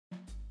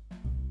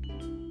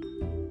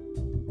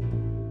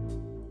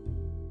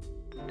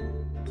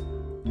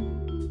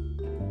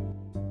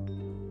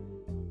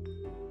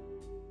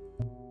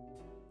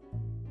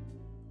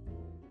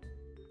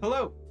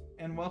Hello,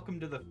 and welcome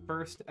to the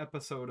first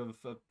episode of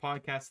a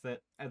podcast that,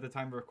 at the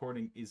time of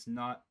recording, is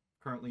not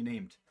currently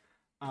named.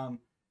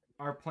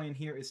 Our plan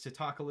here is to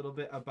talk a little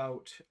bit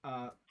about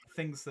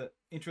things that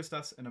interest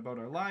us and about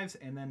our lives,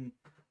 and then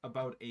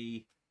about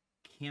a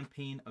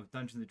campaign of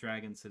Dungeons &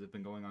 Dragons that has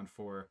been going on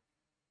for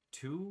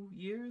 2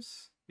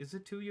 years? Is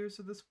it 2 years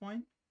at this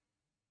point?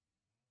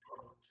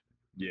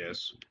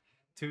 Yes.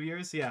 2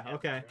 years? Yeah,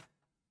 okay.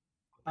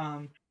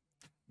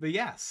 But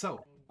yeah,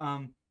 so,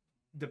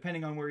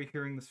 depending on where you're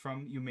hearing this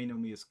from, you may know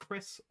me as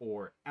Chris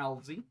or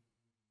Alvsy.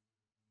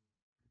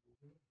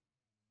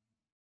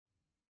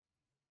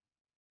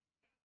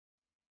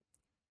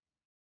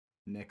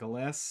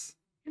 Nicholas.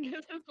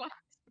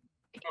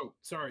 Oh,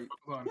 sorry.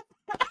 Hold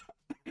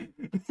on.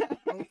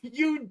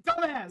 You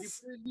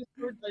dumbass!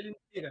 I didn't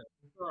see that.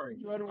 Sorry.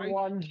 You had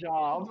one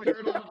job.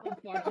 Turn off the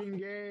fucking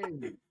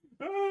game.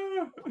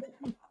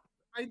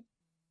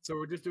 So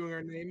we're just doing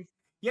our name?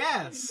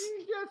 Yes!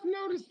 You just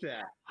noticed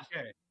that.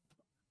 Okay.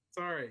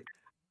 Sorry.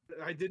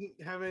 I didn't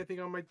have anything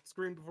on my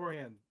screen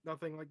beforehand.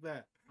 Nothing like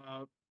that.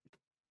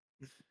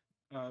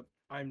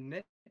 I'm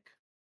Nick.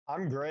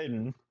 I'm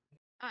Graydon.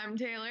 I'm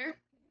Taylor.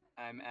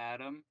 I'm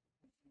Adam.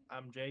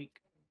 I'm Jake.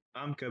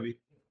 I'm Cubby.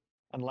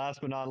 And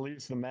last but not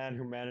least, the man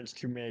who managed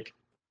to make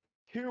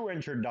 2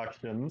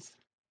 introductions,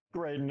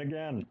 Graydon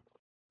again.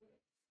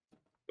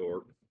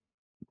 Dork.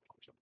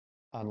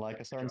 Unlike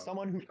a certain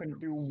someone who couldn't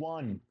do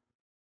one.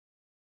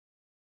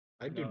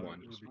 I did No,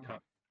 one. it would be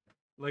tough.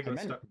 I Lego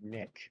meant Star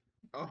Nick.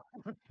 Oh,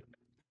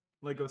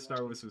 Lego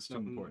Star Wars was too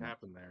Nothing important.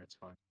 happened there. It's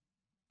fine.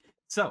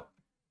 So,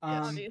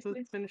 Obviously.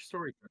 Let's finish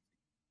story.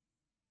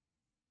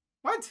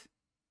 what?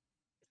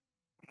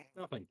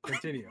 Nothing.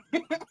 Continue.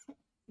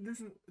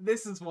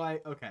 This is why.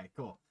 Okay,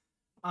 cool.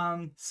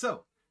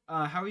 So,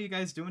 how are you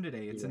guys doing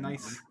today? It's a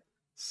nice,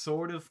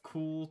 sort of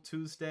cool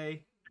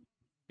Tuesday.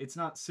 It's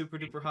not super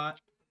duper hot.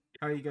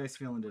 How are you guys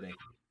feeling today?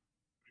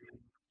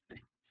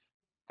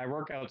 I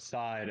work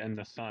outside and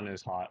the sun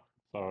is hot,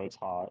 so it's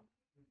hot.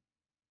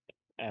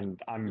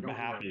 And I'm don't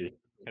happy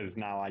because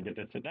now I get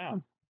to sit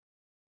down.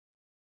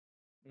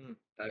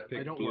 I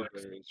picked don't work.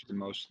 blueberries for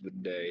most of the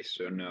day,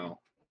 so no.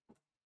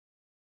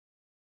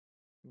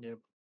 Yep.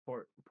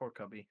 Poor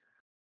Cubby.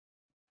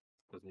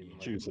 Doesn't even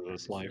like Chooses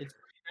this life. It's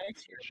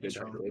nice here. Shit,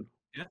 I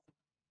did.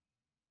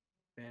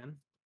 fan.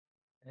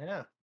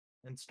 Yeah.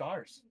 And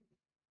stars.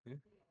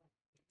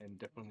 And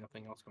definitely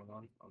nothing else going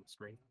on the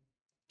screen.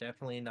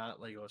 Definitely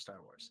not Lego Star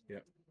Wars.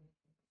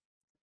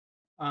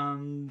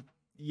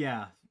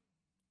 Yeah.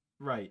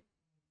 Right.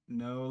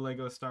 No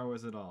Lego Star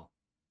Wars at all.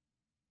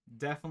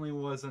 Definitely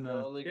wasn't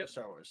No a Lego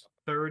Star Wars.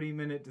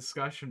 30-minute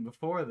discussion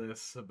before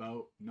this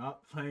about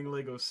not playing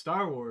Lego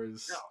Star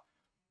Wars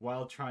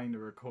while trying to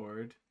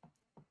record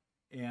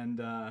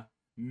and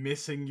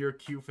missing your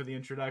cue for the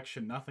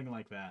introduction. Nothing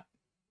like that.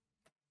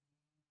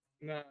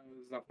 No,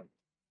 there's nothing.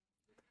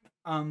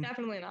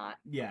 Definitely not.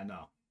 Yeah, no.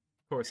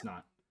 Of course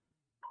not.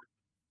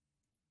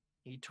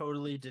 He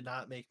totally did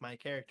not make my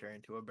character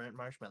into a burnt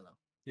marshmallow.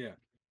 Yeah.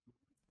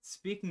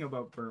 Speaking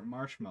about burnt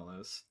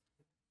marshmallows,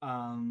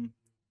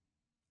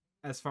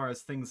 as far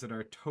as things that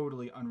are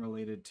totally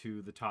unrelated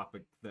to the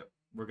topic that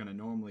we're going to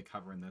normally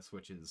cover in this,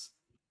 which is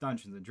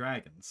Dungeons and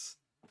Dragons,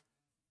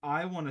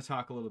 I want to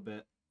talk a little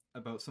bit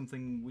about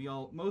something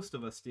most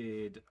of us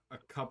did a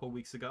couple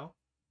weeks ago.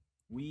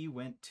 We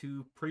went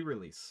to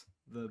pre-release.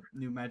 The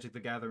new Magic the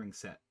Gathering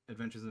set,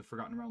 Adventures in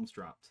Forgotten Realms,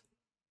 dropped.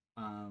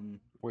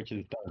 Which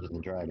is Dungeons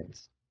and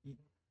Dragons.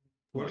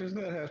 What does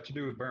that have to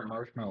do with burnt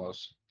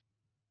marshmallows?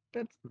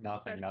 That's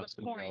Nothing, That's that's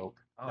the the point. joke.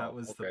 That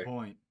was the okay.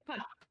 point.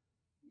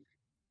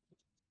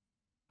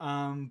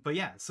 Huh. But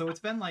yeah, so it's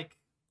been like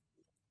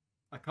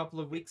a couple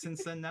of weeks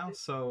since then now,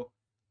 so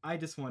I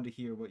just wanted to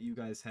hear what you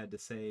guys had to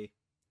say,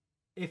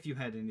 if you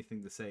had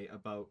anything to say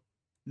about,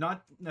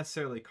 not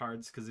necessarily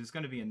cards, because there's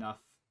going to be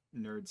enough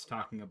nerds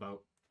talking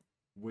about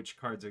which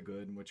cards are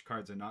good and which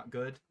cards are not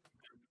good.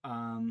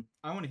 I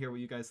want to hear what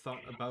you guys thought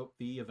about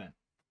the event.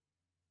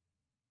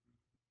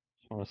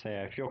 I want to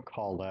say I feel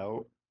called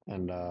out,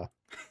 and that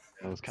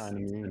was kind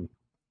of mean.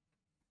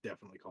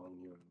 Definitely calling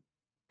you.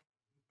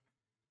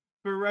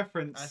 For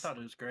reference, I thought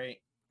it was great.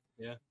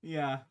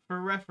 yeah,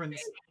 for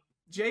reference,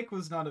 Jake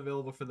was not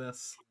available for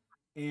this,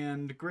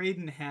 and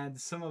Graydon had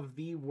some of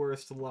the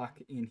worst luck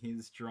in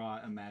his draw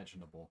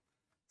imaginable.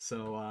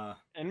 So,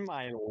 In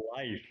my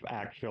life,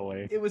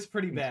 actually. it was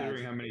pretty bad.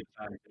 Considering how many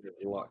times he did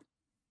luck,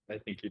 I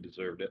think he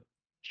deserved it.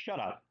 Shut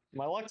up.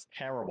 My luck's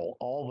terrible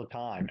all the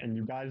time, and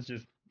you guys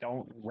just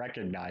don't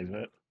recognize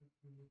it.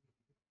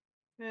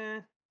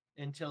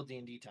 Until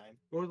D&D time.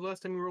 When was the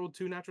last time you rolled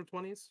 2 natural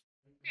 20s?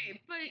 Okay,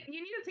 but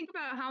you need to think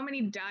about how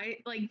many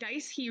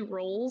dice he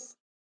rolls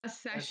a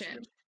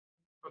session.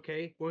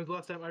 Okay. When was the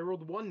last time I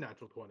rolled 1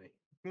 natural 20?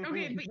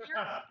 Okay,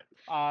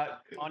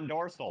 but On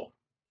dorsal.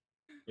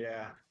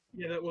 Yeah.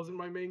 Yeah, that wasn't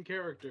my main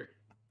character.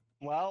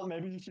 Well,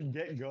 maybe you should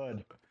get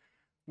good.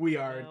 We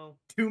are Well,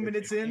 2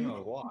 minutes in.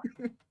 A lot.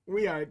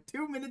 We are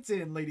 2 minutes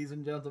in, ladies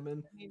and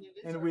gentlemen, I mean, it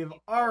is and our we've game.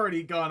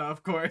 already gone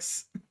off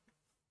course.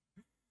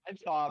 I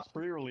thought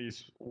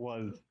pre-release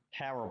was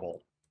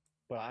terrible.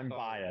 but I'm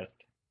biased.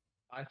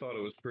 I thought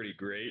it was pretty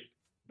great,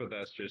 but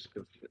that's just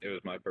because it was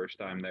my first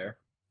time there.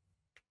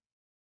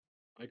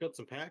 I got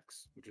some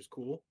packs, which is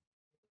cool.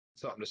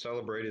 Something to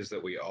celebrate is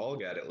that we all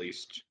got at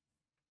least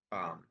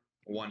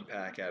one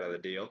pack out of the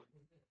deal,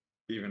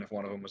 even if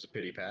one of them was a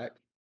pity pack.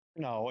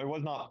 No, it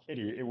was not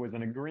pity. It was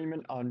an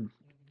agreement on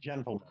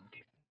gentlemen.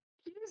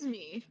 Excuse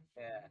me.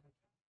 Yeah.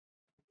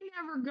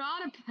 I never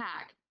got a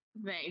pack.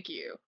 Thank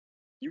you.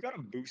 You got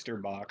a booster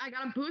box. I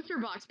got a booster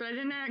box, but I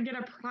didn't get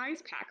a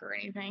prize pack or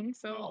anything.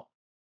 So Oh.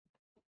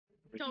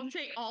 don't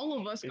say all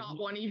of us got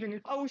one, even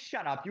if. Oh,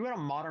 shut up. You got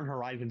a Modern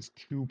Horizons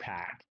 2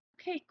 pack.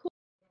 Okay, cool.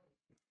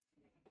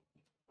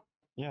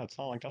 Yeah, it's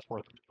not like that's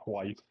worth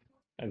twice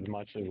as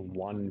much as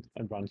one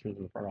Adventures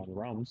Around the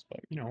Realms, but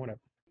whatever.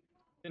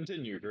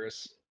 Continue,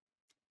 Chris.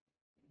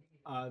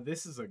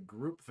 This is a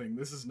group thing.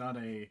 This is not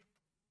a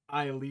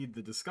I lead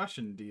the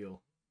discussion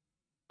deal.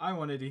 I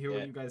wanted to hear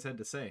what Yeah. you guys had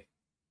to say.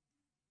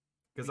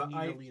 Because We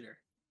need a leader.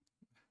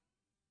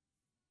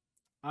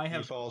 I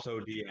have He's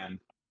also DM.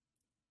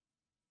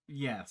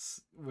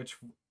 yes, which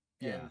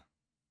yeah. And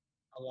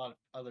a lot of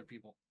other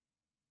people.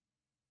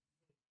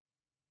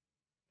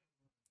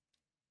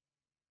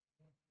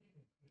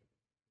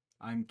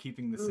 I'm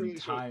keeping this Really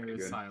so entire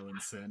good.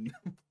 silence in.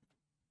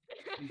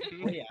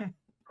 Oh yeah.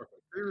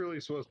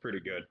 Pre-release was pretty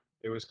good.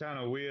 It was kind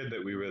of weird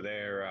that we were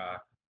there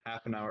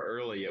half an hour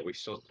early, yet we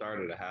still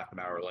started a half an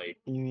hour late.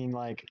 You mean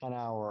like an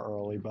hour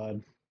early,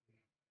 bud?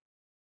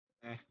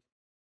 Eh.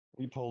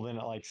 We pulled in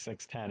at like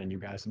 6:10, and you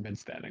guys have been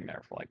standing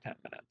there for like 10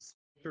 minutes.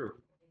 True.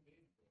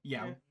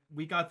 Yeah, Yeah.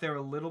 we got there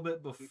a little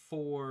bit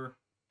before,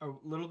 a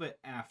little bit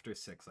after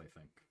 6, I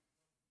think.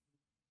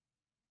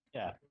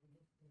 Yeah.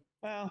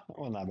 Well, it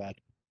wasn't that bad.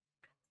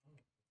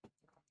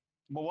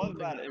 But what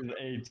that is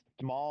a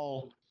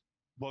small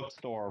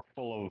bookstore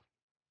full of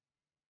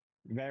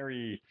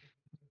very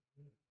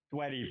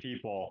sweaty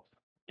people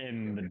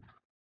in the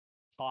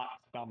hot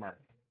summer.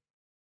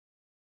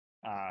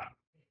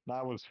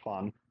 That was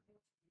fun.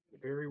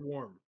 Very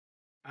warm.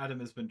 Adam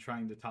has been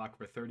trying to talk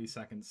for 30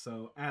 seconds,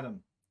 so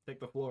Adam, take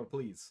the floor,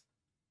 please.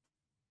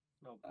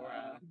 No, poor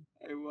Adam.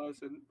 I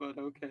wasn't, but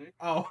okay.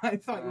 Oh, I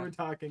thought you Uh, were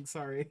talking,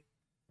 sorry.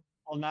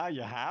 Well, now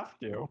you have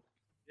to.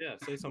 Yeah,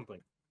 say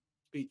something.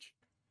 Speech.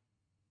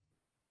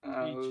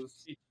 It was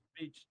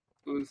Speech.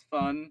 it was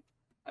fun.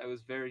 I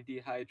was very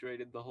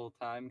dehydrated the whole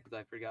time because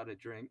I forgot a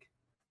drink.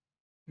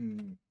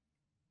 Hmm.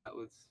 That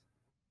was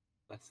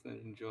less than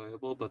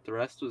enjoyable, but the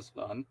rest was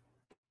fun.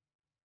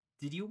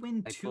 Did you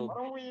win I 2? told-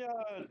 Why don't we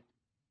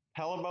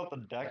tell about the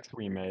decks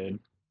we made?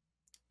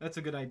 That's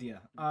a good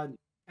idea.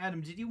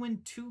 Adam, did you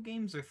win 2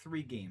 games or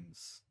 3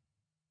 games?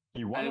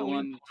 You won I at least-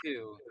 won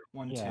 2.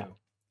 1, Yeah. 2.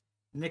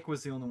 Nick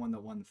was the only one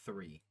that won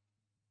 3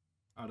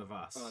 out of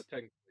us.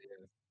 Technically,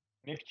 yeah.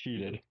 Nick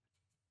cheated.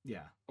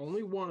 Yeah.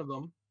 Only one of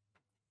them.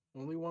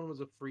 Only one was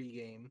a free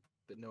game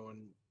that no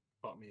one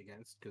fought me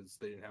against because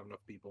they didn't have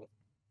enough people.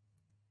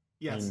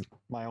 Yes. And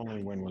my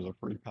only win was a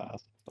free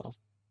pass. So.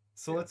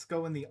 So let's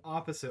go in the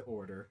opposite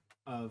order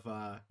of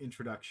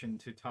introduction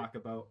to talk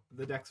about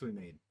the decks we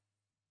made.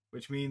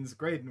 Which means,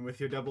 Graydon, with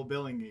your double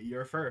billing,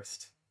 you're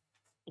first.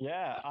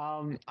 Yeah,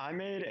 I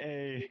made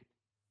a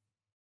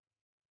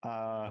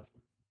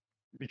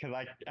because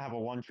I have a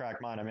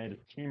one-track mind, I made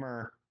a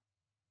teamer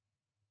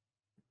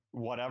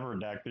whatever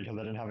deck because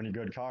I didn't have any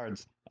good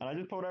cards. And I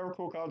just put whatever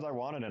cool cards I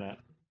wanted in it.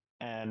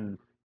 And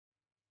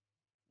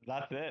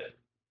that's it.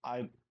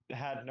 I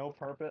had no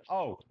purpose.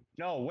 Oh,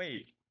 no,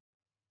 wait.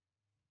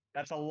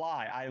 That's a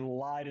lie. I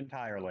lied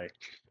entirely.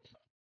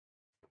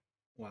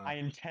 Wow. I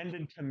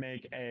intended to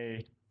make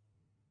a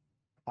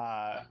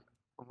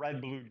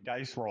red-blue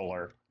dice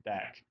roller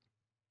deck,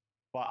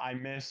 but I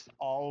missed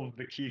all of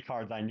the key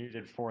cards I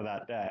needed for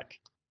that deck.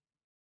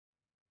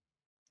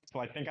 So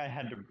I think I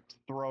had to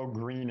throw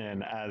green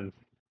in as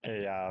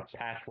a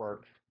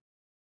patchwork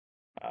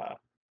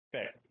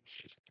fix,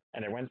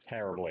 and it went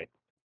terribly.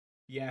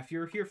 Yeah, if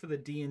you're here for the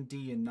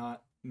D&D and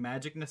not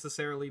Magic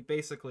necessarily,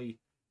 basically,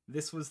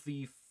 this was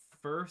the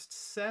first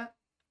set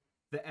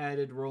that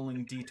added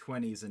rolling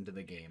D20s into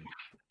the game.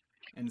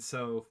 And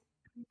so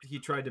he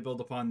tried to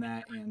build upon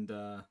that, and,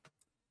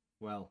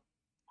 well,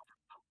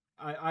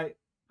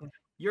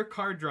 your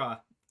card draw,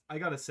 I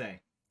gotta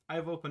say,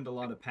 I've opened a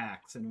lot of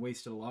packs and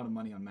wasted a lot of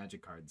money on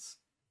Magic cards.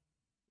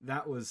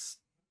 That was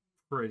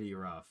pretty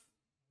rough.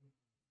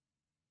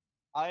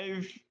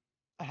 I've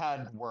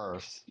had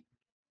worse,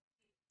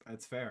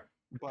 That's fair.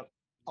 but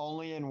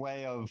only in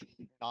way of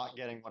not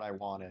getting what I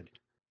wanted.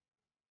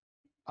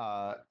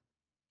 To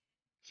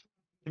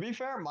be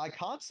fair, my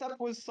concept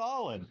was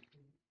solid.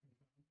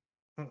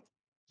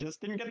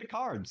 Just didn't get the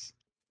cards.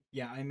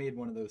 Yeah, I made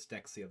one of those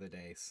decks the other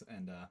day,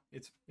 and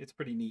it's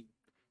pretty neat.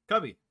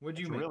 Cubby, what'd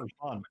you It's make? really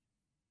fun.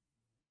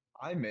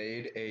 I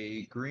made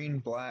a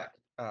green-black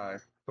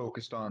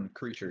focused on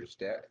creatures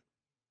deck,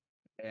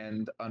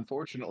 and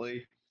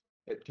unfortunately,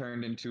 it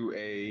turned into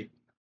a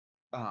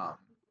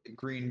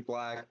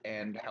green-black,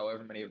 and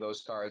however many of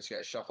those cards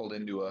got shuffled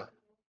into a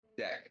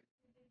deck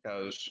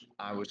because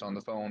I was on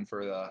the phone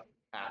for the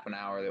half an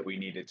hour that we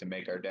needed to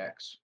make our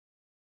decks.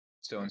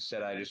 So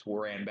instead, I just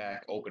ran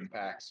back, open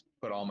packs,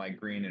 put all my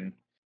green and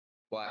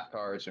black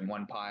cards in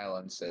one pile,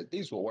 and said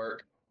these will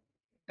work,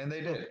 and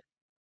they did.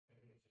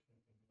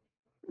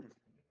 You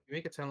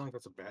make it sound like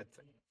that's a bad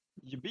thing.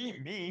 You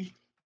beat me.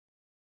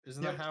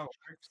 Isn't Yep. that how it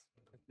works?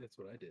 That's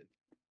what I did.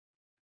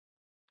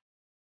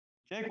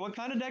 Jake, what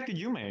kind of deck did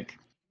you make?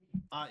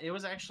 It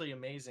was actually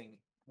amazing.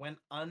 Went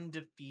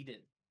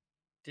undefeated.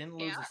 Didn't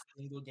lose Yeah. a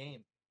single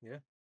game.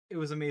 It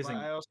was But amazing.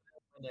 I also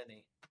didn't win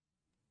any.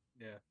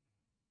 Yeah.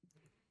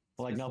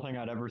 Like nothing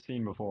I'd ever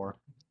seen before.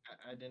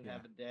 I didn't Yeah.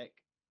 have a deck.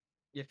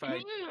 If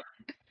Didn't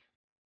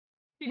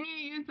you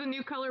use the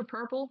new color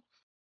purple?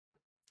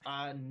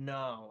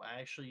 no, I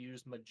actually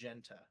used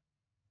magenta.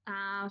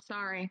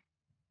 Sorry.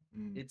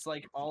 Mm. It's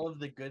like all of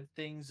the good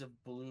things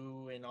of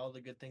blue and all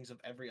the good things of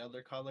every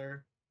other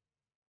color,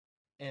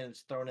 and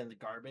it's thrown in the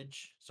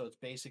garbage. So it's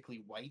basically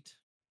white.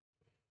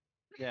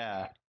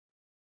 Yeah.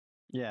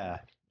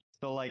 Yeah.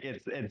 So like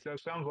it's So it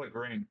sounds like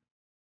green.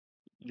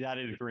 that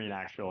is green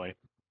actually.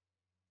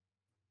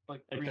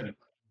 Like Except green.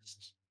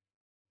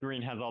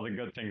 green has all the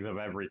good things of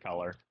every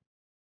color.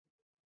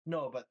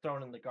 No, but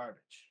thrown in the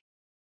garbage.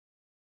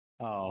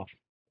 Oh,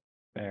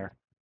 fair.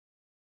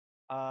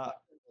 Um,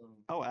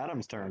 Oh,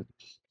 Adam's turn.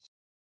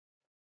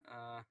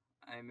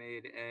 I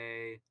made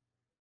a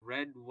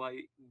red,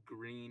 white,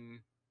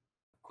 green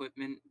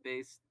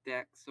equipment-based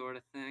deck sort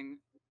of thing.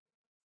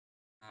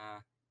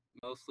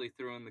 Mostly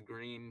threw in the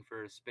green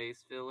for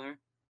space filler.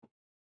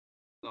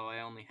 So I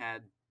only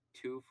had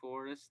 2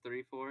 forests,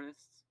 3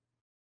 forests.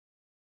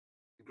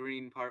 The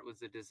green part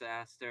was a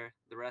disaster.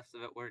 The rest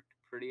of it worked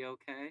pretty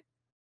okay.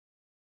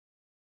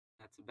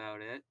 That's about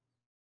it.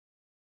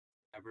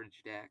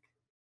 Average deck.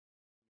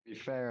 To be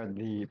fair,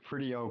 the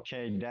pretty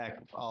okay deck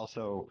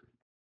also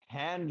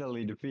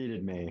handily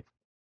defeated me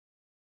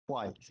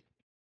twice.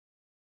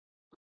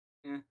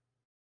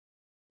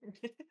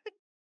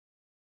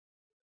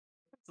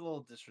 It's a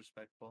little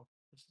disrespectful.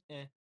 Just,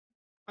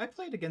 I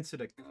played against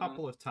it a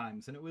couple of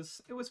times, and it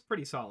was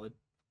pretty solid.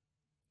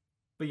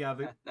 But yeah,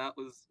 That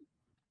was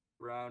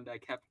round I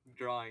kept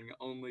drawing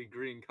only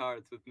green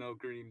cards with no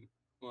green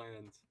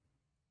lands.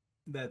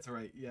 that's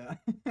right. Yeah.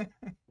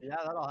 Yeah,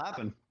 that'll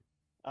happen.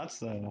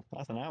 That's an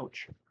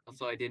ouch.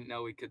 Also, I didn't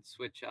know we could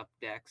switch up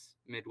decks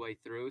midway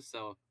through,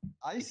 so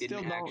I I still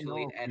didn't don't actually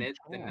know if you edit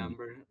the can.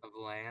 number of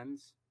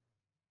lands.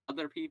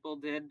 Other people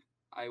did.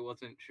 I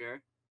wasn't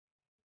sure.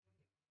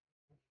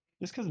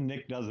 Just because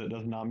Nick does it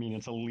does not mean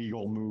it's a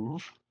legal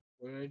move.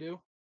 What did I do?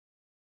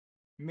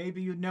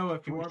 Maybe you'd know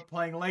if you weren't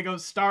playing Lego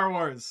Star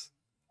Wars.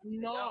 I'm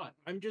not.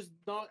 I'm just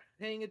not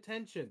paying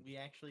attention. we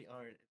actually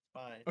aren't. It's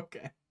fine.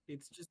 Okay.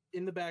 It's just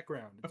in the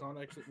background. It's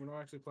not actually. We're not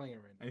actually playing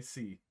it right now. I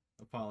see.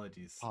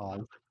 Apologies.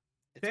 Pause.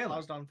 It's Taylor.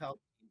 paused on Falcon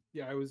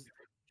Yeah, I was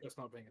just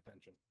not paying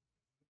attention.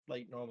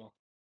 like normal.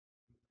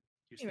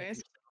 You're Anyways.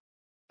 thinking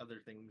other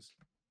things.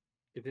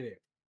 Continue.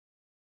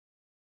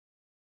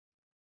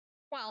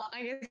 Well,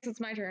 I guess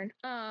it's my turn.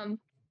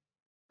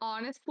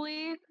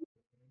 Honestly,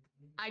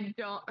 I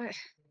don't.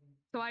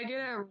 So I did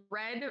a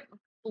red,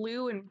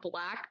 blue, and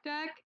black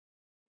deck.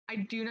 I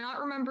do not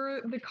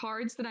remember the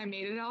cards that I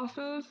made it off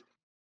of,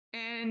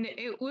 and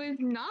it was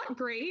not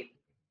great,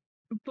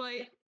 but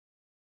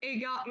it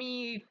got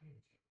me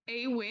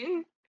a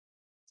win.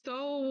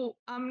 So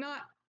I'm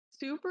not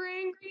super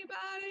angry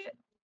about it,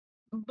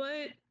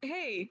 but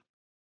hey,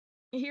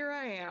 here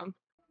I am.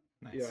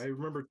 Nice. Yeah, I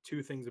remember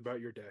 2 things about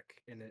your deck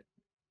in it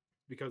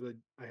because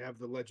I have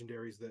the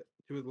legendaries that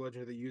 2 of the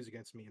legendaries that you use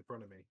against me in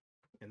front of me,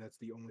 and that's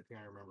the only thing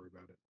I remember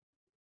about it.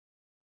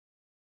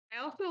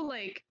 I also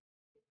like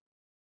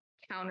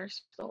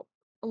counterspell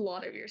a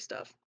lot of your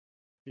stuff.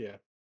 Yeah.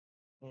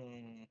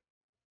 Mm.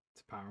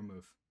 It's a power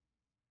move.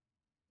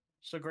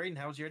 So, Graydon,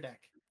 how's your deck?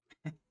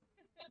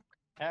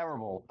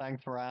 Terrible.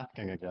 Thanks for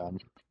asking again.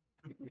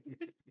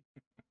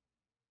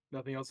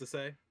 Nothing else to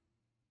say?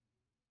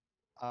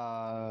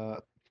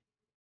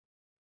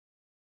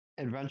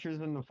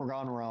 Adventures in the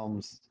Forgotten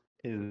Realms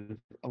is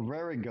a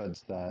very good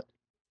set.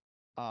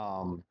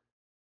 But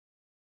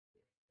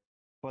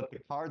the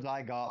cards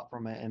I got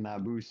from it in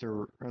that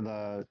booster or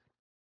the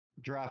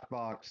draft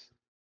box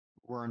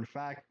were in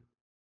fact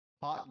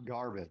hot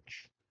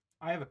garbage.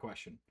 I have a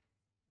question.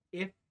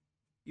 If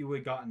you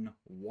had gotten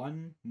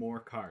one more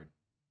card,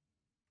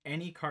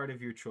 any card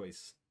of your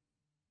choice,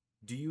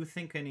 do you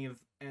think any of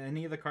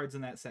the cards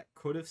in that set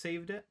could have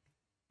saved it?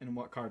 And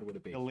what card would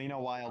it be? Galena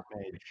Wild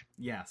Mage.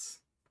 Yes.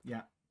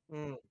 Yeah.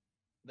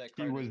 That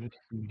He card was is-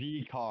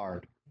 the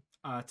card.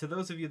 To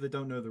those of you that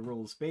don't know the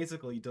rules,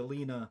 basically,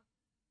 Delina,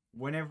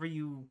 whenever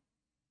you,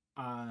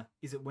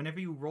 is it whenever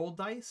you roll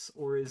dice,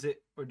 or is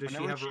it, or does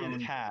Whenever she have her she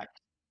own?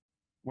 attacks,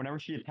 whenever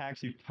she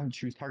attacks, you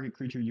choose target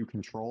creature you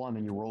control, and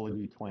then you roll a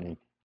d20.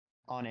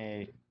 On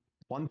a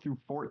 1 through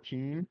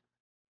 14,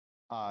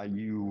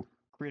 you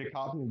create a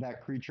copy of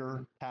that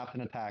creature, tapped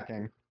and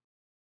attacking.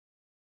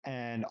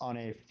 And on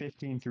a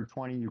 15 through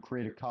 20, you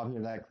create a copy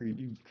of that creature.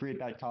 You create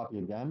that copy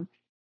again,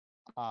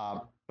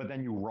 but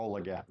then you roll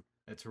again,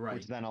 That's right.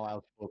 which then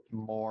allows for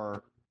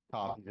more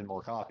copies and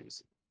more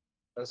copies.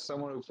 As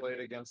someone who played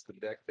against the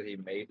deck that he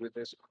made with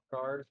this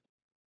card,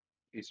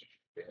 Piece of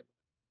shit.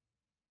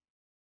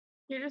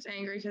 You're just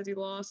angry because you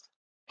lost.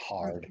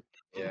 Hard.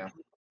 Yeah.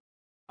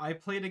 I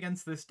played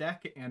against this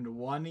deck and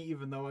won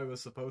even though I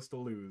was supposed to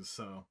lose,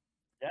 so I'll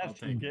Yes,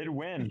 take you it. did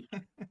win.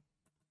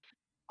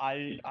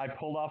 I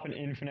pulled off an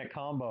infinite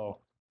combo,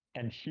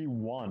 and he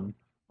won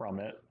from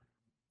it.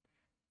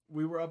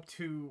 We were up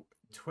to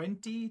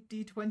 20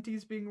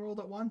 D20s being rolled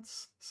at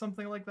once,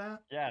 something like that.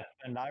 Yes,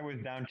 and I was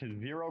down to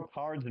 0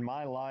 cards in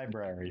my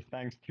library,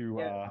 thanks to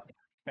Yeah.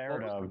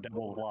 Ferda of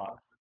Devil's Lock,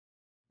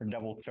 or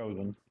Devil's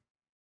Chosen.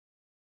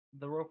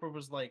 The Roper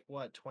was like,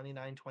 what,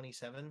 29,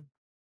 27?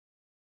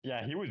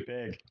 Yeah, he was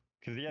big,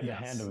 because he had the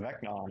Hand Yes. of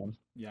Vecna on him.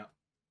 Yeah.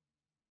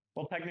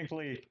 Well,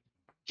 technically,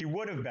 he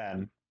would have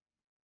been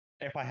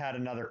if I had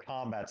another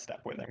combat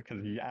step with him,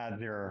 because he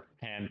adds your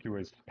hand to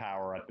his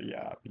power at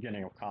the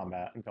beginning of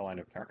combat until end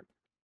of turn.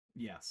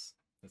 Yes,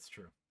 that's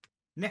true.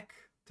 Nick,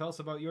 tell us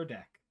about your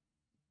deck.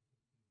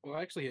 Well,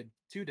 I actually had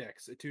 2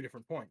 decks at 2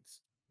 different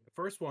points. The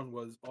first one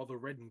was all the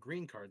red and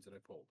green cards that I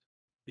pulled,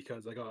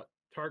 because I got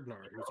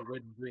Targnar, who's a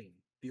red and green,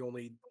 the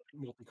only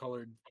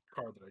multicolored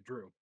card that I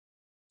drew.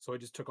 So I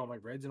just took all my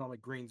reds and all my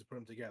greens and put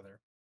them together.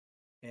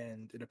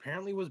 And it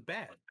apparently was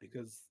bad,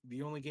 because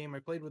the only game I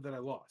played with it, I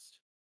lost.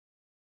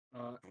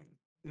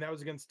 And that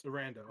was against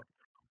Arando.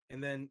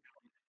 And then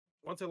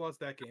once I lost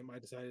that game, I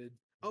decided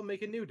I'll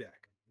make a new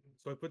deck.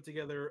 So I put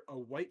together a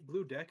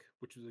white-blue deck,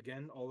 which was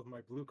again all of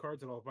my blue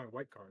cards and all of my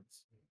white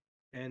cards.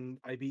 And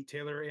I beat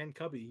Taylor and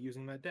Cubby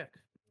using that deck,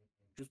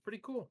 which was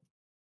pretty cool.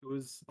 It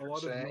was a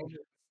lot of Saying. normal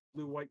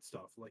blue-white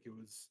stuff. Like it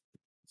was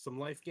some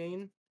life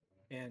gain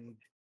and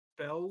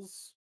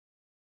spells.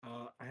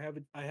 I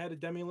had a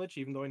Demi Lich,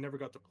 even though I never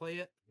got to play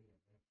it.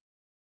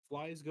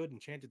 Fly is good,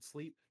 Enchanted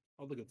Sleep,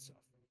 all the good stuff.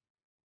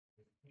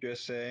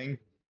 Just saying.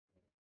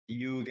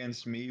 You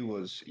against me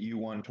was you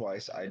won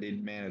twice. I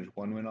did manage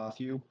 1 win off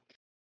you.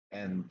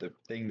 And the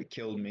thing that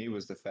killed me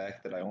was the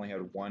fact that I only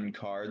had 1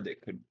 card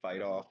that could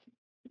fight off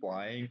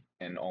flying,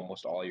 and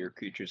almost all your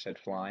creatures had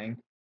flying.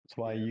 That's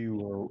why you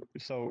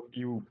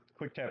were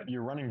quick tap.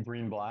 You're running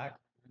green black.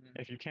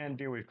 If you can't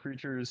deal with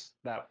creatures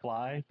that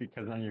fly,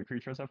 because none of your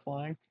creatures are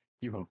flying,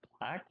 you have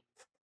black,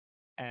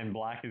 and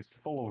black is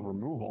full of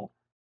removal.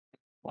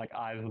 Like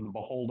Eyes of the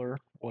Beholder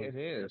was It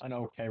is. an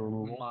okay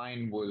removal.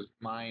 Mine was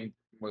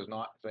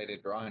not because I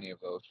didn't draw any of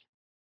those.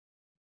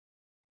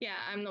 Yeah,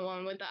 I'm the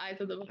one with the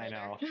eyes of the beholder. I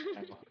know.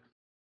 I know.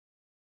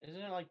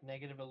 Isn't it like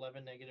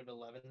 -11,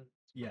 -11?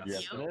 Yes.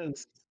 Yes, Yep. it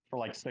is for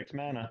like 6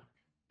 mana.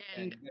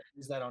 And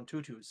Is that on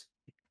tutus?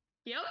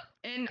 yep,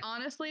 and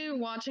honestly,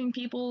 watching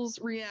people's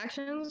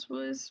reactions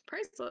was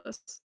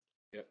priceless.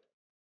 Yep.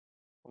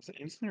 Was it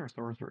instant or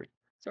sorcery?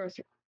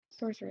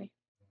 Sorcery.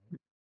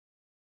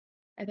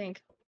 I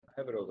think. I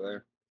have it over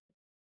there.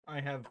 I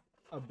have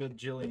a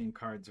bajillion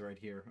cards right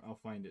here. I'll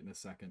find it in a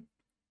second.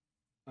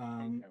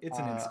 It's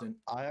an instant.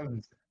 I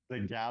have the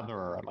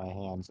Gatherer at my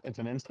hands. It's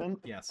an instant.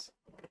 Yes.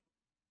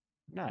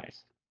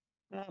 Nice.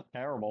 Not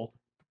terrible.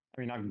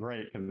 I mean, not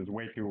great because it's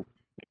way too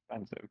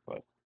expensive,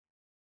 but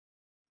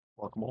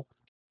workable.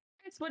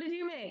 Chris, what did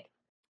you make?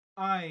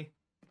 I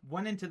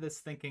went into this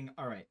thinking,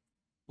 all right,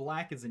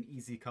 black is an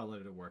easy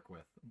color to work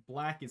with.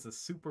 Black is a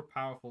super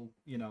powerful,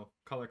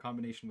 color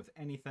combination with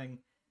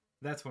anything.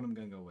 That's what I'm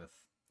going to go with.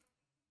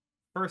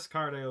 First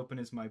card I open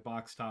is my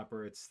box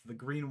topper. It's the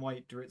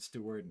green-white Dritz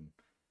Duerden.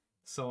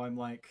 So I'm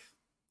like,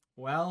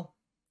 well,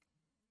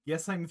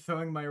 guess I'm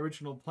throwing my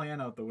original plan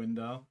out the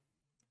window.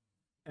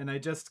 And I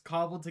just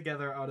cobbled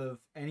together out of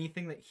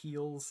anything that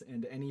heals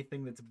and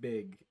anything that's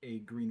big a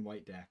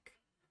green-white deck.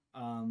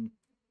 And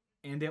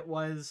it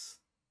was...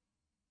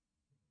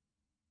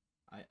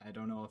 I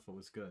don't know if it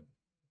was good.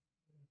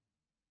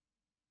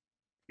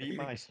 Beat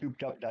my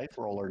souped up dice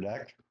roller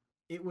deck.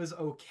 It was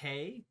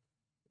okay.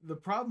 The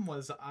problem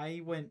was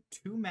I went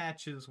 2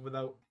 matches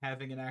without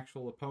having an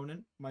actual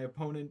opponent. My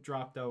opponent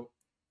dropped out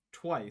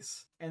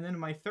twice. And then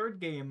my 3rd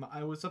game,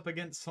 I was up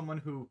against someone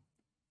who...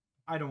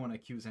 I don't want to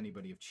accuse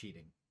anybody of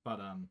cheating,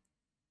 but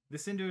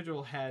this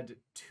individual had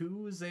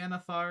 2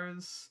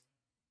 Xanathars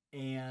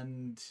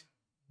and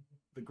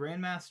the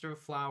Grandmaster of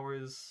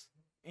Flowers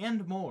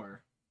and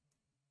more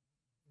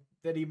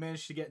that he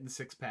managed to get in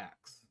 6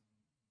 packs.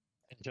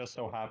 It just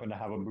so happened to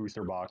have a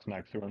booster box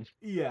next to him.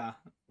 Yeah.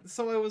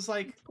 So I was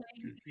like,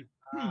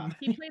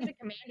 He played the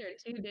commander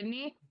too, didn't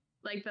he?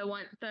 Like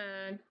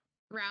the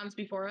rounds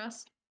before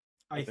us.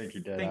 I think he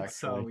did, think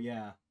so, actually.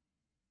 yeah.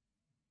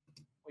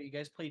 Wait, you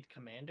guys played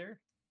commander?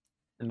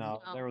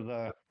 No, No. there was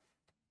a...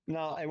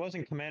 No, it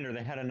wasn't Commander.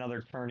 They had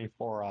another tourney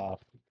for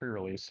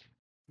pre-release.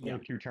 Yeah.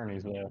 2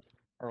 tourneys, the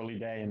early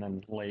day and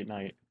then late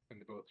night.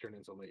 And they both turned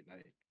into late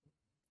night.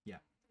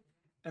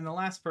 And the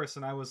last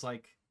person, I was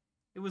like,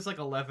 it was like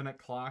 11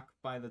 o'clock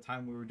by the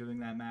time we were doing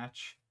that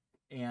match.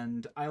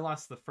 And I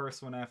lost the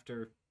first one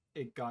after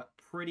it got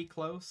pretty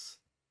close.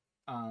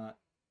 But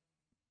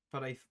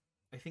I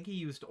think he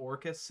used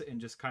Orcus and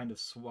just kind of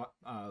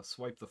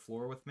swiped the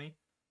floor with me.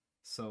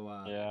 So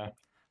Yeah.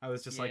 I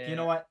was just like, you Yeah.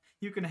 know what?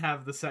 You can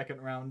have the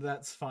second round.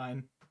 That's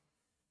fine.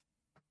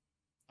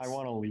 I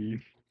want to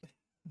leave.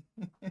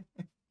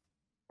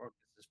 Orcus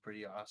is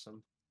pretty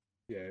awesome.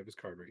 Yeah, it was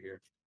card right here.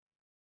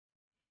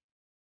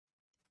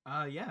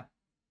 Yeah.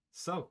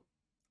 So,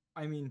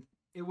 I mean,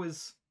 it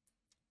was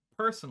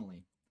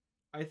personally,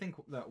 I think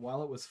that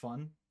while it was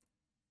fun,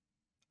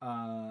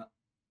 uh,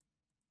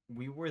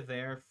 we were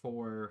there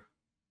for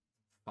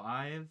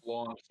 5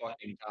 Long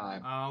fucking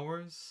time.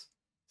 hours,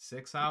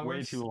 6 hours.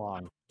 Way too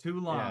long. Too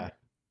long. Yeah.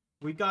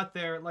 We got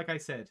there, like I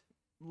said,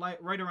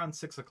 right around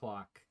 6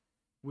 o'clock.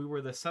 We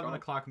were the 7 Oh.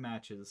 o'clock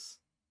matches,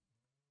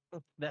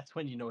 That's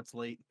when you know it's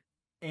late.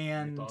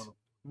 and McDonald's.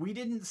 we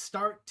didn't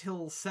start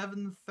till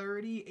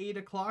 7:30, 8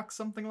 o'clock,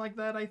 something like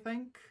that, I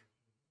think.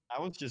 I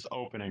was just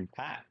opening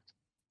packed.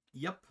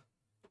 Yep.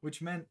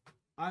 Which meant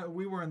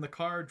we were in the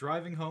car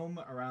driving home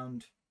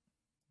around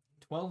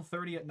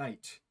 12:30 at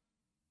night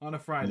on a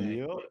Friday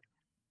Yep.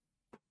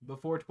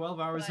 before 12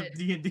 hours of But-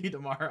 D&D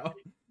tomorrow.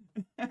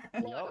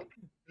 Look,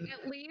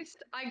 at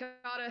least I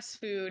got us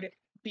food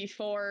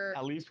before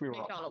At least we were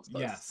McDonald's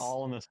closed. Yes.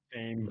 all in the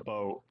same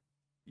boat,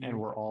 and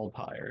we're all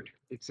tired.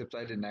 Except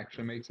I didn't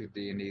actually make it to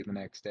D&D the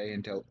next day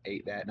until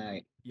 8 that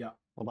night. Yeah.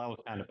 Well, that was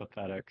kind of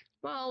pathetic.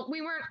 Well,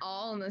 we weren't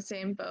all in the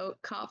same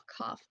boat. Cough,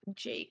 cough,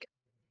 Jake.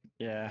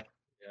 Yeah.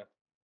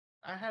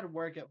 I had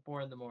work at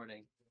 4 in the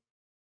morning.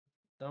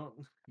 I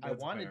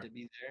That's wanted fair. to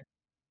be there.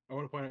 I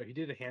want to point out he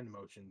did a hand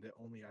motion that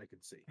only I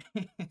could see.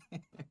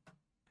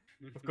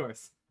 Of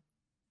course.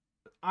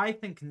 I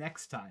think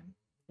next time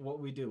what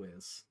we do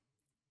is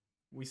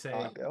we say,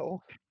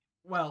 Taco.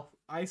 well,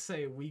 I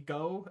say we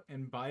go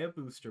and buy a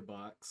booster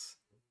box,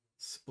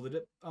 split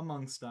it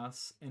amongst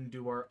us, and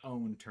do our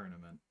own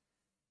tournament.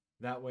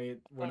 That way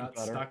we're Sounds not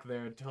better. stuck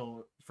there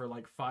for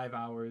like 5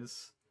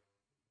 hours.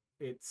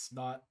 It's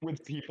not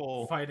With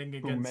people fighting who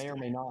against may or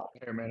may not.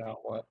 May or may not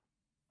what?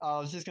 I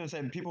was just gonna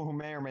say people who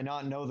may or may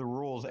not know the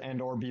rules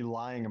and or be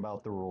lying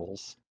about the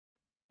rules.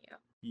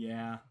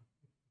 Yeah.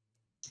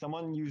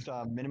 Someone used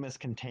minimus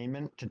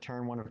containment to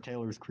turn one of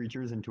Taylor's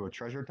creatures into a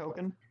treasure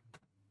token,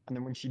 and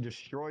then when she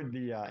destroyed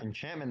the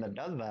enchantment that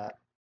does that,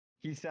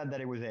 he said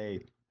that it was a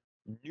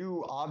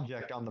new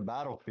object on the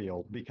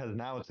battlefield because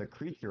now it's a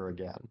creature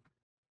again.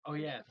 Oh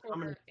yeah,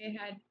 Or it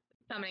had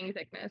summoning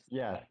sickness.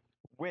 Yeah,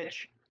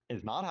 which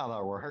is not how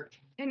that worked.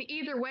 And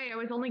either way, I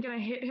was only going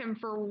to hit him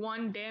for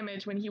 1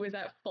 damage when he was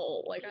at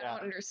full. Like, I Yeah,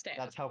 don't understand.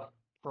 That's how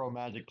pro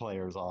Magic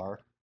players are.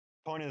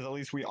 Point is, at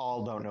least we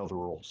all don't know the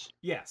rules.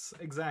 Yes,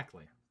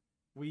 exactly.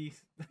 We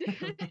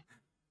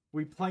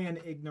we play in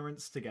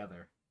ignorance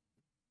together.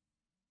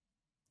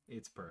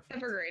 It's perfect.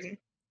 Evergreen.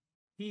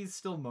 He's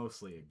still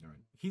mostly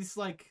ignorant. He's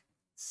like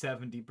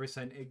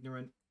 70%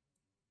 ignorant.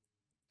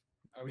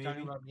 are we maybe.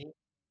 talking about me?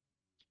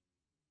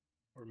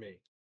 Or me.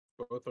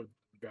 Both are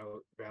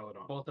valid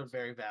on. Both are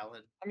very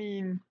valid. I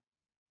mean,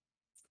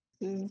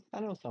 I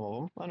know some of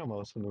them. I know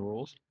most of the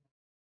rules.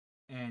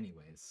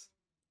 Anyways.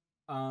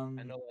 I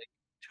know like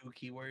 2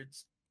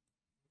 keywords.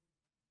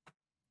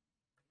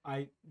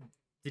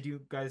 Did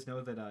you guys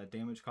know that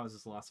damage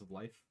causes loss of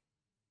life?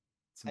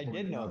 It's I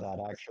important did to know that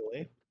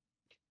actually.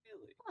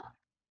 Really?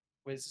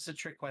 Wait, is this a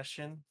trick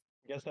question?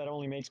 I guess that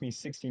only makes me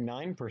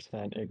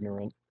 69%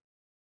 ignorant.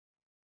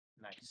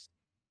 Nice.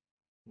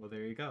 Well,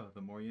 there you go.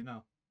 The more you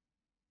know.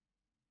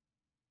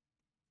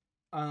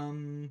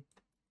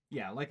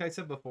 Yeah, like I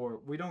said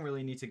before, we don't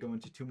really need to go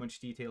into too much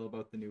detail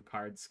about the new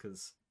cards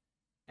because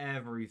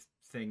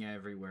everything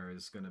everywhere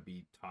is going to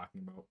be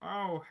talking about,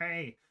 oh,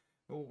 hey,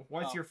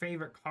 what's Oh. your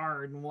favorite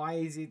card and why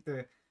is it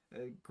the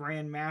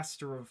Grand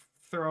Master of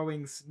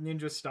throwing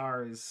ninja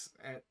stars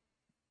at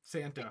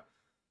Santa?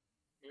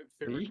 Favorite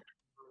See? character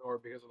or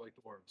because I like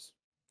dwarves.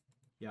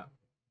 Yeah.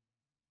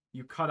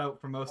 You cut out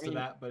for most I mean-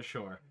 of that, but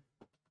sure.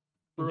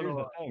 Here's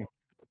the thing.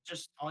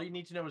 Just all you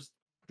need to know is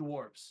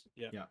dwarves.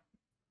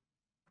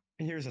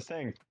 Here's the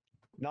thing.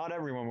 Not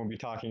everyone will be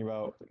talking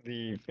about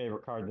the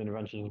favorite cards in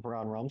Adventures in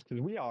Forgotten Realms because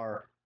we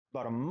are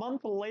about a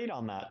month late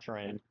on that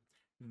train.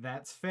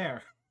 That's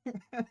fair.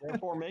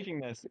 Therefore, making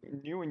this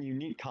new and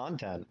unique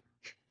content.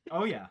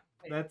 Oh yeah,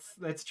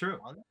 that's true.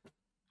 Month?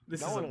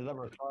 This No is one has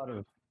ever thought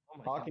of Oh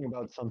my talking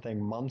about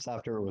something months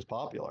after it was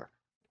popular.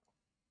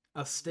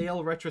 a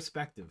stale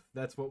retrospective.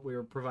 That's what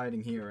we're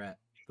providing here at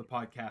the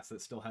podcast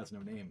that still has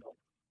no name.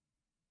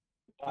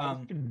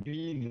 That could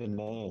be the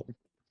name.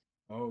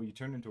 Oh, you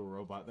turned into a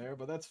robot there,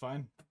 but that's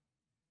fine.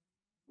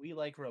 We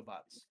like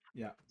robots.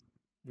 Yeah,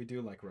 we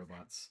do like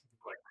robots.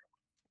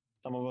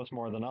 Some of us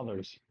more than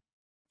others.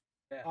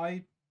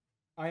 I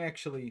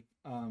actually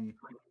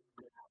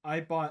I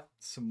bought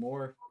some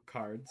more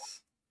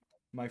cards.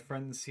 My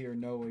friends here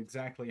know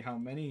exactly how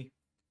many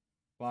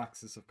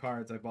boxes of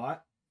cards I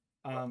bought.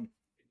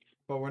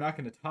 But we're not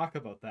going to talk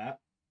about that.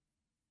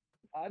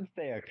 I'd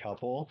say a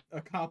couple.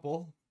 A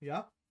couple,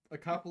 yeah. A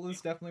couple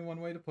is definitely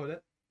one way to put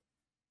it.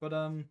 But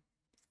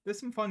there's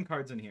some fun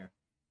cards in here.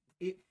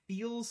 It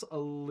feels a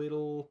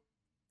little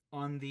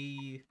on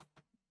the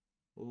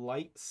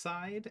light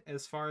side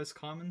as far as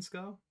commons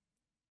go.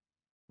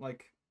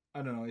 Like,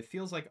 I don't know, it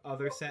feels like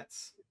other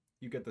sets,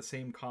 you get the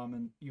same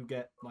common, you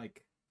get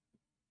like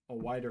a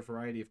wider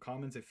variety of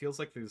commons. It feels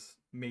like there's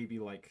maybe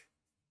like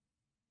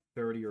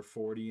 30 or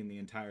 40 in the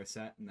entire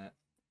set, and that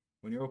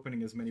when you're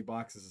opening as many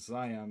boxes as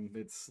I am,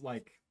 it's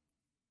like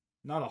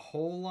not a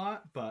whole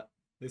lot, but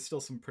there's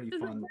still some pretty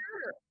Doesn't fun.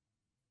 matter.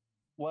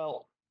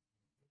 Well,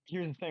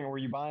 here's the thing: were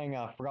you buying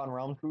Forgotten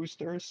Realms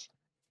boosters?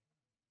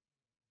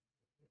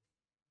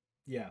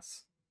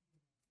 Yes.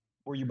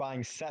 Were you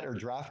buying set or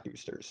draft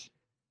boosters?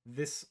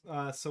 This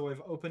so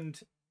I've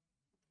opened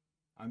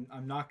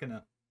I'm not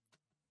gonna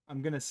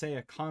I'm gonna say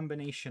a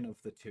combination of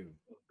the two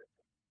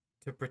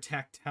to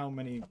protect how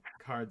many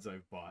cards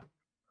I've bought.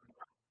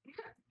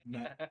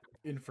 That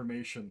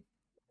information.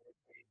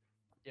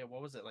 Yeah,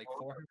 what was it, like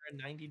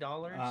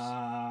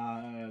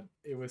 $490?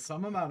 It was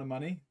some amount of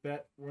money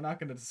that we're not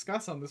gonna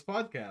discuss on this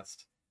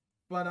podcast.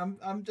 But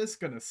I'm just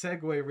gonna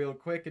segue real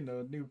quick into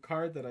a new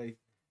card that I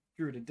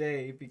drew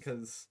today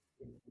because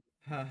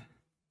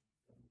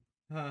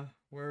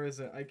where is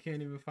it? I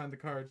can't even find the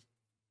card.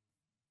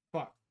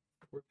 Fuck.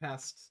 We're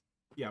past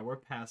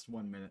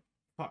 1 minute.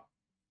 Fuck.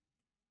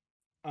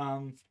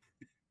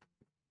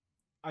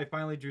 I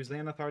finally drew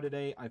Xanathar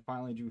today. I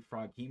finally drew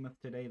Froghemoth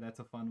today. That's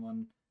a fun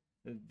one.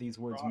 These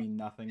words mean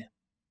nothing.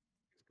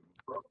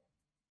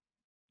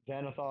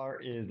 Xanathar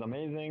is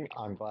amazing.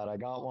 I'm glad I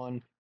got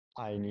one.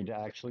 I need to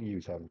actually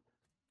use him.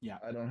 Yeah.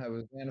 I don't have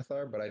a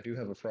Xanathar, but I do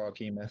have a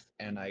Froghemoth,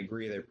 and I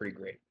agree they're pretty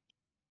great.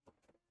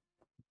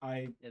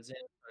 I Yeah,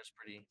 Xanathar's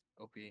pretty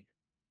OP.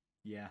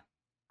 yeah.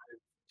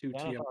 2 TM.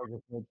 Xanathar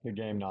just makes the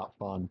game not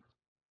fun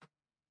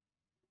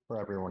for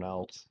everyone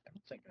else. I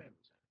don't think I have.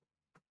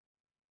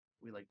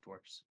 We like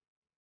dwarfs.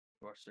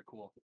 Dwarfs are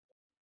cool.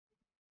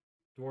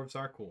 Dwarves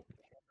are cool.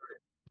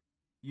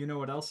 You know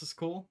what else is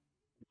cool?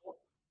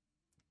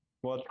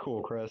 What's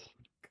cool, Chris?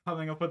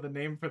 Coming up with a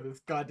name for this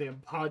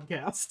goddamn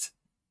podcast.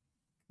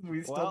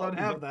 We still Well, don't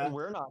have that.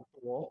 We're not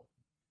cool.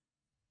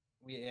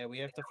 We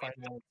have to find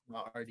one that's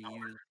not already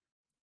used.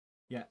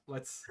 Yeah,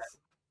 let's.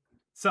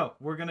 So,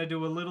 we're going to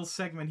do a little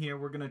segment here.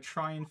 We're going to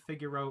try and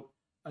figure out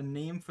a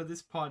name for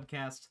this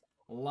podcast.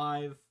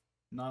 Live,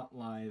 not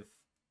live.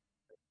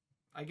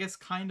 I guess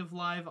kind of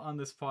live on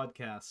this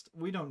podcast.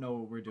 We don't know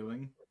what we're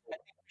doing. I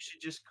think we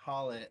should just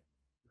call it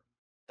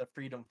the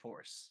Freedom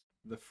Force.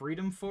 The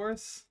Freedom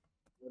Force?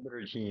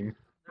 Liberty Team.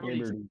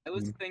 Liberty I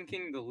was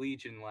thinking the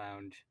Legion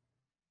Lounge.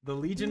 The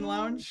Legion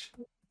Lounge?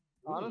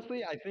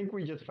 Honestly, I think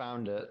we just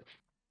found it.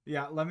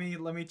 Yeah, let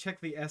me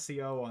check the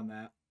SEO on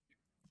that.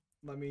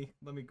 Let me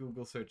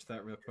Google search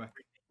that real quick.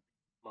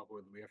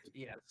 We have to.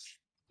 Yes.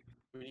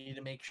 We need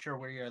to make sure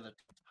we are the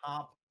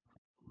top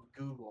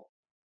Google.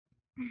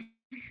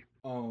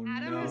 Oh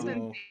Adam has been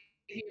no.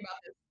 thinking about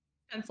this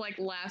since like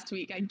last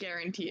week. I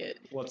guarantee it.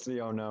 What's the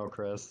oh no,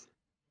 Chris?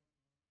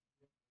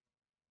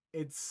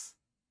 It's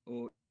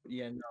Oh,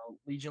 yeah, no.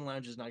 Legion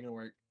Lounge is not going to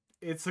work.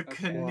 It's a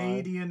Okay.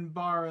 Canadian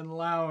bar and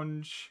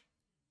lounge.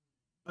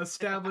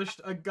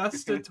 Established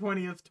Augusta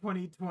 20th,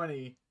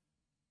 2020.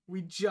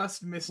 We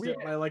just missed it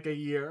by like a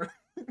year.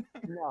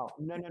 No.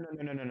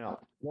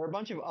 They're a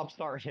bunch of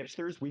upstart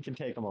hipsters. We can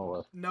take them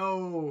over.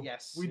 No.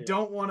 Yes. We Yeah.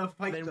 don't want to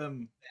fight Then-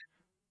 them.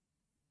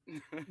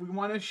 We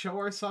want to show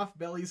our soft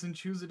bellies and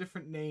choose a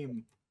different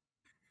name.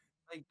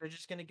 Like, they're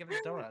just going to give us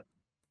donuts.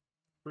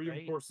 Freedom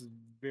Right. Force is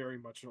very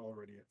much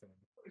already a thing.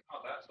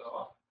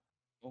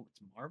 Oh,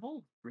 it's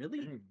Marvel? Really?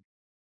 Mm.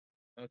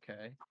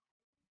 Okay.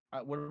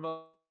 What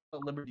about the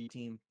Liberty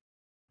Team?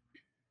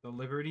 The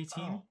Liberty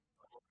Team?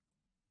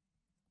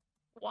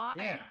 Why?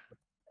 Yeah.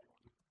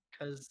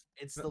 Because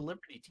it's the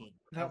Liberty Team.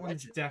 That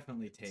one's Legend.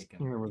 definitely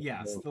taken. Remember the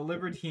Yes, joke. the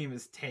Liberty Team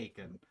is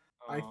taken.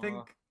 I Uh,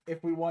 think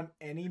if we want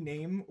any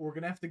name, we're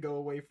gonna have to go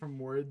away from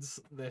words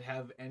that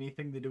have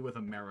anything to do with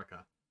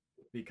America,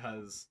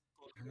 because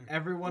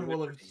everyone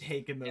will have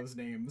taken those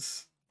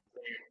names.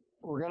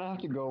 We're gonna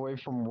have to go away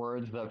from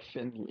words that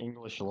fit in the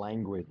English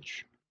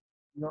language.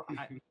 No,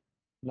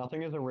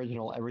 Nothing is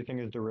original. Everything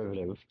is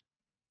derivative.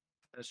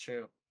 that's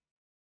true.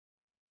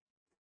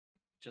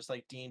 Just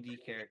like D&D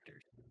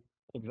characters.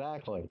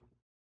 Exactly.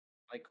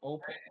 Like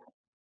Opal.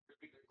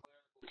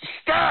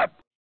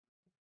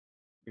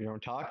 We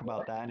don't talk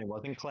about that, and it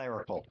wasn't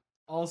clerical.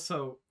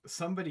 Also,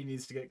 somebody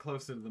needs to get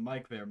closer to the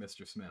mic there,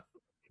 Mr. Smith.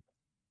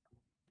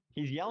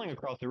 He's yelling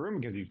across the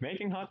room because he's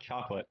making hot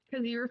chocolate.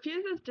 Because he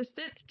refuses to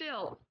sit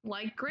still,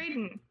 like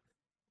Graydon.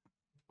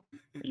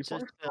 You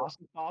put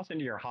pasta sauce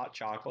into your hot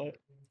chocolate?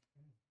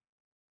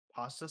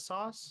 Pasta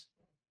sauce?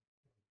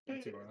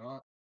 let's see why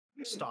not.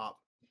 Stop.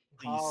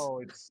 Please. Oh,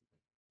 it's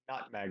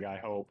nutmeg, I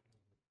hope.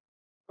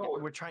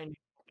 We're trying to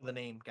think of the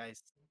name,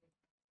 guys.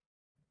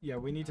 Yeah,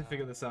 we need to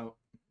figure this out.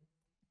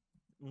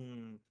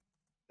 Mm,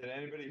 Did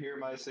anybody hear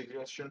my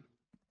suggestion?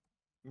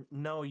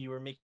 no, you were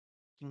making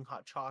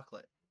hot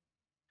chocolate.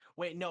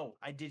 Wait, no,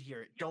 I did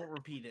hear it. Don't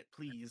repeat it,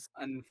 please.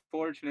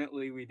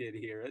 Unfortunately, we did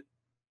hear it.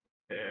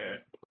 Yeah.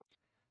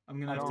 I'm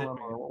gonna I have don't to.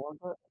 remember.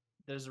 What was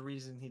There's a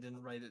reason he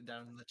didn't write it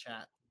down in the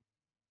chat.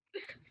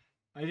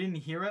 I didn't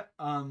hear it.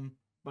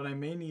 But I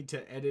may need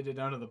to edit it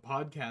out of the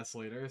podcast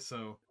later,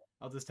 so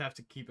I'll just have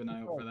to keep an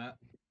eye out for that.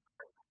 it?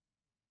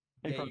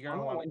 Yeah, Hey, you're gonna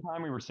remember want- one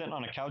time we were sitting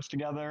on a couch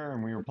together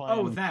and we were playing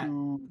Oh, that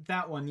two...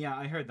 that one. Yeah,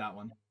 I heard that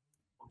one.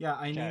 Yeah,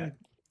 Okay.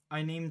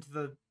 I named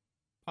the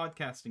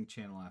podcasting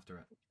channel after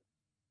it.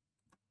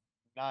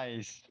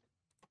 Nice.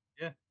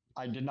 Yeah.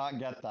 I did not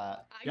get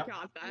that. I Yep.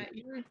 got that.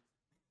 You're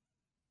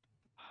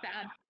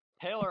bad.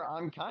 Taylor,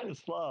 I'm kind of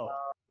slow.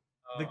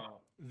 The,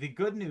 Oh. the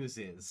good news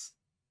is,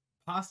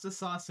 pasta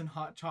sauce and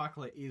hot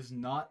chocolate is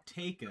not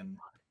taken.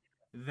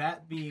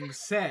 That being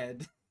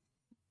said,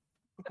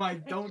 I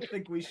don't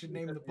think we should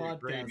name the That'd be a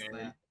great podcast name.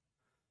 that.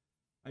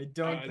 I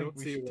don't I think don't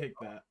we see should what- take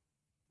that.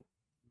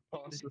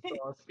 Pasta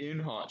sauce in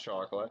hot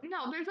chocolate.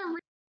 No, there's a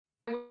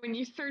reason when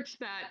you search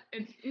that,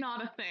 it's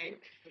not a thing.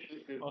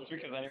 Well, it's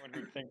because anyone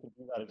who thinks to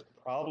do that has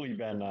probably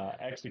been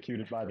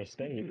executed by the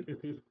state,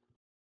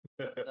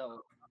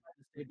 No,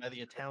 by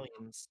the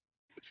Italians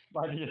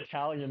by the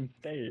Italian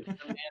state.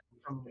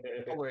 from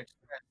Polar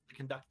Express, the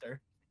conductor.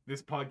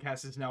 This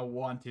podcast is now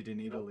wanted in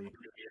Italy.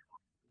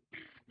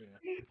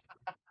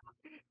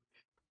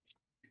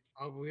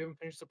 Oh, but we haven't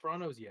finished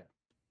Sopranos yet.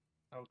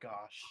 Oh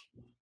gosh.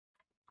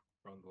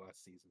 We're on the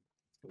last season.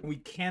 We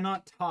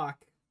cannot talk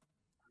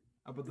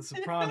about The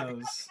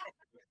Sopranos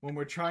when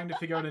we're trying to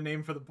figure out a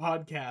name for the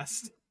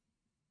podcast.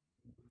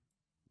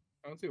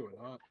 I don't see why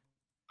not.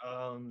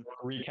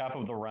 Recap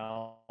of the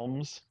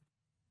realms.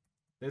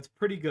 It's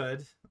pretty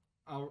good.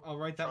 I'll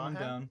write that one Strawhead?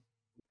 down.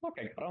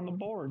 Okay, put on the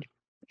board.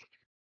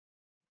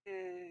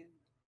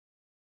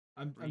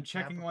 I'm Recap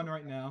checking of one the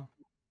right now.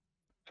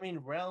 I mean,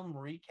 realm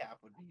recap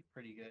would be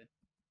pretty good.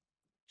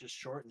 Just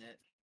shorten it.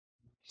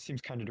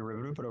 Seems kind of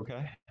derivative, but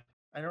okay.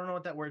 I don't know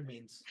what that word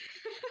means.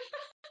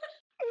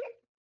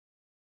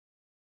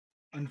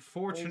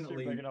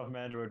 Unfortunately, Big enough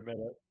man to admit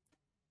it.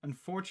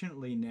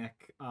 Unfortunately,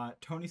 Nick,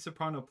 Tony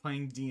Soprano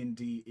playing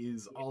D&D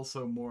is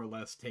also more or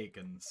less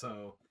taken,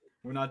 so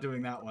we're not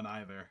doing that one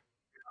either.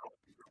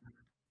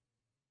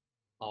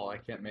 Oh, I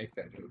can't make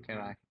that joke, can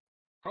I?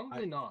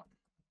 Probably not.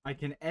 I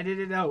can edit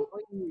it out,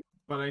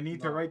 but I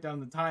need to No. write down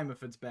the time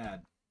if it's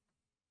bad.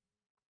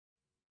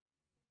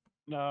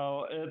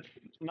 No, it's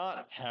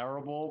not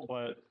terrible,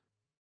 but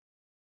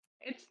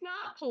It's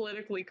not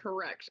politically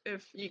correct,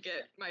 if you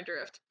get my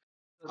drift.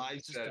 I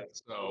Just said a-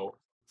 so.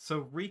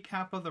 So,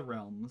 recap of the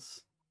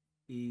realms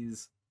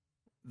is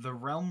the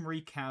realm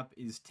recap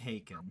is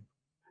taken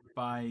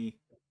by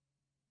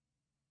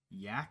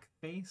Yak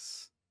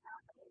Face.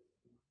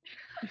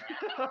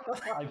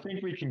 I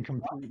think we can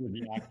compete with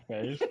the act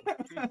phase.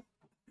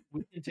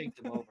 we can take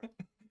them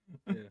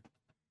over.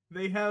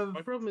 They have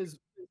My problem is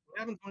we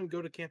haven't going to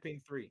go to campaign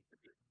 3.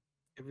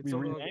 If it's We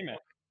something like rename it.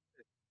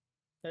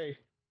 Hey,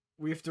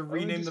 we have to why don't we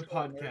rename the just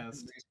call it American podcast.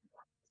 Basement?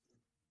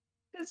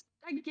 Because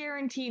I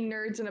guarantee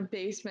Nerds in a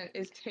Basement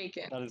is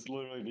taken. That is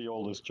literally the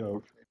oldest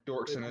joke.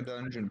 Dorks in a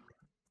dungeon.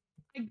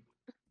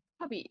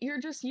 Puppy, you're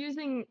just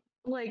using,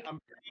 like, I'm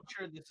pretty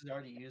sure this is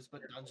already used,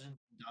 but Dungeons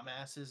and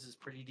Dumbasses is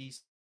pretty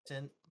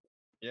decent.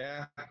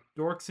 Yeah.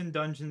 Dorks and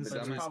Dungeons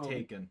The is dumbest- probably-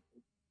 taken.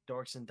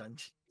 Dorks and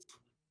Dungeons.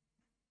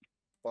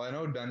 Well, I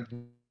know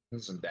Dungeons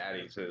and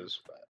Daddies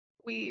is, but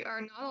we are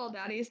not all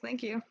daddies,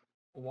 thank you.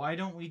 Why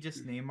don't we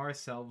just name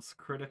ourselves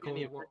Critical?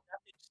 Anyway, we're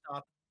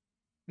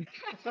gonna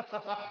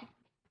stop.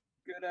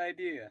 Good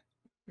idea.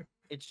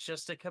 It's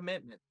just a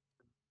commitment.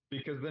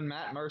 because then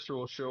Matt Mercer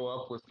will show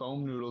up with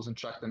foam noodles and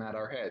chuck them at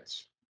our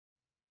heads.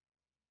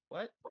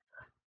 What?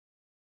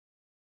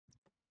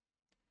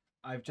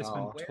 I've just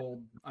Oh. been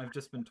told. I've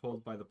just been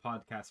told by the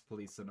podcast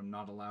police that I'm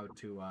not allowed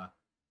to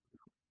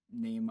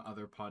name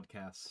other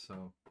podcasts.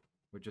 So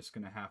we're just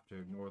gonna have to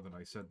ignore that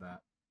I said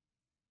that.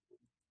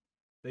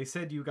 They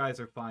said you guys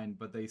are fine,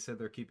 but they said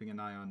they're keeping an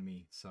eye on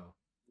me. So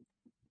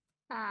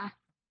Ah,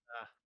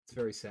 it's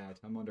very sad.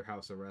 I'm under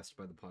house arrest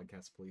by the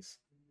podcast police.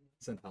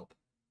 Send help.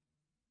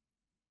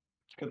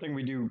 Good thing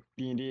we do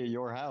D&D at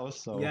your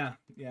house, so Yeah,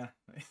 yeah.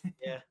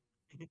 Yeah.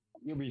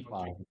 you'll be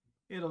fine.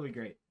 It'll be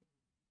great.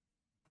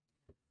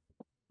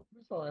 When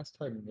was the last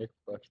time Nick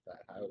left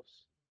that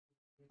house?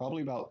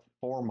 Probably about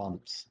 4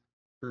 months.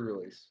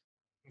 Pre-release.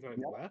 Since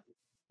I left?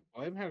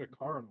 I haven't had a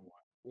car in a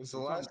while. Was the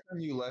last time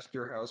you left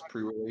your house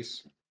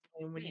pre-release?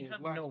 And when you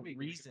have last no week,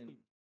 reason, when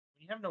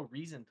you have no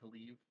reason to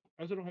leave,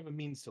 I also don't have a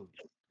means to leave.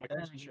 My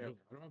car's That's here. true.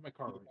 I don't have my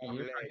car. Right Oh,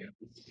 now.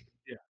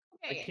 yeah.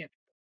 I hey, can't.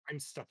 I'm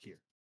stuck here.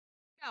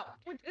 no.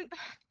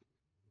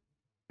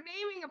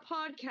 Naming a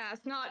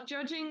podcast, not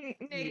judging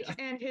Nick Yeah.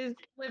 and his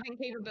living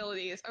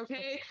capabilities,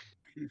 okay?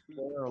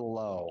 They're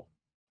low.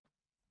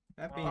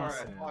 That being All right,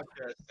 said,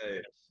 podcast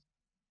day.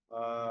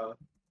 how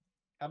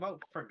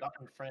about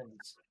Forgotten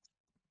Friends?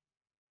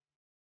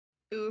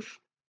 Oof.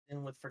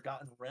 And with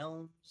Forgotten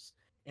Realms,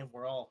 and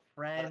we're all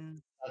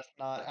friends. That's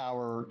not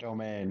our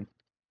domain.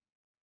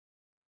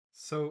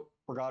 so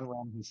Forgotten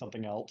Realms is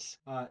something else.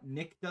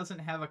 Nick doesn't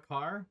have a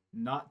car.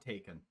 Not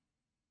taken.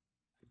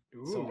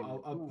 Ooh.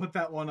 So I'll put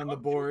that one on the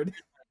board.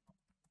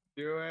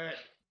 Do it.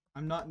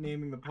 I'm not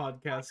naming the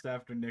podcast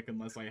after Nick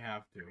unless I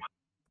have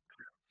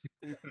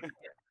to.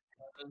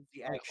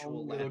 The actual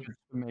Only legend. just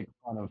to make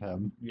fun of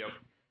him. Yep.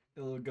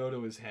 It'll go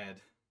to his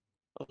head.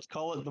 Let's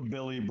call it the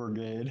Billy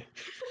Brigade.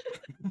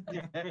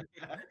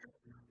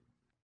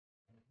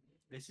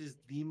 This is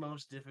the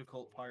most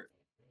difficult part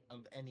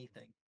of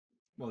anything.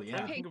 Well,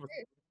 yeah. Okay, think of a-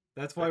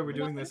 That's why we're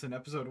doing this in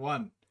episode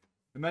 1.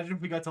 Imagine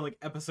if we got to like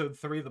episode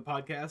 3 of the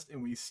podcast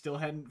and we still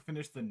hadn't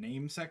finished the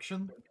name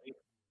section.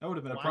 That would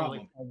have been a Why,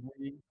 problem.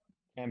 Every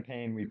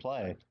campaign we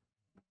play.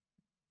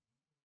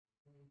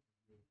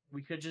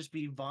 We could just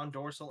be Von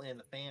Dorsal and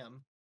the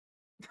fam.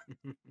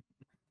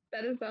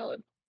 That is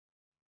valid.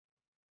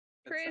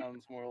 That Chris.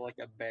 sounds more like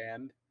a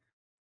band.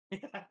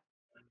 Chris,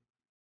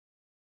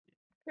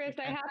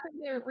 I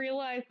happened to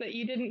realize that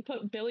you didn't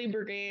put Billy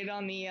Brigade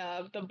on the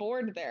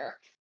board there.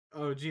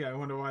 Oh, gee, I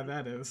wonder why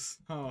that is.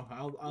 Oh,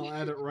 I'll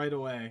add it right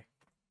away.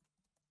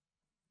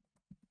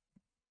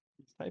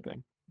 He's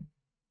typing.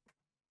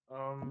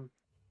 The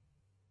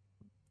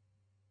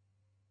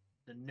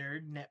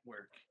Nerd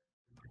Network.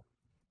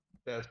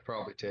 That's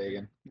probably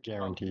taken.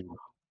 Guaranteed.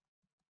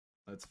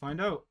 Let's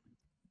find out.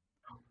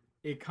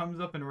 It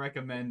comes up in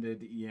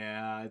recommended.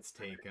 Yeah, it's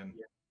taken.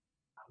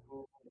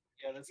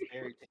 Yeah, that's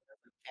very.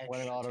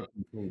 When it Extra.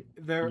 autocomplete,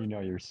 They're you know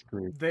you're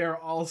screwed. they're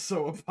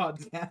also a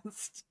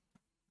podcast.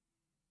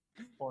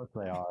 Of course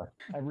they are.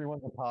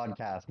 Everyone's a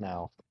podcast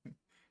now.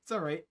 It's all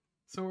right.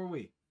 So are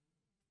we.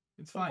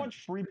 It's So fine.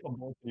 much free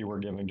publicity we're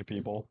giving to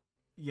people.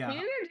 Yeah. We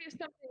need to do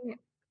something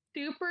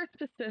super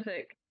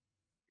specific.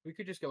 We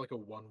could just get like a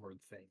one-word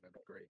thing. That'd be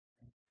great.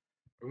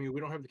 I mean,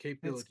 we don't have the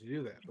capability to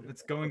do that. But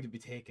It's going to be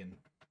taken.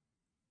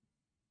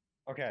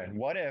 Okay,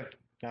 what if,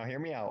 now hear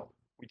me out,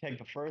 we take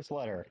the first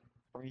letter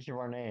from each of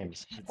our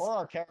names, It's- or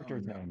our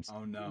characters' no. names, Oh,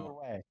 either no.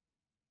 way,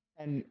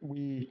 and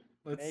we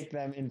Let's. make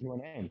them into a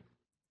name.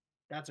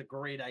 That's a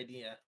great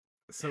idea.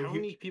 So how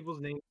here- many people's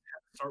names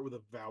start with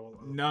a vowel?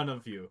 O? none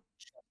of you.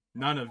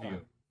 None of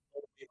you.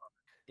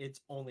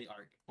 It's only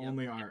Arc. Yep.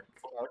 Only Ark.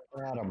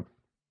 Adam,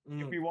 if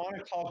Mm. we want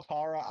to call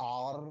Kara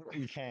Ar,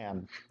 we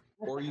can.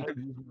 Or you could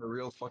use a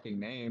real fucking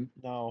name.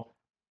 No.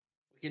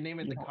 We can name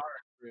it the Yeah. Car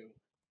Crew.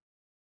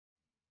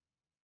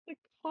 The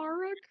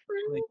Kara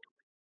crew? Like,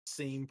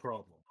 same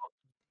problem.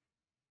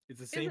 It's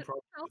the same it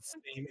problem. also- It's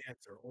the same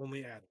answer.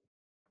 Only added.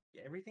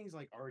 Yeah, everything's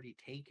like already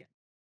taken.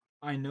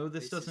 I know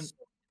this is doesn't. so-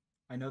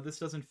 I know this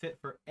doesn't fit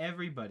for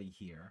everybody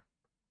here,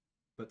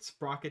 but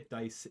Sprocket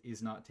Dice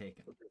is not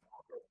taken.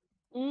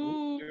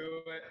 Ooh.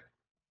 Do it.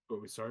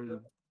 But we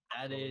started.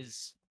 That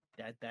is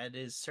that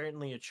is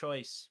certainly a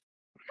choice.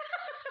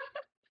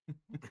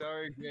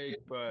 Sorry, Jake,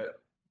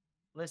 but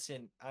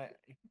Listen,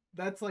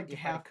 That's like if I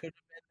half. could have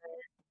been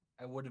there,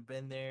 I would have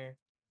been there.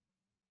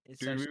 It's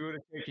dude, such we would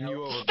have taken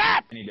you over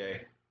any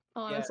day.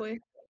 Honestly.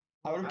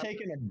 I would have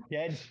taken a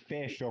dead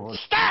fish over.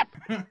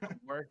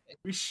 work.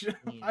 We should.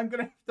 Mm. I'm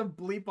gonna have to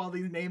bleep all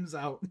these names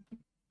out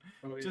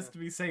Oh, yeah. just to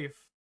be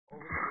safe.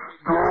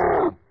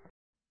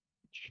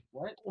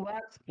 What? Well,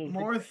 that's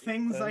More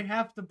things I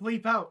have to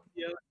bleep out.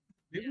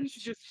 Maybe we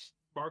should just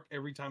bark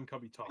every time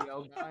Cubby talks.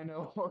 I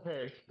know.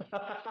 Okay.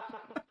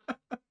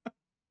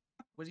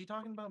 Was he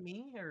talking about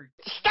me or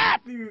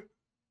You-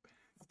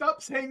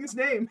 Stop saying his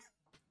name.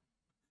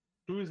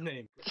 Whose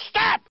name?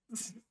 Stop.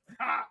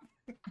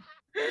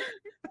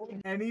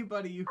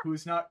 Anybody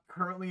who's not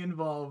currently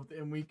involved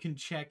and we can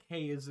check,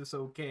 hey, is this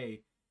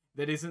okay?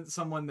 That isn't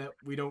someone that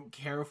we don't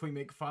care if we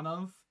make fun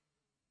of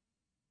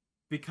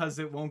because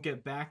it won't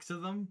get back to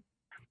them.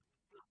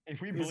 If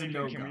we Is a believe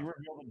you, can we no-go.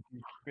 reveal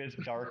the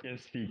deepest,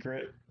 darkest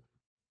secret?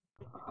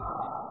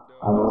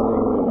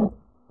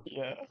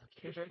 Yeah.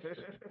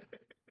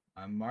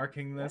 I'm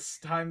marking this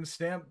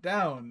timestamp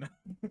down.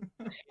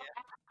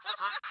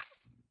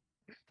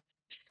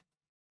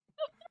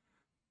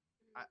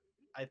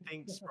 I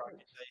think Sprocket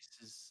Dice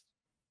is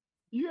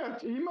Yeah,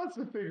 he must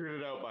have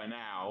figured it out by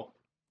now.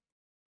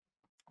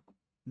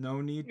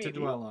 No need to Maybe.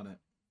 dwell on it.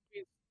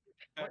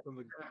 Back on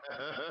the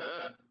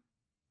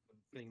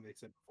thing they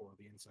said before,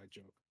 the inside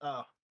joke.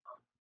 oh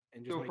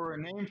And just So make for a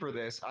fun. name for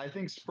this, I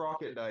think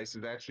Sprocket Dice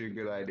is actually a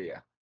good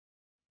idea.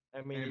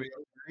 I mean Anybody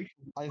else agree?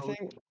 I Oh,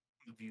 think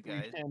of you we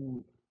guys.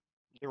 can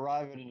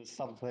derive it into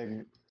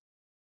something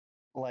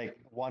like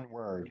one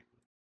word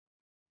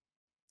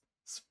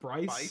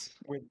Sprice? Spice?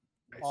 with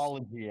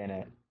ology in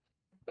it.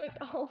 But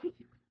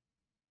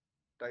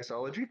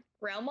Diceology?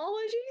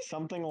 realmology?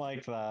 Something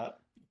like that.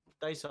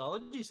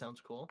 Diceology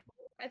sounds cool.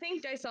 I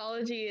think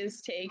Diceology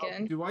is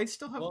taken. Do I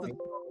still have Well, the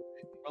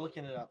we're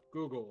looking it up.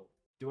 Google.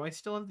 do I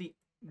still have the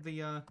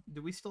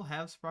do we still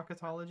have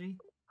Sprocketology?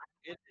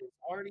 It is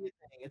already a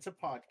thing. It's a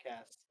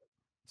podcast.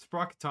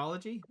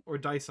 Sprocketology or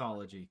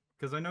Diceology?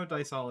 Because I know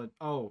Diceology.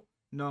 Oh,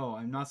 no,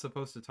 I'm not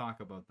supposed to talk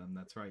about them.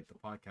 That's right, the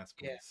podcast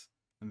Yeah. police.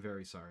 I'm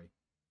very sorry.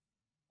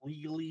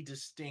 Legally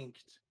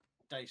distinct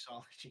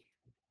Diceology.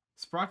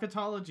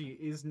 Sprocketology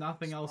is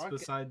nothing else Sprocket-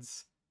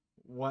 besides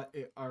what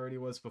it already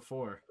was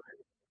before.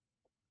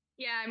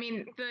 Yeah, I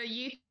mean the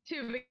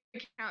YouTube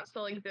account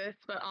still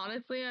exists, but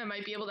honestly, I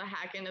might be able to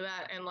hack into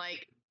that and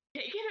like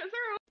take it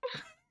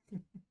through.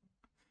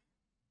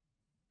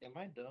 Am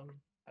I dumb?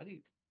 How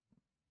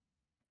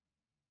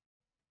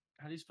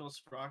do you spell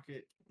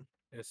sprocket?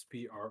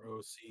 Sprocket.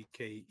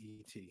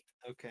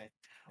 Okay.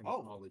 And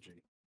Oh.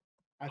 Ology.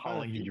 I found a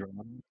Ology video.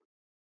 drum.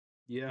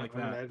 Yeah, Like I'm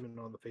that. an admin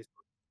on the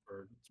Facebook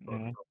for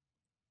Sprocket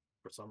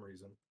for some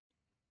reason.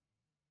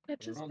 That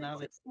just Well, now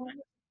makes it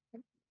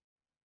so-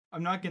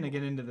 I'm not going to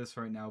get into this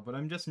right now, but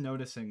I'm just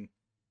noticing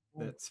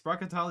that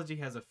Sprocketology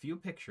has a few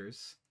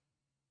pictures.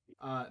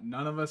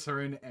 None of us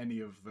are in any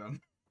of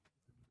them.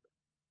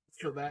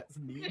 So that's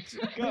neat.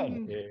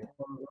 Good.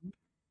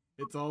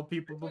 It's all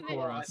people Was it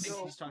before I us. think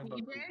he's talking about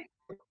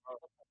DJ?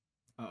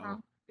 Uh-oh.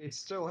 It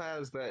still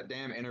has that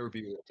damn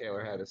interview that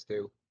Taylor had us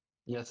do.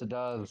 Yes, it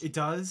does. It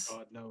does?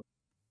 God, no.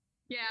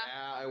 Yeah.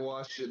 Yeah, I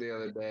watched it the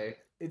other day.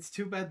 It's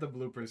too bad the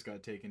bloopers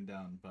got taken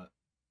down, but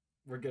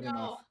we're good No,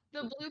 enough. the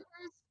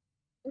bloopers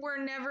were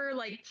never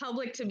like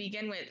public to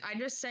begin with. I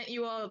just sent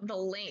you all the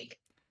link.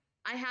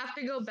 I have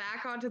to go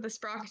back onto the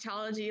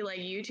Sprocketology like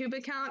YouTube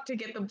account to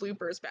get the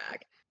bloopers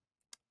back.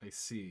 I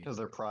see. Because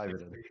they're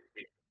private.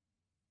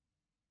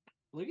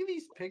 Look at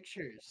these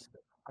pictures.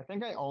 I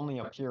think I only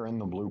appear in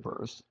the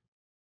bloopers.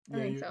 I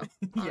think so,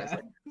 yeah.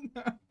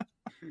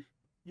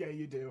 Yeah,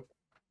 you do.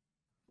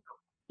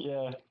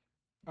 Yeah.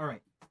 All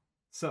right.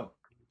 So,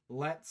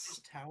 let's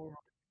This tower on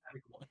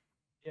every one.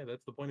 Yeah,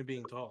 that's the point of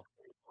being tall.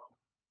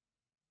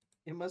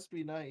 It must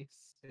be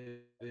nice.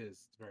 It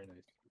is. It's very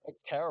nice. It's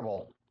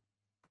terrible.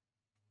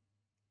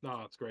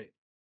 No, it's great.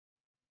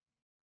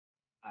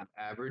 I'm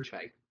average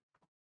height.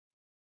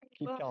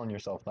 Keep telling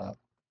yourself that.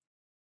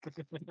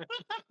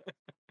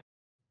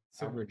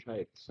 so Average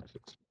height.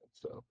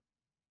 So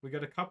we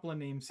got a couple of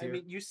names I here.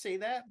 mean, you say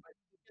that, but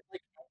he could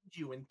like end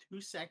you in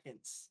 2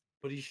 seconds.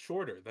 But he's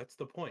shorter. That's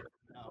the point.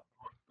 Oh.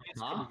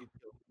 He's Huh? coming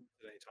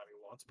at anytime he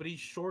wants, but he's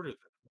shorter than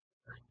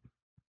him.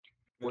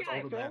 What's That's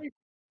all all that matters.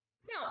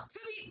 No,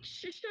 Cubby,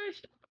 shush.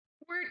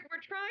 We're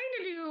trying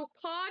to do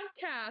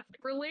podcast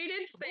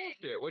related things.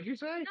 Bullshit, what'd you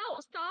say? No,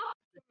 stop.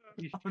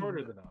 He's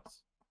shorter than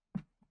us.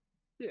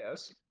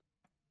 Yes.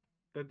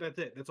 That's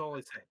it. That's all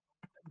I say.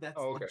 That's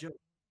Oh, the okay. joke.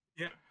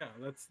 Yeah,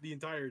 that's the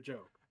entire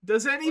joke.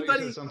 Does Well, you said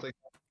anybody something.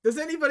 does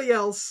anybody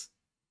else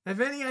have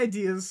any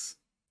ideas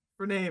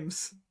for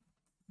names?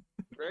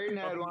 Great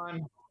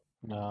headline.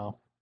 No.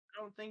 I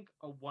don't think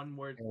a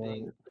one-word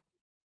thing is the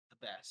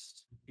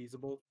best.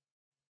 Feasible.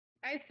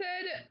 I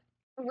said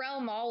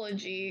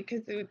realmology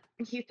because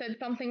he said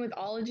something with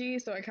ology,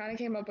 so I kind of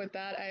came up with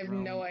that. I have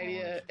no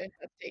idea Realmology. if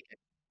that's taken.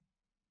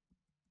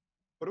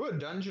 What about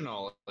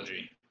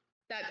dungeonology?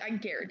 That I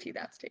guarantee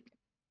that's taken.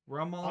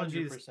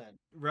 Realmology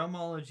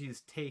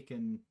is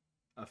taken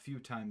a few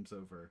times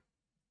over.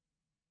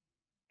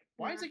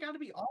 Why has it got to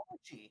be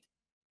ology? I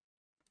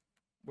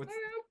What's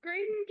don't know.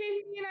 Graydon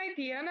gave me an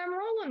idea, and I'm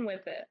rolling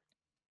with it.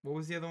 what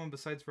was the other one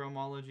besides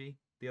realmology?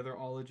 The other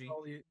ology?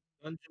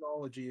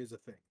 Dungeonology is a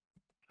thing.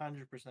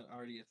 100%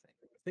 already a thing.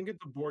 I think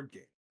it's a board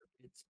game.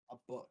 It's a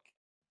book.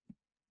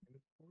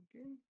 Board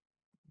game?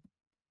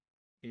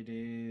 It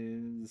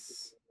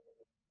is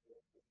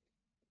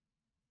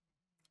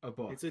a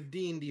book. It's a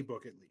D&D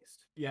book at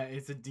least. Yeah,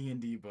 it's a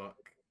D&D book.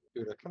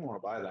 Dude, I kind of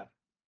want to buy that.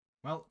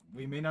 Well,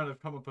 we may not have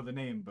come up with a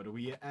name, but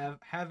we have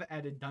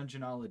added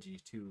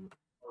dungeonology to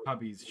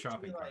Hubby's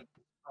shopping cart.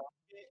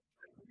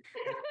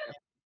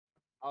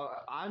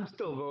 I'm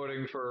still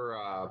voting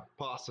for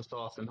pasta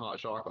sauce and hot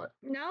chocolate.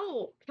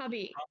 No,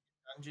 Cubby.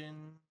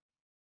 Dungeon.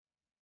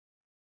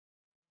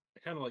 I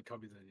kind of like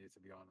Cubby's idea, to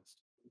be honest.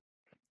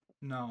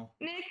 No.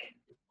 Nick.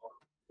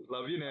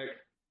 Love you, Nick.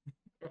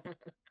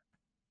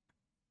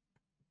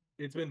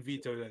 It's been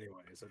vetoed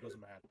anyway, so it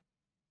doesn't matter.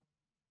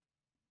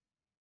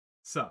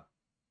 So,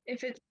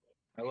 If it's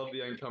I love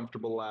the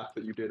uncomfortable laugh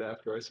that you did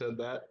after I said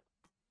that.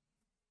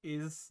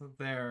 is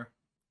there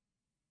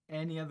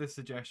any other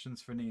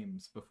suggestions for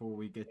names before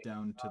we get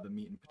down to the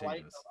meat and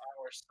Light potatoes?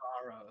 of our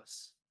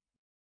sorrows.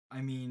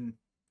 I mean,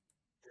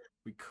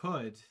 we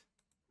could.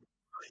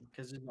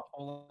 Because there's a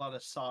whole lot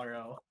of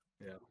sorrow.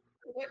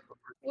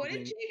 what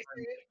did Jake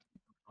say?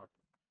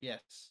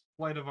 Yes.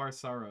 Flight of Our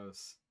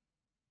Sorrows.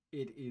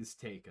 It is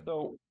taken.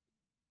 So,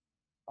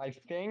 I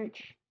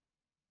think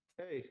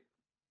Hey,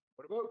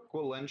 what about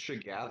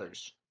Gwellentia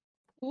Gathers?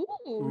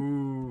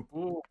 Ooh.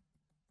 Ooh.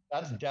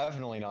 that's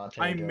definitely not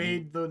I taken.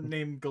 made the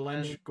name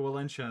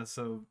Gwellentia,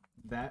 so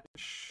that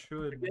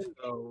should... Again,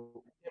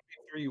 though,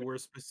 campaign 3 we're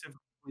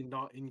specifically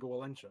not in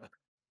Gwellentia.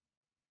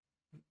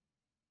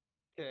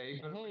 Okay,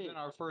 but it was in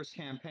our first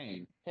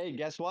campaign. Hey,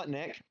 guess what,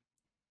 Nick?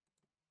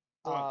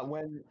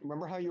 What?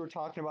 Remember how you were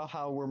talking about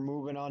how we're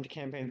moving on to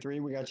campaign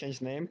 3? We gotta change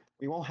the name.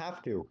 We won't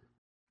have to.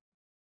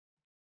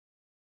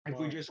 If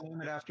we just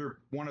name it after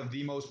one of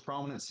the most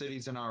prominent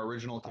cities in our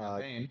original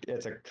campaign,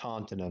 It's a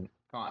continent.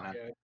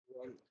 continent.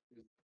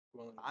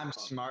 I'm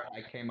smart.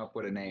 I came up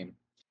with a name.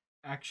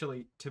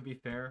 Actually, to be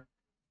fair,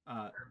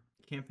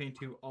 Campaign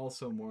 2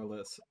 also more or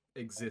less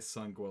exists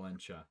on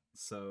Gwellentia,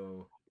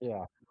 so,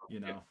 Yeah. you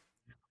know,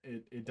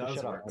 it does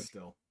shut up, work Mike.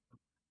 still.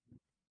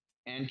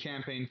 And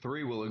campaign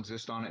 3 will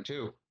exist on it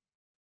too.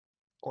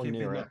 Or Campaign,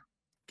 near it.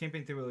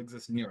 Campaign 3 will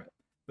exist near it,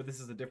 but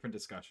this is a different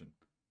discussion.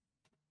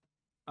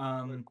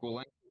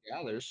 Gwellentia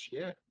Gathers,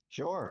 yeah.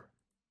 Sure.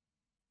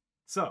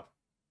 So,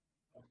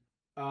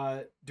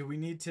 do we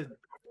need to...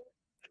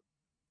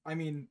 I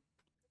mean,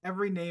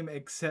 every name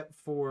except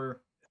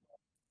for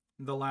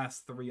the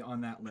last 3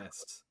 on that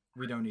list,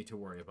 we don't need to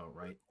worry about,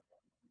 right?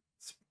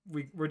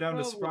 We're down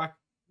to Well, Sprock.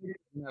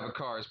 Have a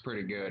car is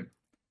pretty good.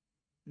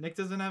 Nick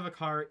doesn't have a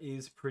car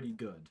is pretty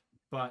good.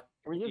 but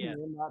Can we just Yeah,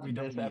 name that we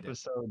don't this need it.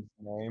 episode's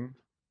name?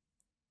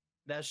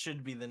 that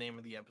should be the name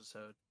of the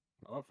episode.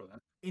 I'm up for that.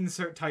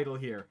 insert title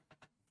here.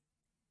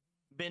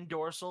 Ben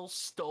Dorsal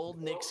stole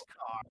Nick's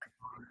car.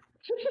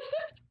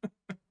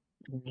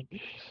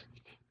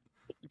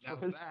 Now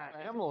For his that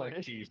family.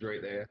 cheese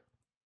right there.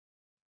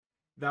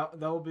 That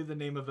will be the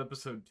name of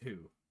episode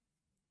 2.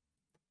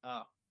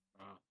 Oh,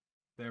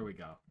 There we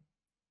go.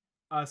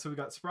 So we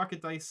got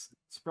Sprocket Dice,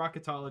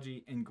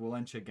 Sprocketology, and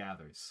Gwellentia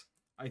Gathers.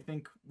 I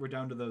think we're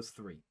down to those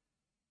 3.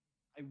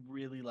 I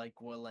really like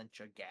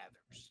Gwellentia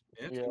Gathers.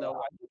 It's Yeah, No,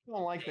 I just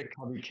don't like that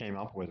Cubby came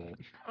up with it.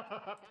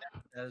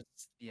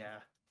 That's yeah.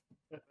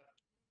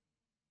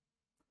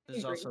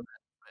 There's Agree. also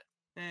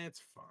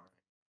it's fine.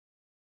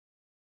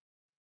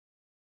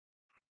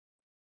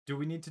 Do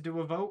we need to do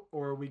a vote,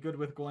 or are we good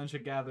with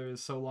Gwellentia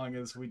Gathers so long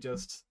as we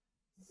just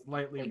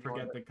slightly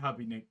forget that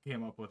Cubby Nick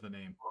came up with a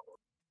name?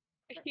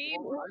 He,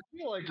 I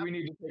feel like we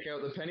need to take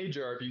out the penny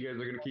jar if you guys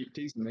are gonna keep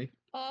teasing me.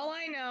 all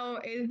I know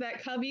is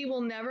that Cubby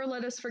will never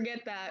let us forget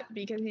that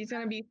because he's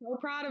gonna be so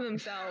proud of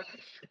himself.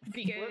 Let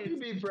Because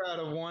me be proud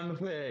of one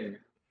thing.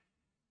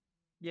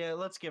 yeah.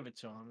 Let's give it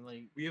to him.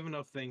 Like We have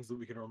enough things that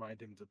we can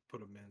remind him to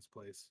put him in his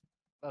place.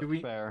 That's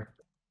we- fair.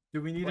 Do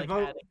we need like a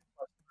vote? adding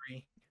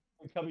 +3.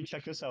 Hey, Cubby,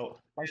 check this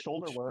out. My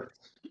shoulder works.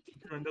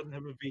 It doesn't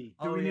have a V.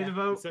 Do we need a The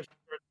vote? session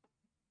starts-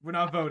 We're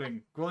not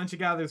voting. Gwellentia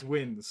Gathers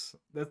wins.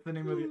 That's the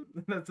name of the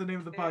that's the name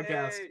of the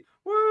podcast. Yay!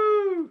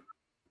 Woo!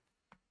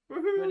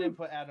 Good Woohoo!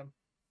 input, Adam.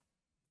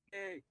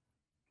 Yay!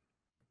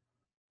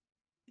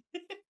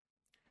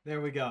 There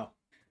we go.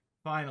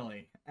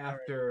 Finally,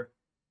 after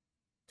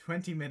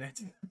 20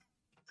 minutes.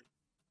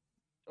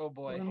 Oh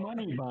boy, What a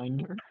money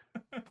binder.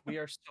 we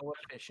are so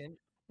efficient.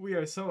 We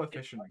are so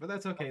efficient, but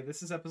that's okay.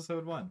 This is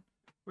episode 1.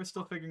 We're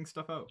still figuring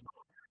stuff out.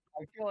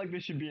 I feel like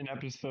this should be an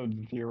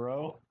episode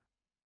 0.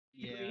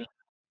 Yeah.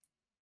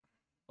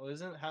 Well,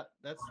 isn't how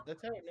that's how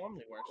it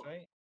normally works,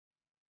 right?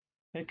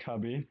 Hey,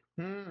 Cubby.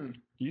 Hmm.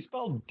 Do you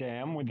spell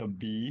damn with a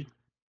B?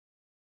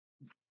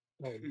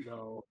 Oh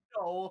no.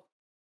 No.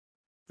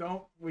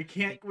 Don't we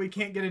can't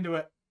get into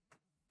it.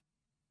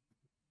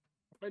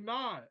 Why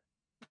not?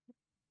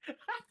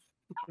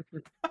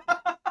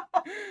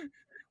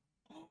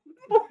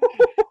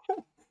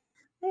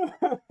 In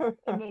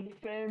the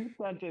same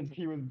sentence,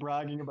 he was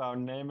bragging about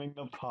naming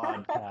the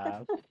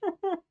podcast.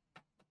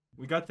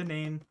 We got the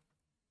name.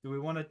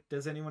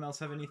 Does anyone else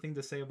have anything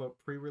to say about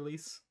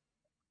pre-release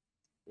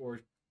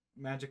or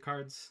magic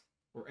cards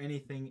or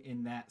anything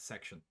in that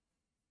section?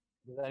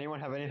 Does anyone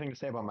have anything to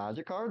say about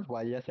magic cards?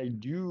 Why, yes, I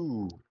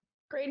do.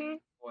 Graydon,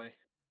 Boy,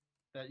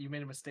 that you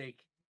made a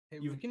mistake. Hey,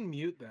 You- we can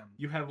mute them.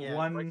 You have Yeah,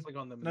 one. Right click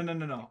on them.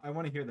 No. I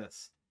want to hear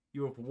this.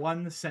 You have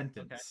one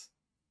sentence.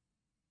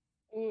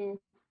 ooh,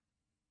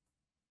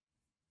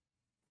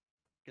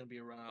 Gonna be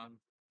a run on. Mute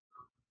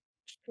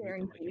them like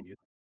you guaranteed. mute.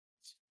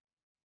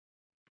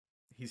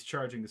 He's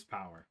charging his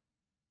power.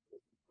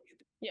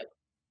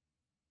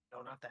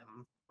 No, not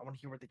them. I want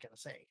to hear what they're gonna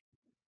say.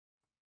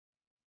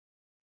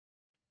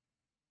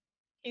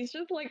 He's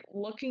just like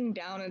looking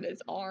down at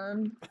his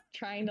arm,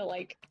 trying to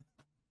like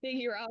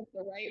figure out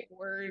the right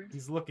words.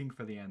 He's looking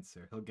for the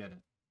answer. He'll get it.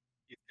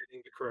 He's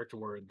getting the correct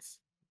words.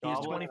 He has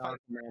Goblin 25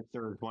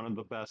 Answer is one of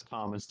the best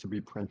comments to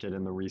be printed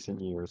in the recent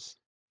years.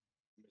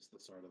 Missed the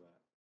start of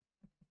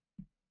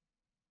that.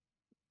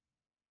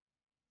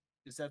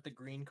 Is that the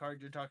green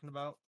card you're talking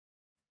about?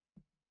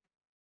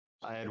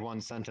 I had one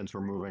sentence.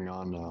 We're moving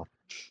on now.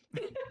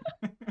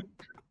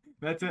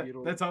 That's it.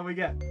 Beautiful. That's all we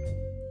get.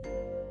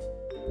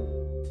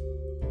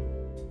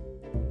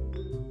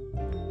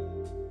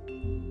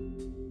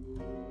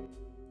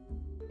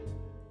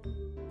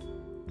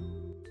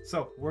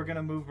 So we're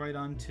gonna move right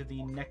on to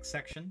the next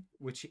section,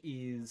 which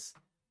is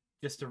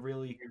just a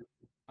really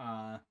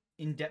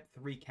in-depth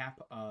recap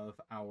of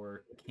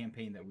our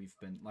campaign that we've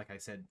been, like I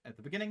said at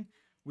the beginning,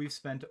 we've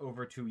spent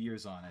over 2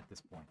 years on at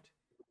this point.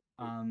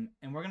 And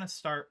we're gonna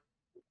start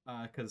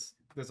because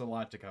there's a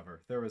lot to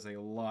cover. There is a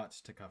lot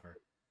to cover.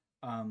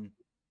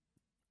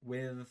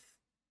 With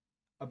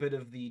a bit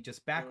of the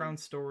just background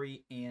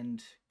story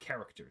and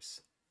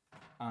characters.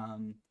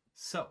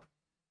 So,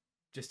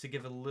 just to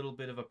give a little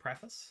bit of a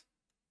preface,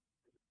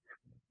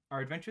 our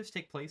adventures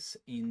take place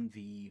in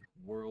the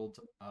world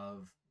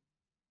of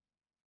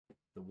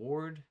the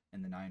Ward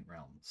and the Nine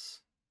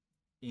Realms,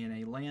 in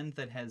a land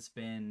that has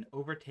been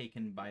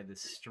overtaken by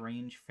this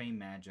strange fey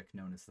magic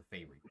known as the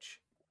Fey Reach.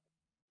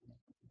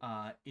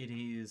 It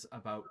is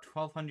about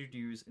 1,200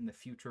 years in the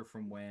future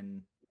from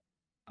when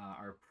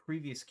our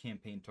previous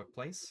campaign took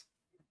place,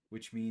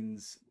 which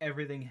means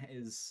everything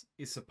is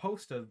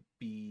supposed to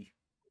be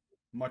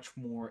much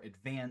more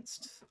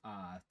advanced.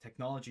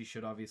 Technology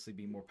should obviously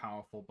be more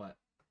powerful, but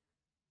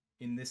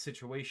in this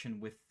situation,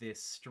 with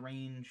this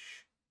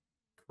strange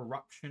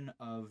corruption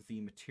of the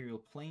material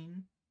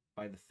plane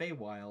by the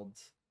Feywild,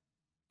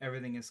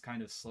 everything is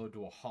kind of slowed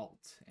to a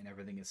halt, and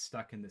everything is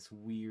stuck in this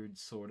weird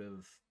sort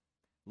of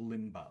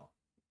limbo.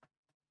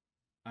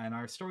 And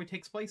our story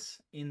takes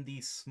place in the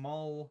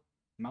small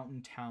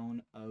mountain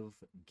town of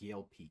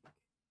Gale Peak,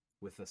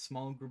 with a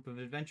small group of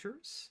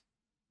adventurers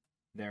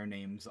Their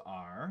names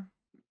are.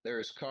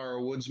 There's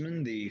Kara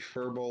Woodsman, the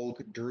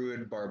Furbolg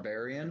Druid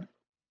Barbarian,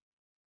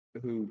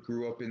 who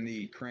grew up in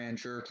the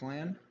Crancher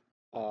clan.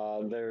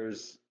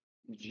 There's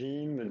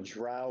Jean, the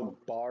Drow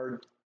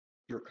Bard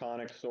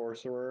Draconic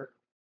Sorcerer,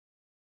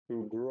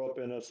 who grew up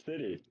in a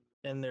city.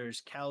 Then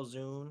there's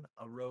Calzoon,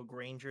 a rogue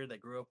ranger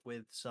that grew up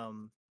with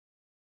some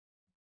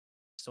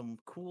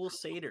cool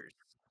satyrs.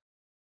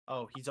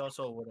 Oh, he's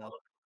also a wood elf,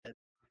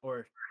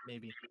 or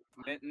maybe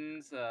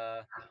Mittens,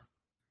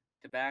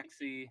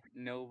 Tabaxi,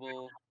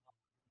 noble,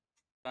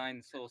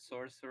 divine soul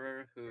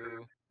sorcerer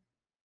who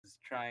is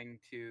trying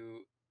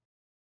to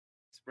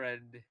spread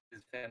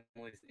his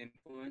family's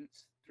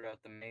influence throughout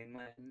the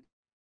mainland.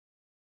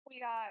 We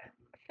got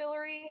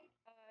Fillory,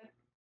 a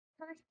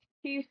cursed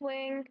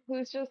tiefling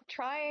who's just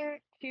trying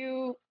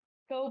to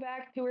go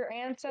back to her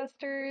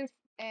ancestors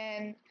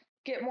and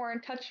get more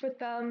in touch with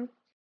them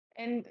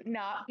and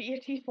not be a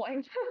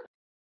tiefling.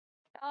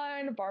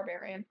 And a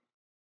barbarian.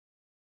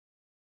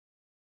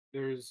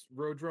 There's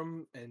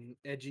Rodrum, an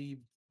edgy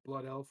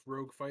blood elf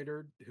rogue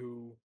fighter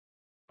who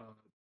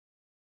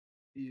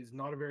is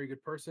not a very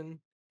good person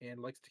and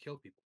likes to kill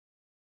people.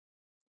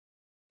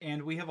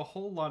 And we have a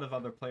whole lot of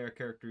other player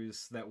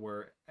characters that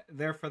were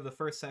there for the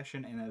first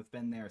session and have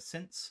been there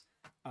since.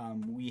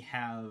 We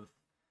have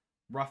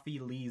Ruffy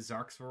Lee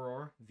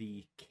Zarxvaror,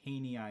 the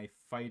Canii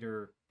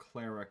fighter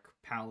cleric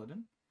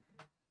paladin.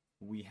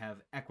 We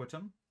have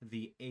Equitum,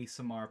 the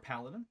Asamar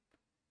paladin.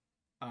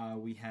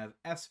 We have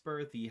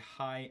Esper, the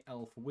high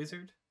elf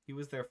wizard. He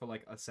was there for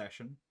like a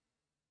session.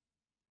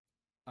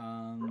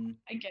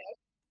 I guess.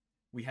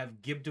 We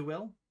have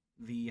Gibduil,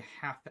 the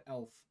half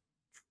elf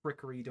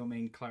trickery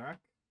domain cleric.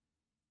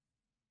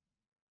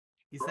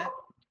 Is that?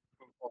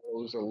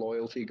 Follows a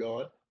loyalty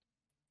god.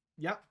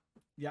 Yep.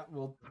 Yeah.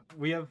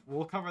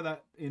 We'll cover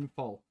that in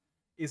full.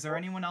 Is there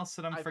anyone else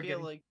that I'm I forgetting?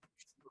 feel like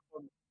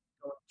before we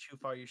go too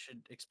far, you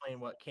should explain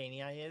what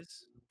Canii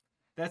is.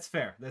 That's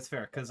fair. That's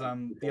fair. Because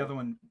the other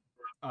one,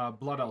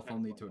 Blood Elf, I'll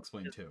need to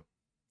explain too.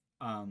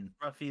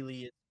 Ruffy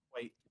Lee is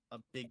quite a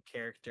big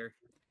character.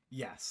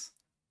 Yes.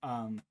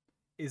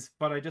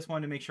 But I just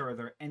wanted to make sure, are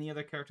there any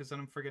other characters that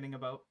I'm forgetting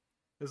about?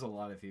 There's a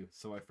lot of you,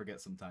 so I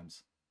forget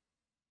sometimes.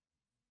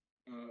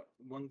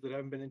 Ones that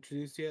haven't been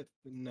introduced yet?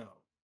 No.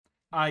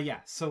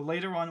 Yeah. So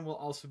later on, we'll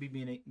also be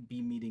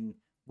meeting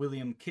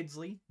William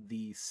Kidsley,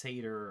 the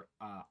Satyr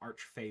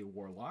Archfey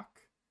Warlock,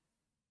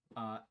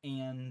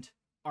 and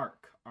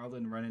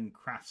Arlen Renan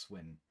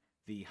Craftswin,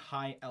 the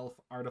High Elf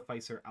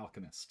Artificer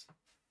Alchemist.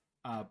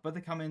 But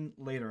they come in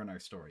later in our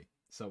story,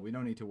 so we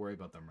don't need to worry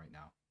about them right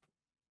now.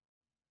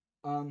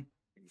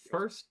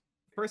 First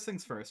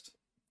things first.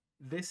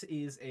 This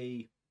is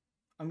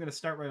I'm going to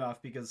start right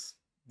off because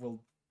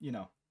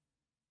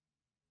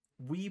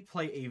we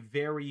play a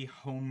very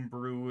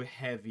homebrew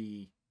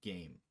heavy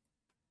game.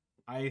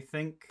 I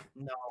think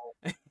No.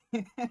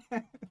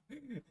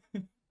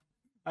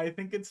 I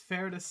think it's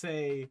fair to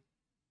say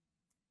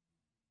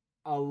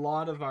a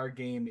lot of our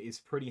game is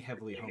pretty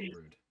heavily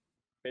homebrewed.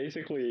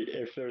 Basically,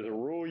 if there's a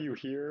rule you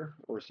hear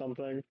or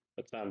something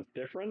that sounds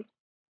different,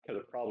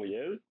 because it probably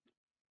is,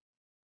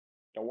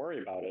 don't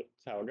worry about it.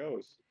 It's how it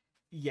goes.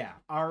 Yeah,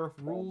 our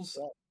rules,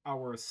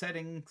 our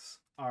settings,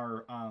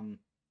 our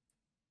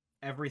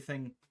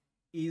everything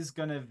is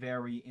gonna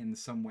vary in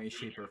some way,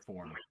 shape, or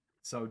form.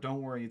 So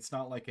don't worry, it's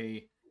not like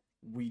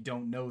we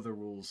don't know the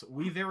rules.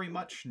 We very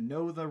much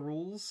know the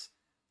rules.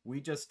 We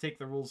just take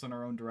the rules in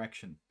our own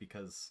direction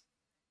because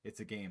it's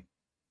a game.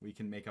 We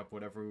can make up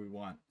whatever we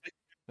want.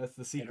 That's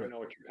the secret. I don't know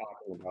what you're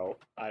talking about.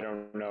 I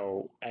don't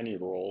know any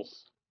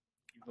rules.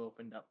 You've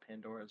opened up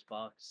Pandora's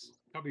box.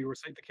 Cubby,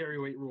 recite the carry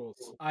weight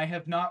rules. I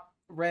have not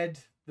read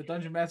the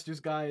Dungeon Master's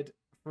Guide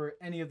for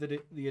any of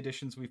the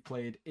editions we've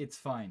played. It's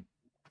fine.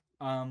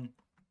 But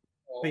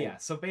yeah,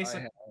 so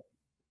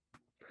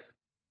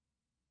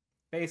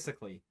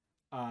basically,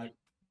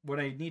 what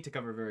I need to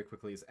cover very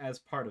quickly is, as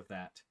part of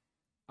that,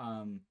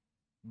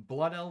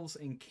 Blood Elves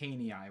and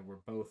Canii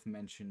were both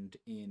mentioned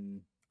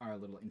in our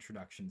little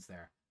introductions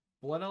there.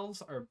 Blood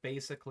Elves are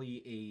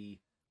basically a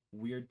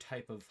weird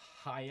type of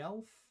high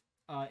elf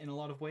in a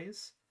lot of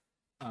ways.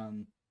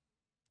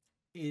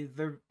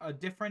 They're a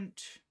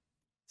different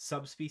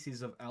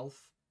subspecies of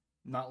elf,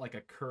 not like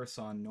a curse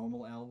on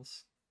normal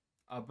elves.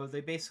 But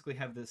they basically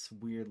have this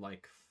weird,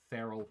 like,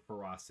 feral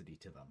ferocity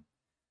to them.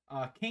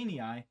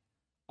 Canii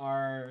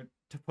are,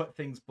 to put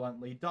things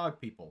bluntly,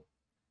 dog people.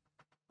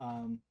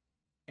 And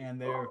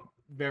they're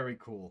very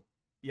cool.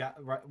 Yeah,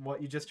 right,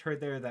 what you just heard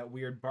there, that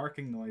weird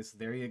barking noise,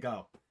 there you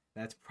go.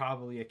 That's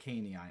probably a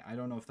Canii. I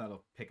don't know if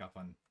that'll pick up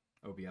on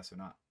OBS or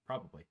not.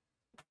 Probably.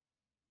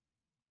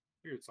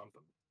 Here's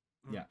something.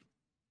 Yeah.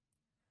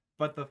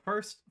 But the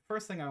first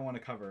thing I want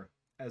to cover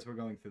as we're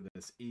going through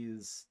this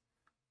is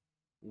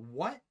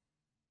what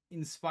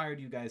inspired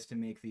you guys to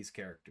make these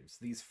characters,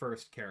 these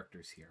first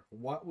characters here?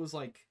 What was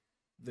like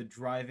the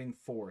driving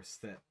force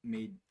that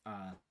made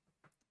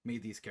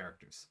these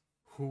characters?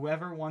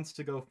 Whoever wants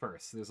to go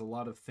first. There's a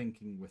lot of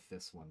thinking with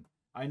this one.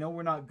 I know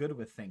we're not good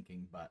with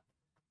thinking, but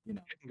we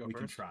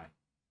can try.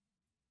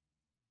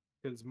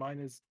 Because mine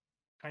is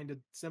kind of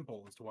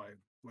simple as to why I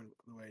went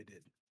the way I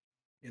did.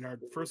 In our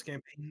first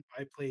campaign,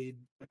 I played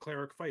a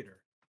cleric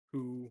fighter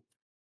who,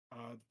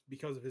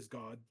 because of his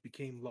god,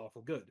 became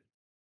lawful good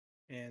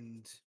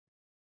and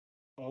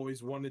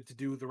always wanted to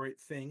do the right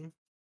thing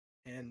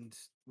and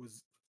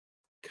was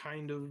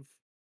kind of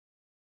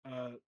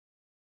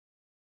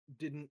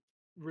didn't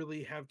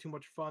really have too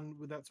much fun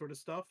with that sort of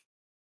stuff.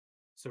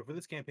 So for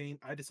this campaign,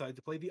 I decided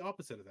to play the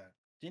opposite of that.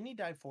 Didn't he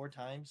die 4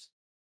 times?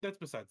 That's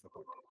besides the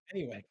point.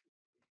 Anyway,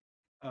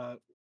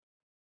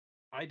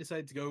 I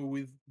decided to go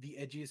with the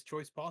edgiest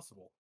choice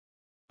possible.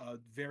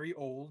 Very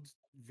old,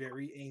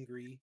 very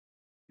angry,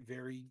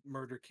 very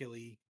murder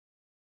killy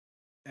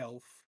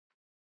elf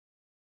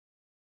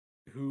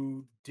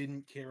who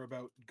didn't care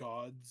about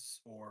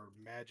gods or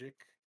magic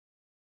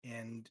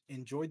and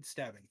enjoyed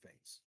stabbing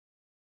things.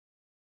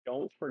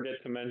 Don't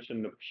forget to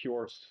mention the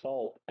pure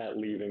salt at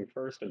leaving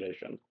first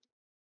edition.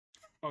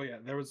 Oh yeah,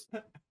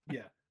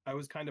 I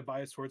was kind of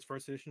biased towards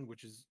first edition,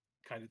 which is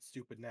kind of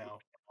stupid now.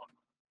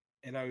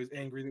 And I was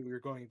angry that we were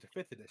going into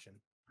fifth edition.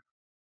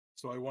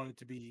 So I wanted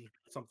to be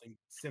something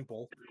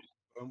simple.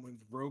 I went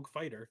with rogue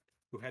fighter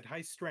who had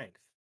high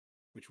strength,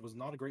 which was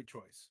not a great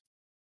choice.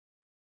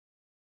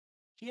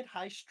 He had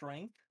high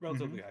strength.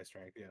 Relatively high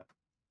strength, yeah.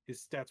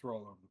 His stats were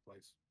all over the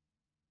place.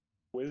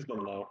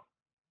 Wisdom, though.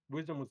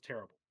 Wisdom was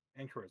terrible,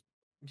 and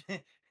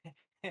charisma.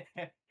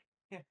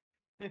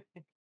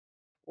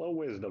 Low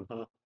wisdom,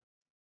 huh?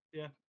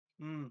 Yeah.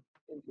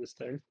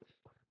 Interesting.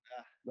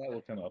 That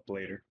will come up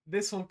later.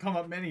 This will come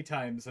up many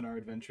times in our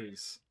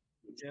adventures.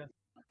 Yeah.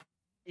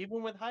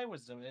 Even with high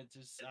wisdom, it's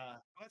just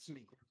That's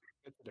me.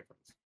 That's the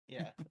difference.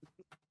 yeah.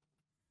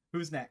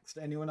 Who's next?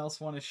 Anyone else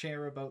want to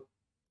share about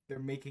their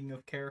making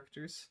of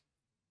characters?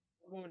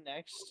 I'll go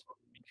next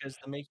because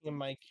the making of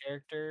my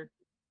character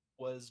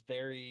was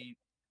very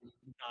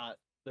not.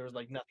 There was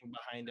like nothing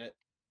behind it.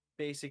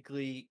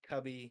 Basically,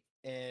 Cubby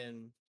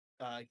and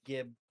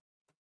Gib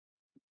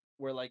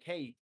were like,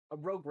 "Hey, a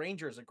Rogue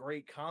Ranger is a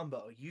great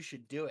combo. You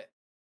should do it."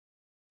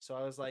 So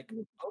I was like,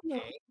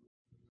 "Okay."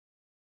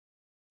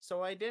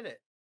 So I did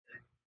it,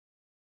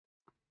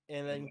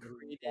 and then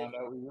created Found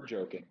out we were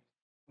joking.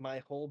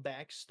 my whole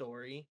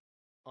backstory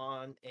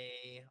on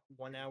a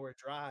 1-hour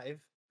drive,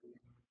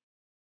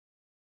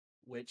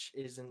 which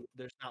isn't.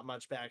 There's not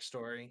much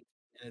backstory,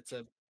 and it's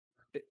a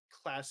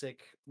classic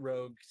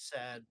rogue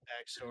sad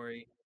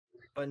backstory,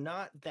 but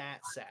not that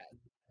sad.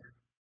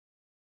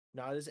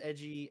 Not as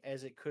edgy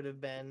as it could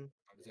have been.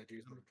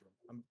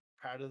 I'm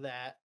proud of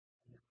that.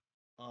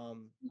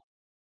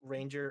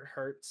 Ranger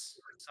hurts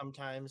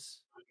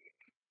sometimes,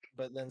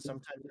 but then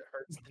sometimes it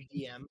hurts the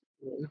DM.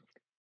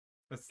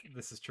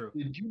 This is true.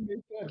 Did you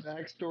make that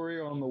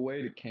backstory on the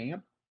way to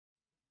camp?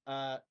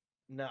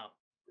 No.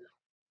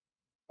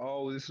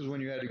 Oh, this is when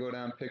you had to go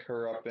down and pick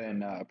her up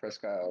in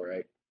Presque Isle,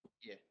 right?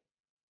 Yeah.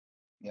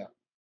 Yeah.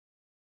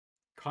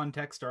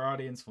 Context our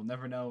audience will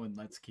never know, and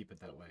let's keep it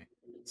that way.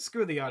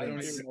 Screw the I don't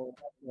audience. even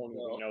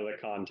know. Know the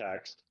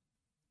context.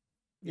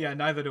 Yeah,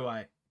 neither do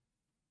I.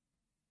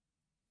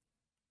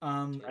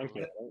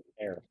 Frankly, I don't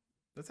care.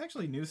 That's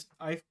actually news.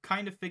 I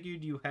kind of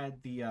figured you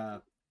had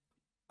the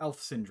elf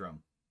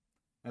syndrome.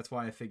 That's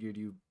why I figured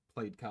you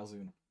played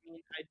Calzoon.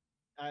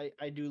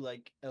 I do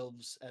like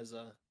elves as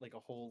a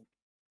whole,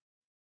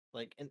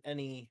 like in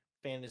any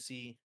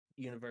fantasy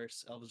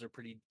universe, elves are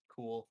pretty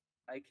cool.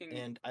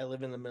 And I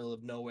live in the middle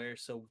of nowhere,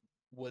 so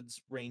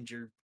woods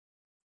ranger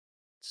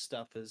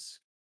stuff is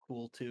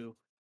cool too.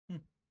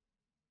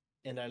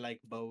 And I like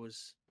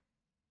bows.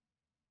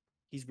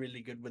 He's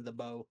really good with the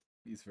bow.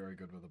 He's very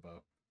good with a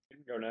bow. You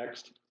can go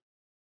next.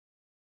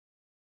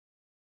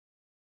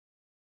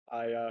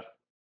 I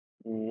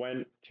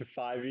went to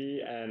 5e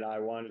and I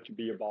wanted to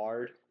be a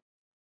bard.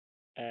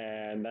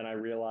 And then I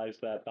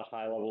realized that the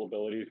high level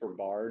abilities for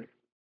bard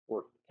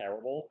were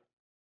terrible.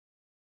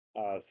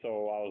 So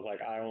I was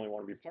like, I only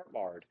want to be part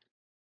bard.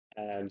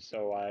 And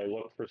so I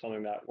looked for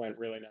something that went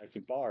really nice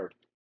with bard.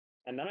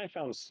 And then I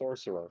found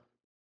sorcerer.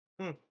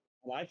 And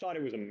I thought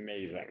it was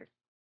amazing.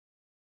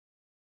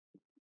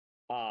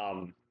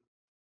 I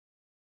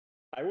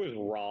was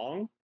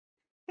wrong,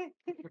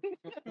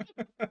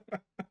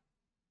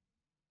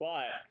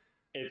 but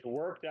it's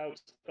worked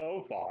out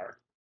so far.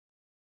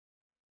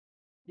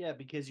 Yeah,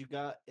 because you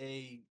got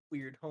a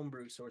weird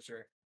homebrew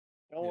sorcerer.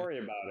 Don't worry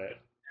about it.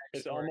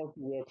 It's almost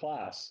a real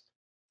class.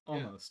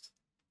 Almost.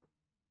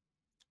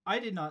 I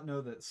did not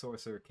know that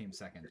Sorcerer came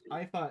second.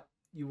 I thought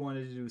you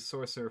wanted to do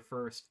Sorcerer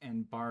first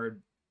and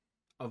Bard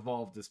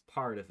evolved as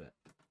part of it.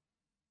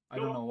 I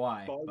don't know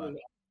why,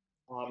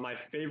 but my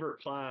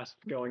favorite class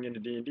going into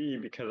D&D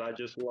because I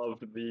just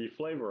loved the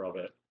flavor of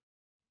it.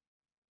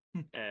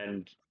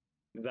 And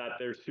that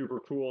they're super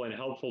cool and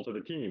helpful to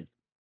the team.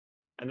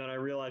 And then I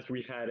realized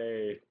we had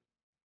a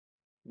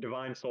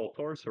Divine Soul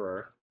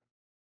Sorcerer,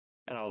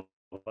 and I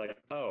was like,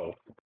 oh,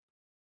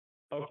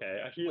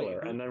 okay, a healer.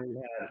 And then we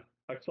had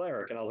a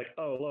cleric, and I was like,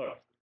 oh, look,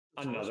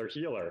 another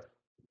healer.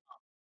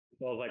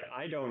 So I was like,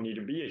 I don't need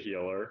to be a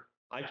healer.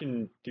 I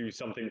can do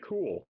something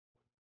cool.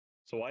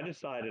 So I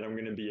decided I'm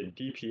going to be a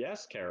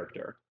DPS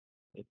character.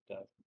 It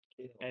does.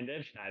 And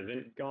it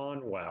hasn't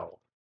gone well.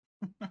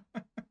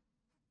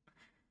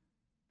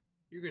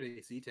 You're good at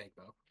AC tank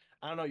though.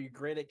 I don't know. You're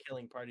great at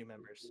killing party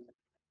members.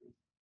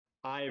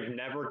 I've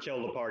never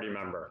killed a party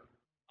member.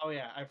 Oh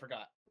yeah, I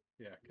forgot.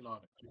 Yeah,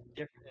 canonic.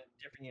 Different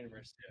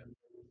universe too.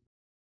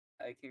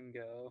 I can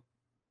go.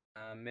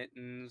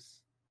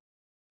 Mittens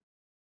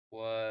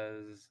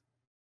was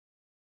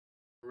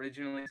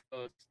originally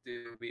supposed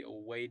to be a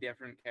way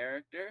different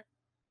character,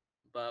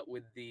 but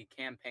with the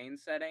campaign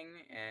setting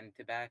and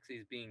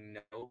Tabaxis being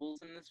nobles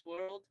in this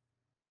world,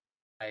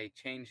 I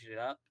changed it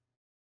up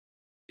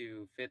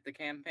to fit the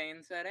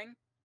campaign setting.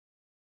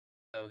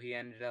 So he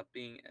ended up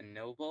being a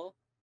noble.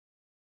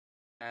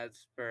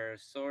 As for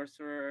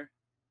Sorcerer,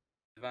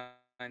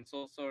 Divine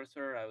Soul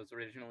Sorcerer, I was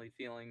originally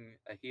feeling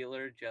a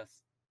healer,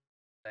 just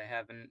I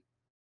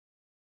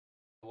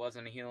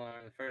wasn't a healer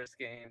in the first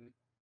game,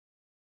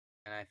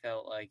 and I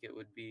felt like it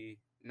would be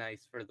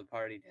nice for the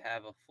party to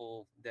have a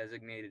full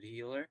designated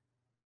healer.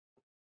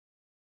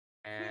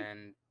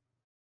 And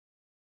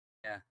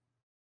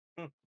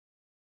yeah,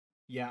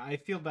 Yeah, I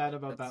feel bad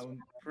about that's that one.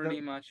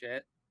 pretty much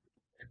it.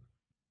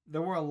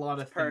 There were a lot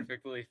It's of things.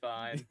 perfectly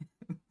fine.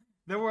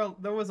 There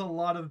was a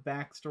lot of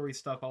backstory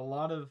stuff, a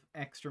lot of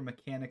extra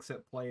mechanics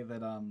at play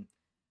that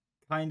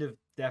kind of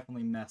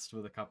definitely messed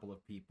with a couple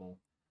of people.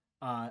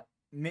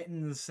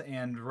 Mittens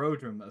and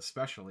Rodrum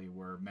especially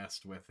were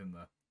messed with in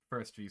the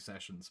first few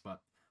sessions,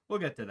 but we'll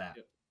get to that.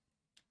 Yep.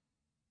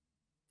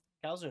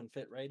 Calzoon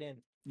fit right in.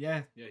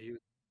 Yeah. Yeah, he was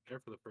there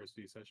for the first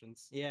few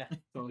sessions. Yeah,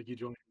 It's not like you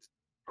joined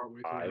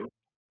partway I through.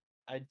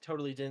 I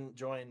totally didn't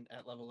join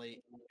at level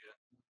 8.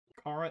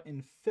 Kara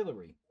and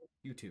Fillory,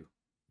 you two.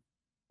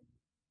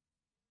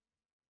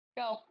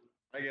 Go.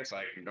 I guess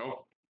I can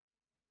go.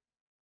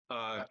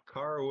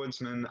 Kara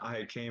Woodsman,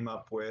 I came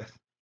up with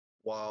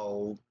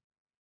while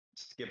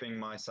skipping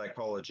my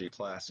psychology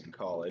class in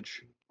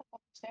college.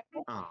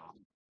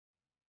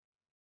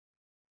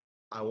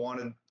 I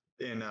wanted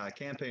in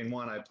campaign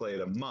 1 I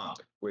played a monk,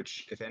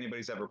 which if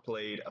anybody's ever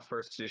played a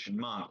first edition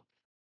monk,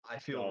 I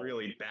feel No.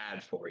 really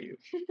bad for you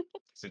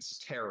because it's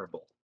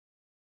terrible.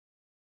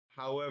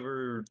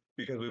 However,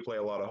 because we play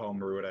a lot of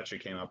homebrew, it actually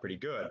came out pretty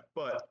good.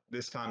 But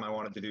this time I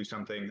wanted to do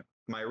something.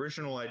 My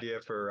original idea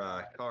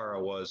for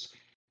Kara was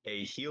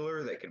a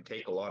healer that can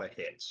take a lot of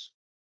hits.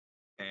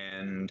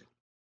 And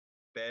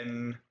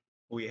then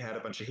we had a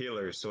bunch of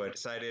healers, so I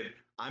decided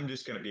I'm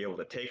just going to be able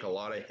to take a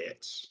lot of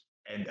hits.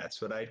 And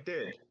that's what I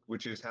did,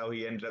 which is how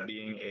he ended up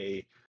being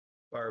a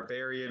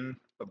barbarian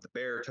of the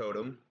bear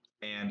totem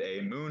and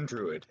a moon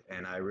druid.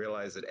 And I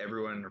realized that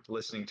everyone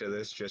listening to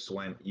this just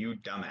went, "You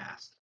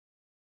dumbass."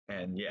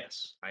 And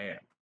yes, I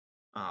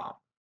am.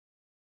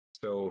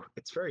 So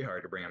it's very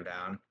hard to bring him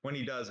down. When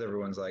he does,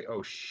 everyone's like,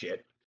 "Oh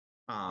shit."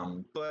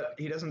 But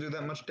he doesn't do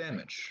that much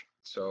damage.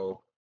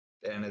 So,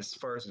 and as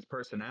far as his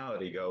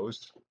personality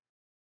goes,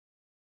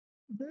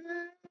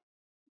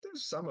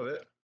 there's some of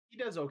it. He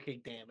does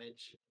okay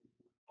damage.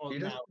 Well, He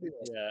now doesn't.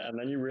 Yeah, and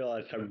then you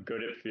realize how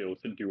good it feels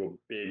to do a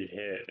big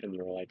hit, and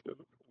you're like,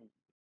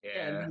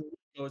 yeah, and then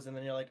he goes, and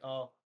then you're like,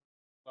 oh,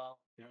 well,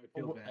 Yeah, I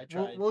feel We'll, bad.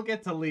 tried. we'll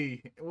get to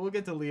Lee. We'll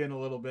get to Lee in a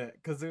little bit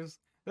because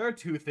there are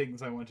two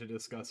things I want to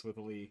discuss with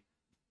Lee.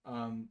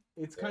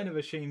 It's kind of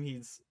a shame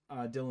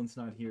Dylan's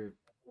not here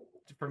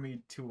for me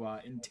to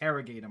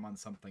interrogate him on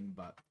something,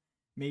 but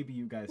maybe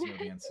you guys know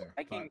the answer.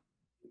 I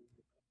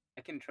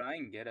can try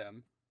and get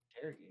him.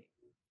 interrogate.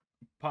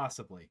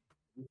 Possibly.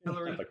 have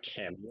Fillory. a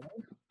cameo.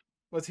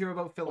 Let's hear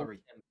about Fillory.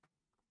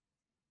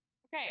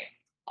 Okay.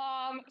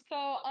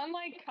 So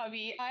unlike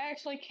Cubby, I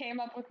actually came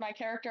up with my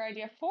character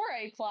idea for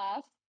a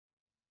class.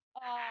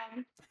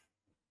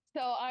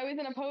 So I was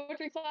in a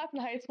poetry class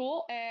in high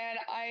school, and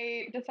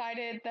I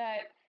decided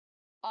that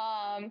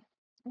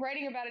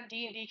writing about a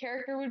D&D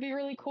character would be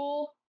really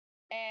cool.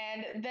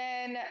 And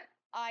then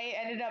I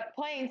ended up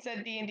playing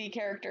said D&D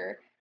character.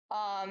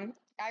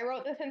 I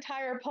wrote this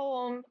entire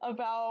poem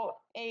about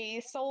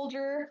a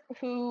soldier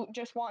who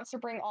just wants to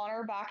bring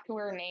honor back to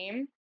her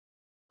name,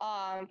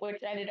 which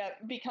ended up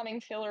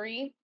becoming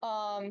Fillory.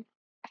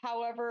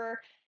 However,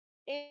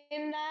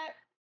 in that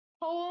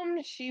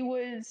poem, she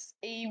was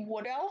a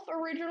wood elf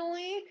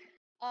originally.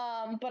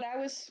 But I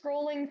was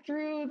scrolling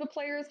through the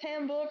player's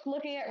handbook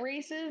looking at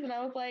races, and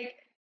I was like,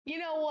 you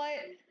know what?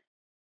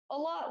 A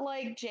lot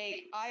like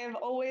Jake, I have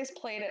always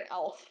played an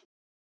elf.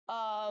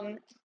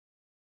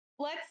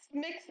 Let's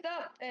mix it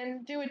up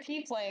and do a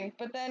tiefling.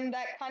 But then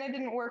that kind of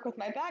didn't work with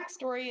my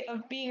backstory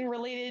of being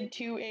related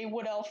to a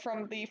wood elf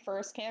from the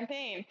first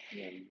campaign.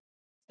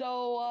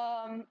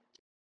 So,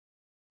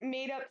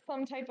 made up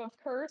some type of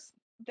curse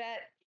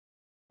that,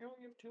 You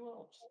only have 2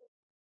 elves.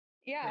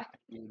 yeah,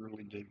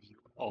 Literally gave you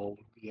all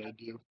of the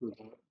idea for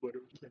that. What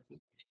it was.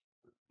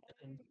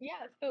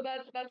 yeah. So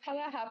that's how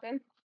that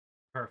happened.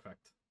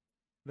 Perfect.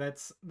 That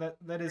is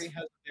Hillary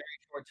has a very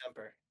short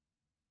temper.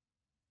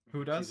 Who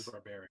She's does? a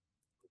barbarian.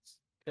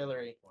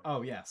 Hillary.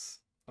 Oh yes,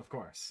 of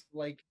course.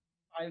 Like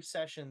 5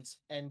 sessions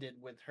ended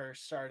with her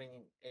starting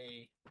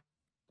a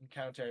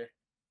encounter.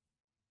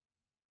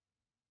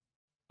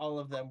 All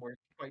of them were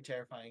quite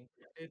terrifying.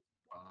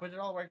 but it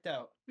all worked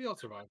out. We all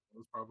survived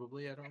those,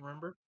 probably. I don't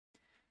remember.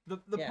 The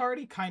Yeah.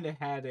 party kind of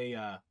had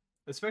a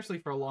especially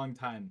for a long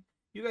time.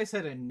 You guys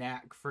had a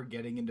knack for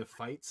getting into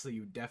fights that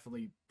you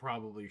definitely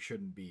probably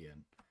shouldn't be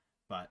in.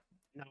 But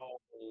No.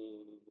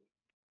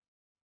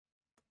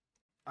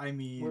 I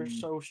mean, We're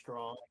so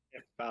strong. I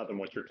can't fathom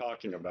what you're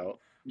talking about.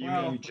 You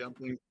Well- mean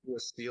jumping through a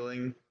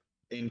ceiling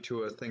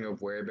into a thing of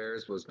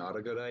werebears was not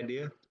a good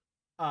idea?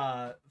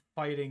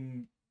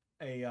 fighting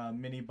a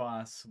mini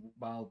boss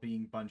while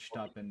being bunched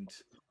up, and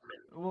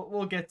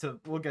we'll get to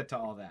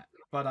all that.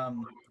 But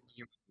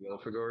You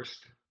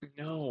Wilfagorst?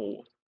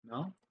 No.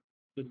 No?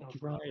 The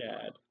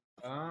Dryad.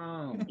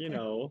 Oh. You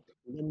know,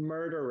 the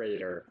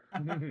murderator.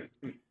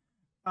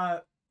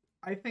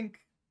 I think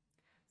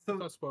so.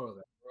 Don't spoil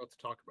that. We're about to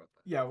talk about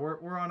that. Yeah,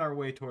 we're on our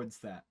way towards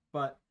that.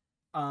 But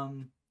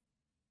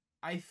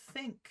I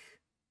think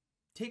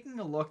taking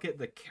a look at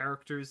the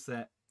characters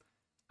that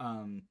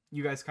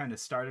you guys kind of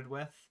started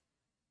with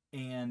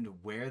and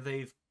where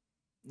they've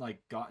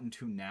like gotten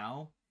to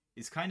now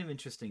is kind of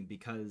interesting,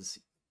 because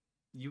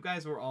you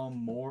guys were all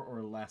more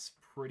or less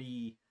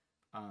pretty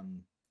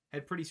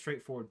had pretty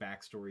straightforward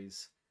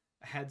backstories,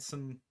 had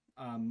some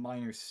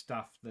minor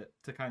stuff that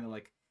to kind of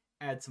like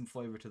add some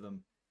flavor to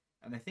them.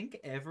 And I think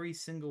every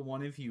single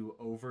one of you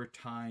over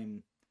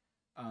time,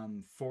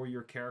 for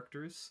your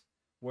characters,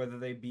 whether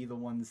they be the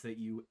ones that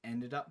you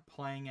ended up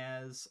playing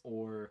as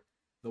or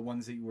the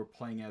ones that you were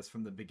playing as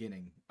from the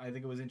beginning, I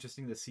think it was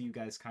interesting to see you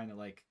guys kind of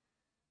like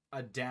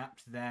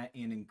adapt that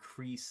and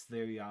increase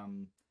the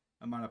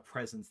amount of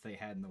presence they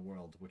had in the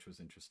world, which was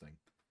interesting.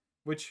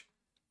 Which,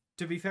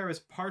 to be fair, is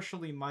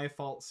partially my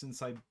fault,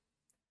 since I,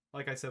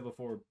 like I said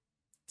before,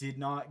 did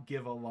not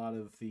give a lot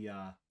of the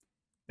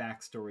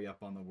backstory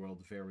up on the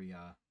world very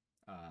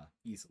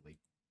easily.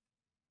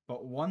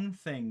 But one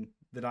thing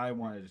that I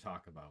wanted to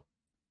talk about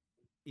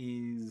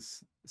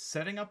is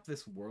setting up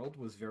this world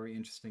was very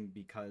interesting,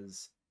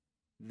 because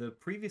the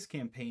previous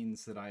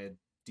campaigns that I had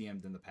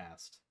DM'd in the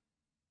past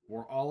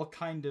were all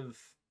kind of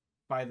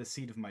by the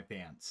seat of my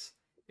pants.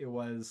 It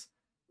was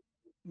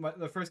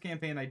the first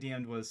campaign I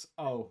DM'd was,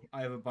 oh,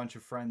 I have a bunch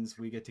of friends,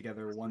 we get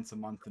together once a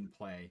month and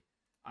play.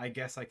 I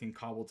guess I can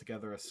cobble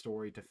together a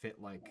story to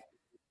fit like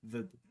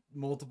the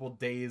multiple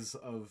days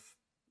of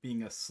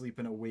being asleep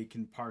and awake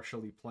and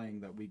partially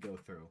playing that we go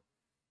through.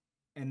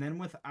 And then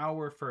with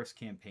our first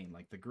campaign,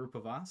 like the group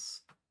of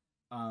us,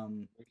 We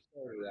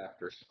started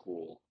after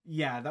school.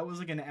 yeah, that was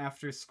like an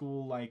after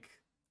school, like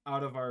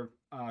out of our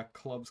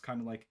clubs, kind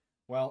of like,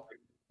 well,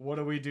 what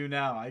do we do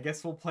now? I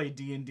guess we'll play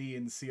D&D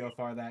and see how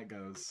far that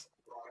goes.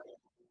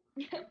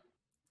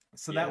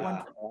 So that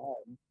one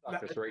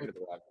Sucked us right into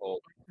the black hole.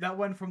 that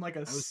went from like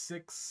a was-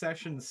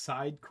 6-session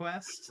side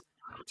quest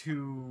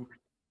to,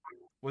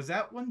 was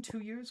that one 2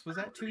 years? Was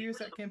that 2 years,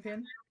 that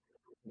campaign?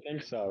 I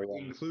think so, yeah.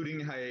 Including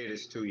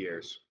hiatus, 2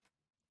 years.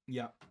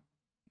 Yeah.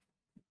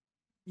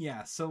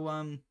 Yeah,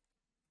 so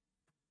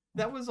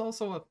that was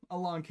also a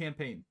long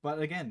campaign, but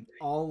again,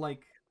 all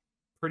like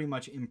pretty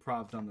much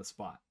improv'd on the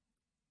spot.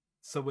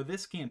 So with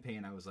this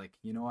campaign, I was like,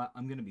 you know what?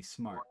 I'm gonna be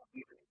smart.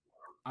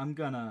 I'm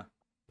gonna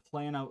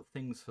plan out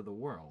things for the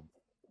world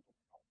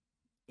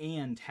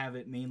and have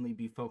it mainly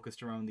be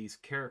focused around these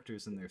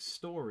characters and their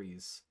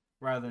stories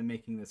rather than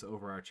making this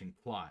overarching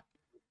plot.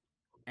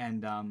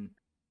 And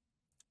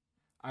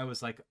I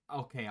was like,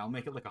 okay, I'll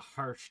make it like a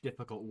harsh,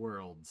 difficult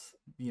world,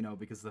 you know,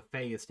 because the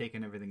Fae has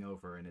taken everything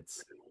over, and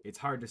it's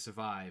hard to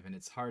survive, and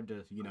it's hard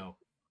to, you know,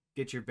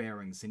 get your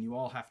bearings, and you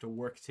all have to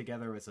work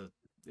together as a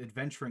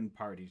adventuring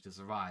party to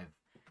survive.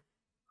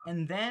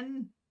 And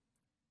then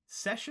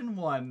session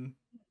 1,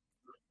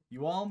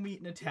 you all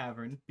meet in a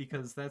tavern,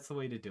 because that's the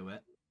way to do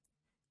it,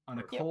 on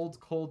a cold,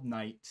 cold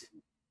night.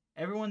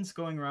 Everyone's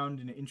going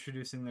around and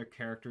introducing their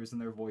characters and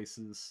their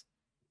voices,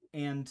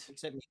 and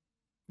Except me.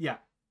 yeah,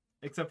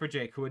 except for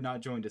Jake, who had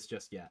not joined us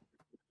just yet.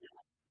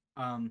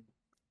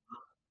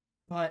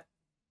 But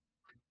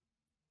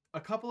a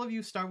couple of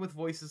you start with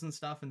voices and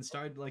stuff and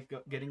started like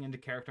getting into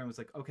character, and was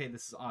like, okay,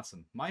 this is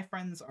awesome. My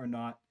friends are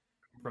not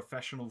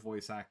professional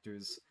voice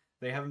actors.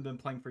 They haven't been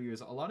playing for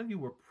years. A lot of you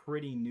were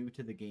pretty new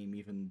to the game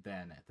even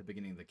then at the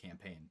beginning of the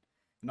campaign.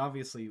 And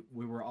obviously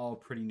we were all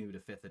pretty new to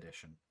 5th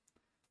edition.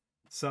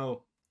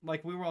 So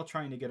like we were all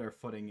trying to get our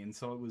footing, and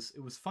so it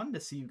was fun to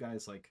see you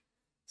guys like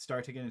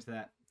start to get into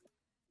that.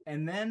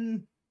 And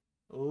then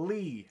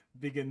Lee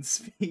begins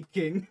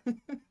speaking.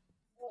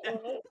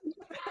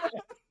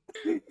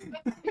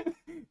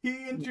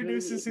 He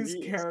introduces his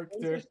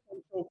character.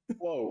 Essential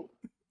quote.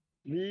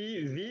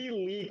 The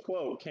Lee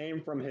quote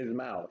came from his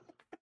mouth.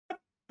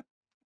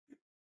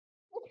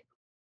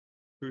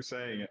 Who's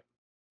saying it?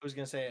 I was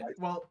gonna say it.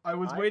 Well, I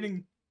was I-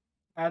 waiting.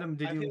 Adam,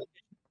 did I you? feel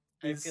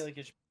I is- feel like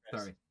it should be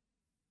Chris. Sorry.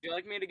 Would you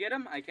like me to get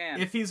him? I can.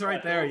 If he's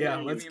right there, yeah,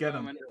 Give let's me a get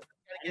him. moment.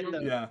 Gotta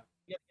get the- Yeah.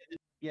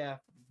 Yeah.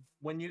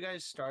 When you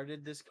guys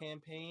started this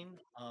campaign,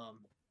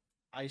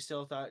 I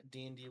still thought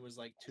D&D was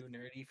like too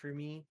nerdy for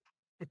me.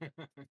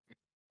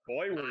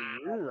 Boy, were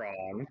you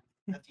wrong.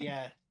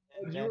 Yeah.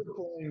 and You then- were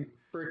playing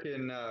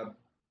freaking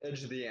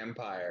Edge of the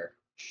Empire.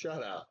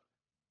 Shut up.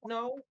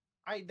 no,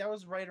 that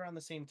was right around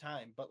the same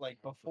time, but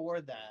like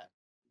before that,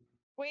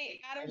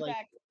 Wait, Adam's like-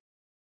 back.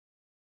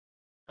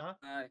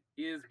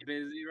 He is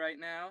busy right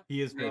now.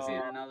 He is Maybe busy.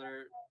 in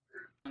another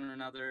show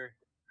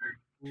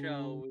we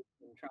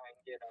can try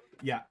and get him.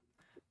 Yeah.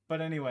 But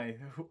anyway,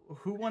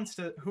 who wants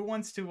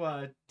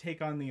to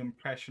take on the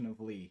impression of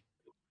Lee?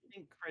 I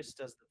think Chris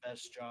does the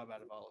best job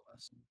out of all of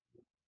us.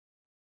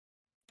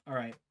 All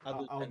right,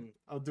 Other than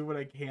I'll do what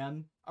I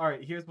can. All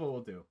right, here's what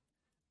we'll do.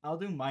 I'll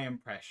do my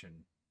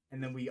impression,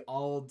 and then we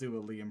all do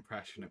a Lee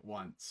impression at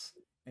once,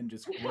 and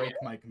just break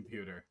my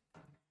computer.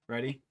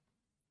 Ready?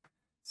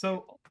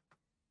 So,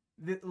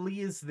 Lee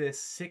is this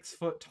 6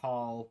 foot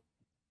tall,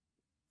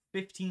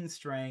 15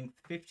 strength,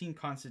 15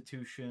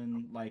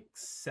 constitution, like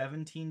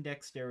 17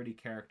 dexterity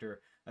character,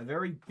 a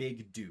very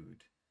big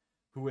dude,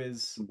 who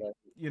is,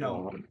 you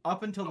know,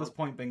 up until this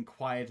point been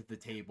quiet at the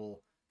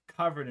table,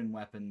 covered in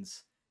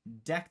weapons,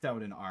 decked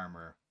out in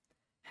armor,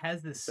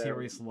 has this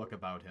serious look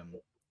about him.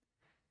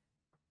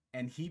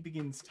 And he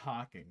begins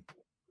talking.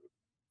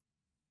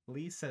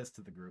 Lee says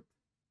to the group,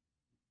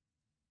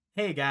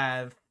 "Hey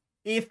guys,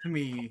 it's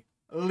me,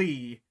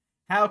 Lee.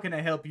 How can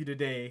I help you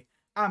today?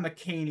 I'm a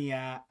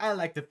Cania. I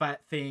like to fight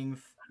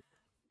things.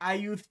 I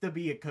used to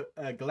be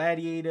a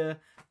gladiator.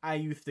 I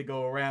used to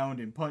go around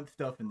and punch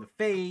stuff in the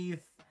face.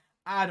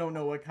 I don't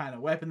know what kind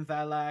of weapons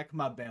I like.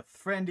 My best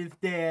friend is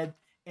dead,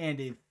 and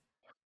it's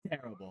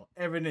terrible.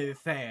 Everything is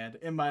sad,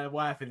 and my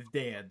wife is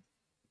dead."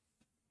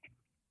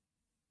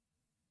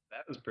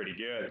 That was pretty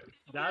good.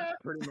 That's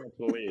pretty much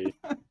Lee.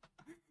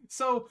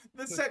 So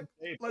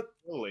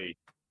Lee.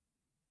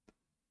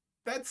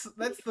 that's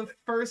the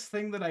first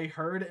thing that I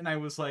heard, and I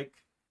was like,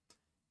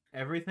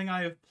 everything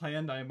I have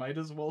planned, I might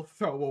as well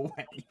throw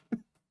away.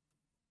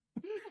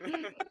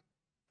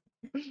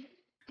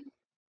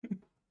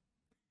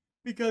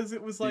 Because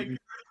it was like,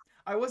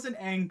 I wasn't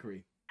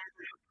angry.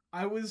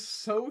 I was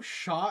so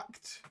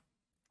shocked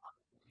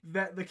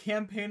that the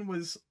campaign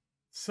was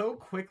so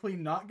quickly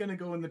not going to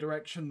go in the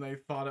direction they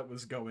thought it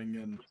was going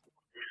in.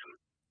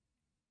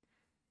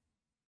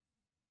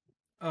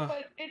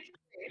 But it's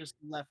just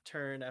left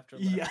turn after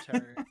Yeah. left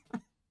turn.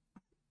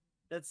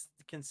 That's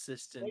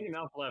consistent. Taking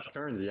enough left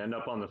turns, you end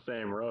up on the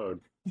same road.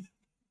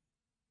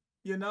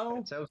 You know?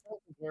 That's how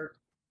circles work.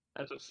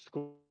 That's a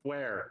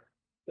square.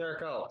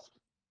 Circle.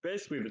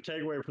 Basically, the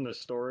takeaway from this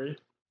story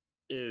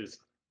is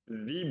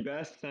the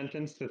best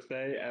sentence to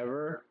say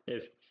ever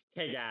is,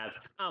 "Hey guys,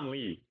 I'm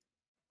Lee."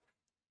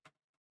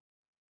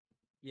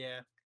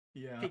 Yeah.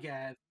 Yeah. Hey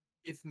guys,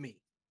 it's me.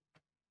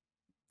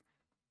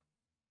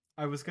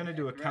 I was gonna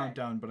do a Right.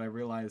 countdown, but I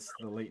realized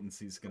the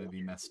latency is gonna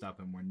be messed up,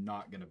 and we're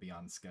not gonna be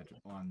on schedule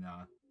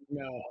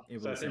No,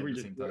 able so I to say think at we the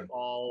just same do it time.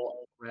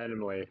 all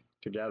randomly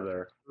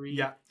together.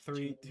 Yeah,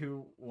 3,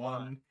 2,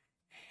 1.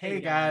 Hey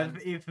Hey, guys,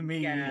 guys. it's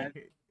me. guys.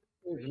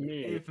 It's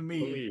me. It's me,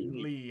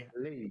 Lee.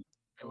 Lee.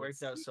 It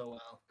worked out so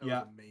well. That Yeah.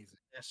 was amazing.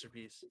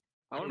 Masterpiece.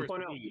 I want to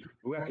point out,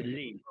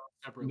 the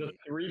Separately.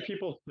 3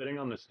 people sitting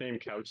on the same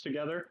couch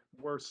together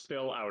were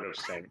still out of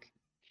sync.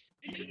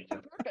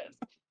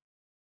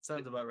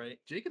 Sounds about right.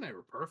 Jake and I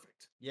were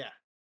perfect. Yeah.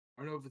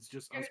 I don't know if it's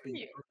just Good us for being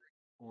you. perfect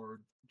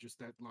or just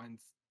that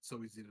line's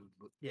so easy to.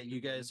 Yeah,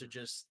 you guys are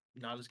just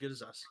not as good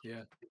as us.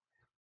 Yeah.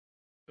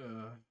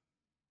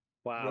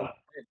 Wow.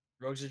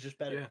 Rogues are just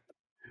better. Yeah.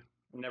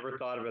 Never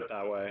thought of it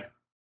that way.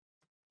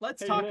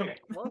 Let's Hey, talk.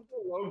 Nick, tell us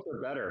how rogues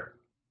are better.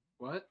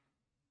 What?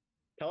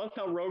 Tell us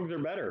how rogues are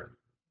better.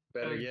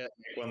 Better yet,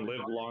 one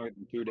lived longer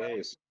than 2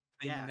 days.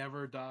 They Yeah.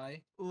 never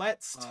die.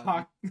 Let's Uh,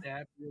 talk.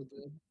 Stab real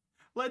good.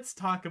 Let's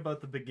talk about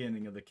the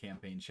beginning of the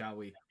campaign, shall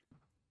we?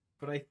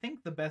 But I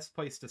think the best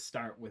place to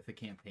start with the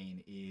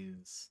campaign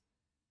is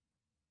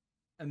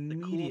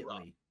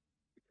immediately.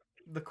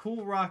 The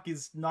Cool Rock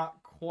is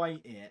not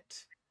quite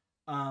it.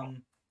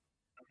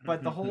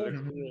 But the whole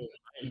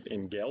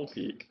in Gale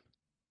Peak.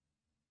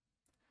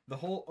 the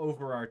whole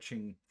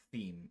overarching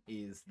theme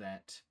is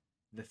that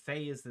the Fae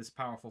is this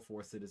powerful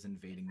force that is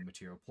invading the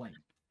material plane.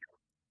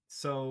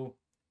 So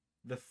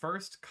the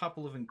first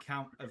couple of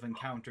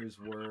encounters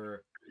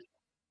were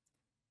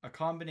a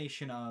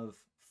combination of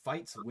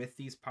fights with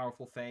these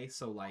powerful Fae,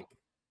 so like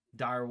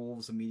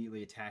direwolves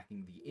immediately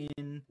attacking the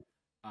inn,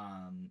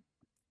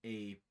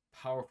 a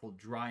powerful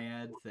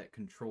dryad that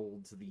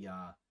controlled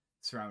the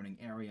surrounding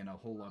area and a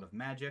whole lot of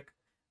magic,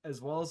 as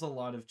well as a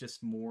lot of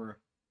just more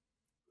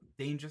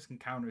dangerous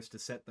encounters to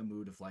set the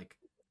mood of like,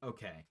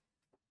 okay,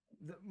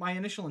 my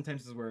initial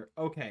intentions were,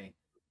 okay,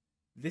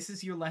 this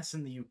is your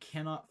lesson that you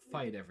cannot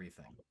fight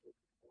everything.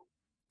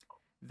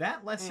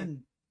 That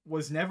lesson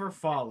was never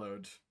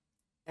followed,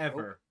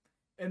 ever.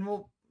 And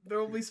there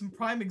will be some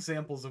prime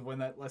examples of when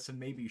that lesson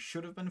maybe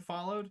should have been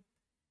followed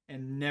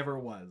and never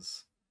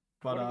was.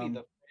 But What are we,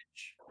 the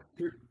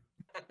fridge?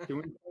 Can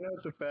we point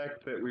out the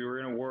fact that we were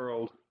in a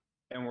world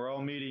and we're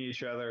all meeting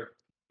each other,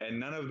 and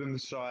none of them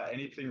saw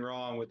anything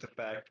wrong with the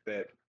fact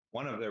that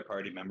one of their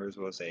party members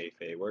was a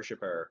Fae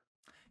worshipper?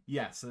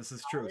 yes, this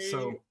is true.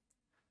 So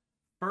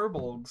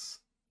Furbolgs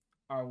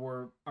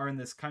are in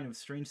this kind of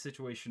strange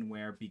situation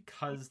where,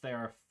 because they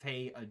are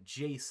Fae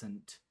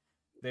adjacent,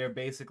 they're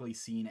basically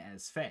seen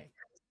as Fae.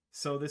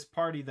 So this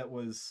party that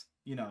was,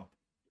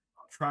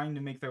 trying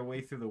to make their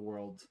way through the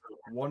world,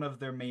 one of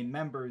their main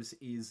members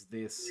is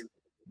this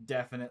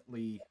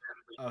definitely,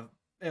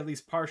 at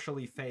least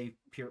partially Fey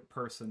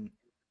person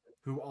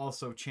who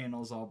also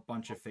channels a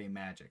bunch of Fey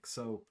magic.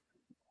 So,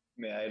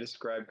 May I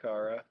describe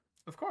Kara?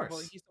 of course.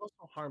 Well, he's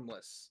also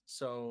harmless,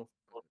 so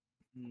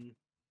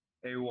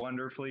A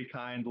wonderfully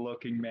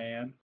kind-looking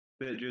man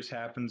that just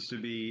happens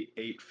to be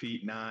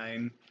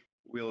 8'9",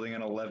 wielding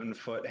an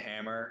 11-foot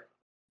hammer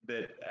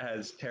that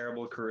has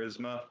terrible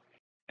charisma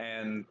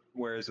and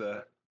wears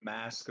a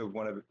mask of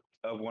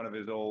one of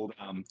his old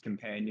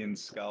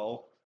companions'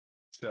 skull.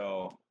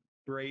 So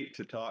great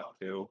to talk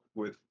to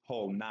with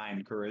whole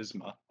 9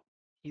 charisma.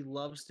 he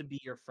loves to be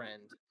your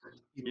friend.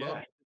 He Yeah.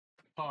 loves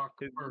to talk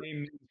His first.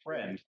 name is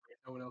friend.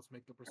 No one else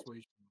make the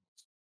persuasion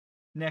rolls.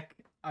 Nick,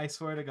 I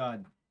swear to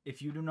God,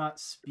 if you do not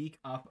speak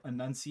up,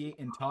 enunciate,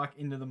 and talk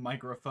into the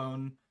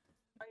microphone,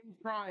 I'm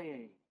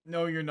trying.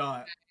 no, you're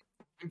not.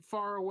 I'm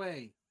far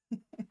away.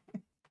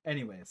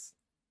 Anyways,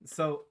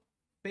 so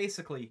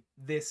basically,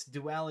 this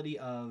duality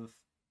of,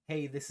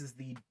 hey, this is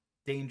the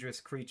dangerous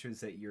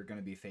creatures that you're going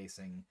to be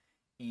facing,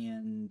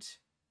 and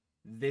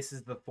this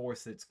is the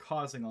force that's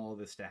causing all of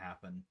this to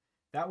happen.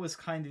 That was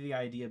kind of the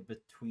idea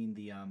between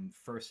the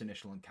first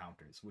initial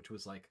encounters, which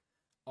was like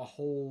a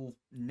whole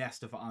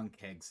nest of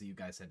Ankegs that you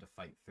guys had to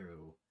fight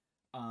through.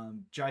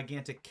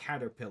 Gigantic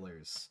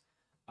caterpillars,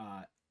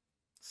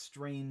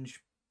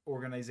 strange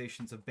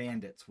organizations of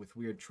bandits with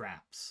weird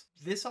traps.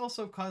 This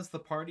also caused the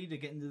party to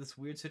get into this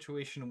weird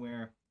situation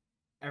where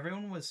I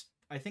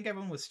think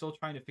everyone was still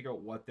trying to figure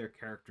out what their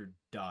character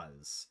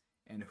does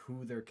and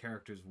who their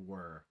characters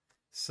were.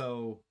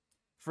 So,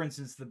 for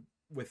instance,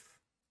 with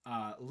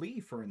Lee,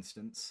 for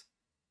instance,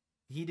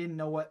 he didn't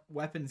know what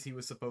weapons he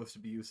was supposed to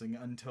be using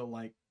until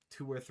like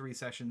 2 or 3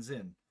 sessions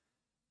in,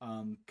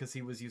 because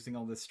he was using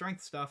all this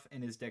strength stuff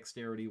and his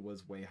dexterity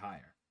was way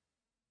higher.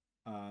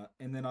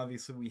 And then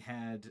obviously we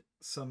had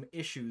some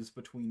issues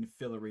between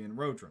Fillory and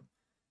Rodrum.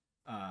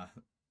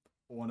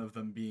 One of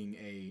them being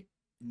a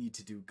need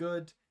to do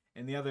good,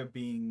 and the other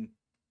being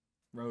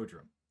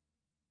Rodrum.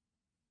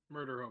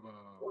 Murder of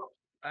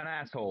An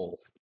asshole.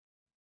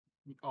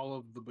 all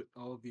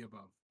of the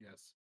above.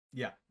 Yes.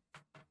 Yeah.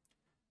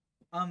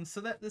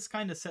 So that this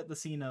kind of set the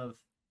scene of,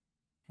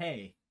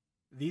 hey,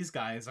 these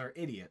guys are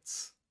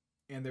idiots,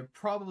 and they're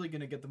probably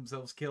going to get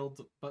themselves killed,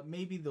 but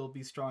maybe they'll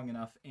be strong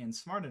enough and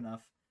smart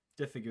enough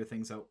to figure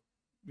things out,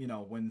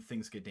 when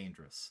things get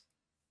dangerous.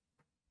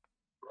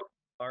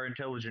 Our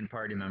intelligent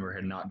party member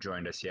had not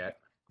joined us yet.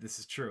 This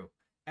is true.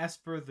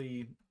 Esper,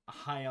 the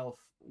high elf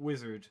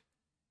wizard,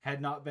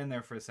 had not been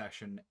there for a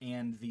session,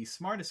 and the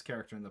smartest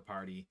character in the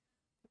party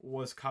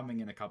was coming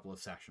in a couple of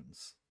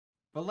sessions.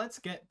 But let's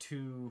get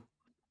to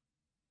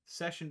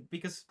session,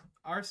 because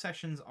our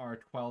sessions are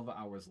 12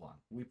 hours long.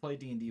 We play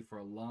D&D for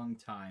a long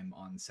time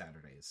on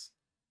Saturdays.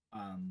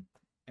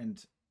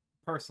 And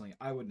personally,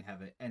 I wouldn't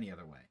have it any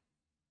other way.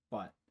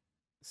 But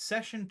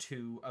session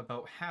 2,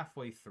 about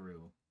halfway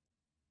through,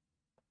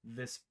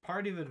 this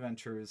party of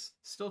adventurers,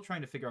 still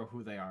trying to figure out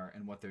who they are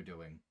and what they're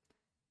doing,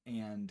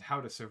 and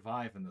how to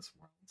survive in this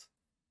world,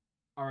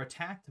 are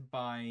attacked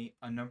by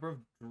a number of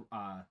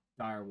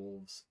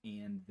direwolves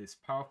and this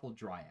powerful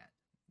dryad,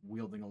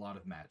 wielding a lot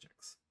of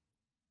magics,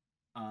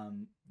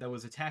 that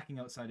was attacking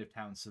outside of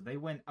town. So they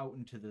went out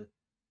into the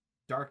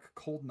dark,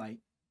 cold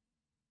night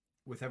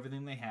with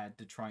everything they had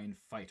to try and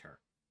fight her.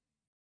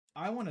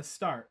 I want to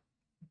start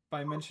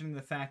by mentioning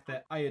the fact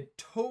that I had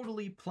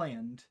totally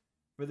planned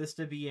for this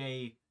to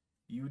be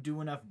you do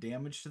enough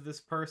damage to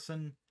this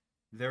person,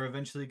 they're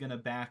eventually going to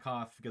back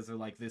off because they're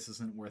like, this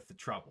isn't worth the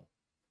trouble.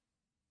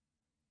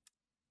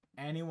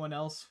 Anyone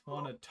else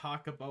want to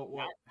talk about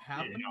what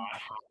happened?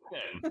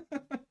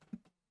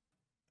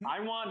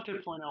 I want to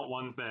point out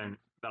one thing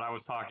that I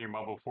was talking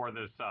about before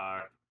this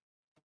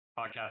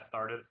podcast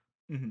started.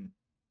 Mm-hmm.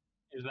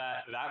 Is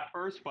that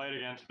first fight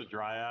against the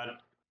Dryad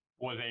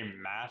was a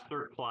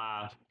master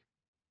class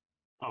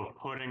of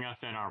putting us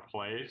in our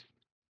place,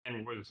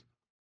 and was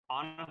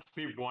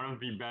honestly one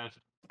of the best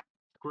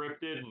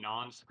scripted,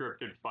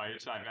 non-scripted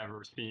fights I've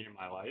ever seen in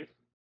my life,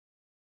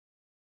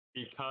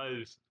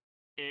 because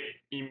it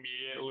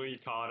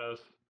immediately taught us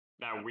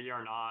that we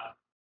are not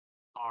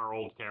our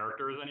old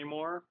characters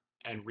anymore,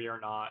 and we are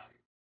not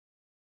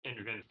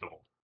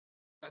invincible.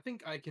 I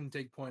think I can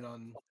take point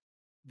on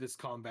this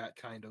combat,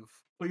 kind of.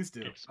 Please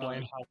do.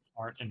 Explain how we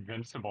aren't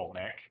invincible,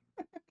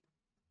 Nick.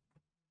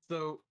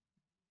 So,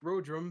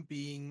 Rodrum,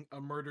 being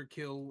a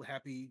murder-kill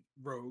happy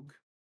rogue,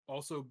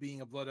 also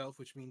being a blood elf,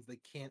 which means they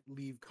can't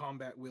leave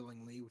combat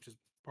willingly, which is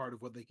part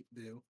of what they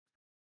do,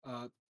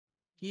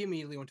 he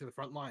immediately went to the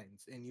front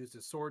lines and used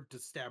his sword to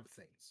stab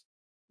things,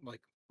 like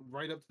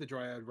right up to the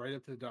Dryad, right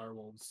up to the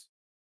direwolves,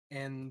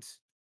 and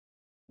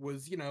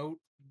was,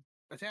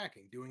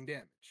 attacking, doing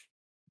damage.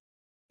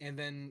 And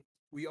then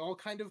we all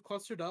kind of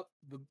clustered up,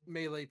 the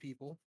melee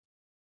people,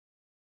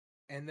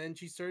 and then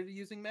she started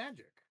using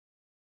magic.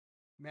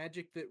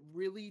 Magic that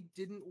really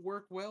didn't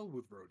work well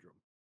with Rodrum.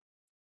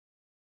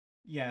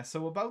 Yeah,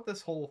 so about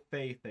this whole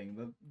Fae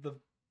thing, the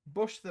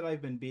bush that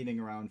I've been beating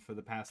around for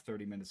the past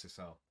 30 minutes or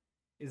so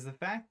is the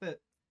fact that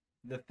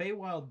the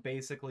Feywild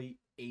basically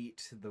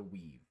ate the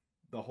weave,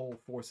 the whole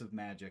force of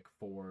magic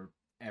for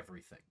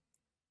everything.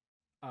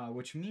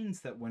 Which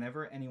means that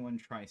whenever anyone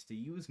tries to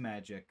use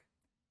magic,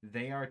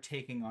 they are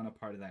taking on a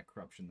part of that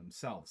corruption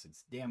themselves.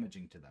 It's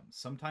damaging to them.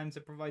 Sometimes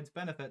it provides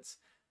benefits,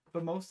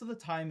 but most of the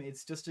time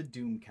it's just a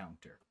doom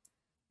counter.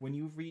 When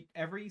you reach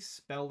every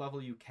spell level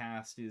you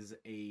cast is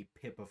a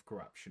pip of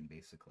corruption,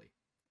 basically.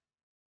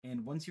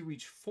 And once you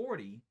reach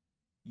 40,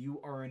 you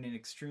are in an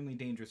extremely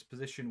dangerous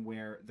position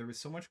where there is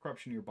so much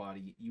corruption in your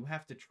body, you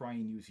have to try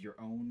and use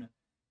your own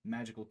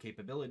magical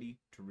capability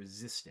to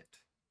resist it.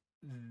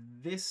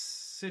 This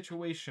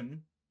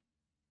situation,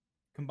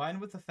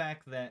 combined with the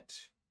fact that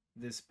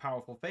this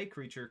powerful fey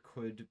creature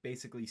could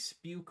basically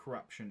spew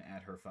corruption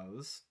at her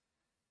foes,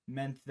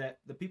 meant that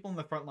the people in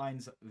the front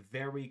lines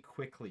very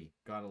quickly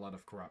got a lot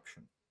of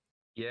corruption.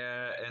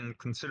 Yeah, and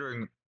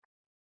considering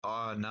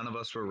none of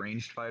us were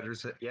ranged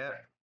fighters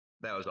yet,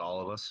 that was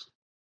all of us.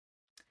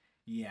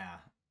 Yeah.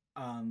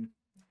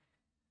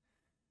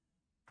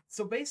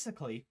 So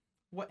basically,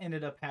 what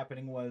ended up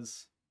happening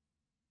was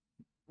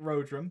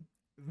Rodrum,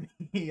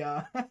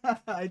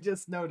 I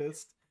just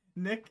noticed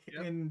Nick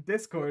in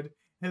Discord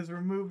has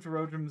removed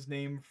Rodrum's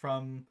name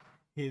from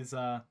his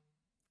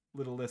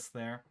little list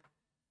there.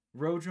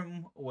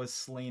 Rodrum was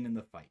slain in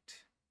the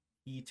fight.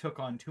 He took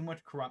on too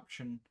much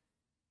corruption,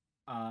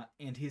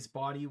 and his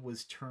body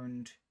was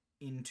turned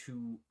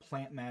into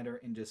plant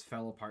matter and just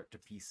fell apart to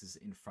pieces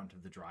in front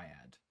of the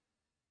Dryad.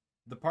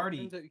 The party...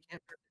 Turns out you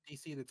can't press a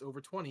DC that's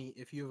over 20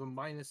 if you have a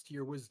minus to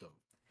your wisdom,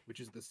 which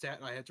is the stat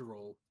I had to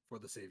roll for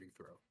the saving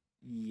throw.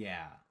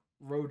 Yeah.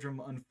 Rodrum,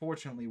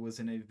 unfortunately, was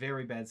in a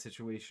very bad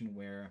situation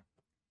where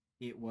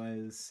it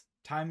was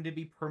time to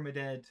be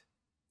permadead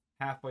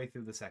halfway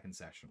through the second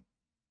session.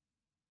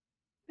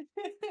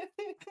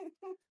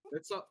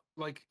 It's not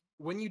like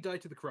when you die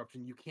to the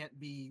corruption, you can't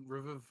be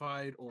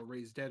revivified or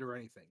raised dead or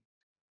anything.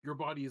 Your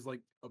body is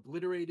like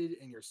obliterated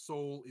and your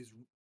soul is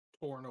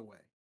torn away.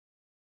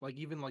 Like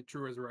even like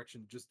true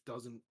resurrection just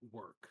doesn't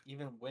work.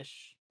 Even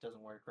wish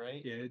doesn't work,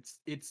 right? Yeah,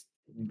 it's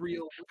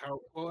real.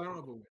 Well, I don't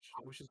know about wish.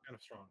 Wish is kind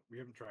of strong. We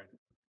haven't tried it.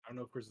 I don't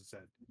know if Chris has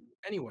said.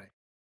 Anyway,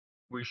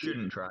 We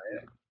shouldn't try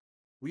it.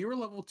 we were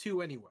level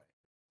 2 anyway.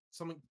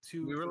 Something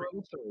 2. We were 3.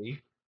 level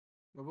 3.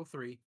 Level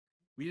 3.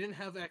 We didn't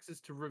have access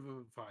to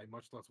revivify,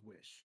 much less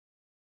wish.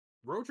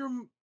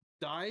 Rodrum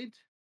died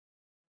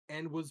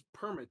and was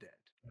permadead.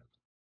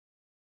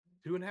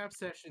 2.5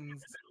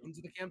 sessions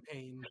into the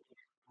campaign,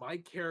 my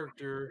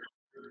character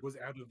was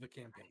out of the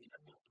campaign.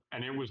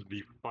 And it was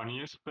the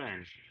funniest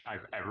thing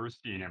I've ever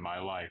seen in my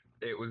life.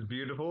 It was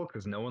beautiful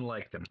because no one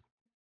liked him.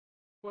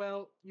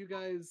 Well, you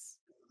guys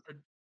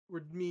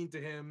were mean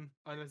to him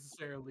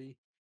unnecessarily.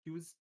 He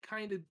was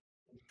kind of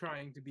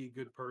trying to be a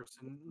good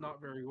person,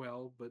 not very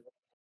well, but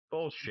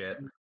Bullshit.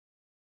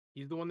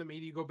 he's the one that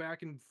made you go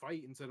back and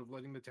fight instead of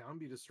letting the town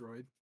be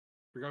destroyed.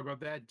 Forgot about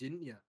that,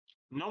 didn't you?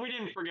 No, we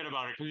didn't forget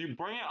about it because you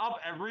bring it up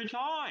every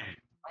time.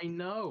 I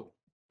know.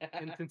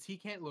 And since he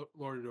can't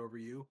lord it over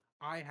you,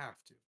 I have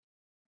to.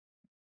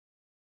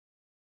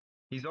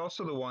 He's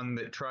also the one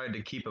that tried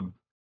to keep a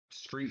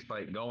street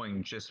fight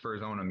going just for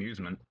his own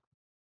amusement.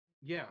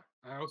 Yeah,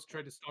 I also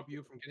tried to stop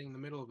you from getting in the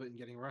middle of it and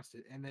getting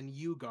arrested, and then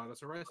you got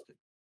us arrested.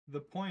 The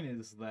point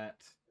is that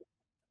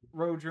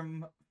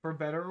Rodrum, for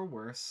better or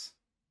worse,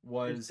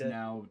 was dead.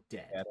 now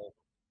dead.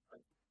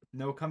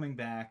 No coming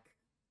back.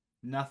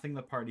 Nothing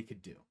the party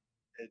could do.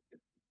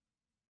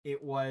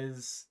 It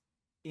was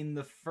in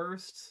the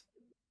first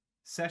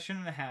session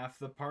and a half,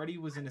 the party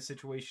was in a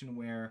situation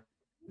where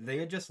they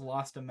had just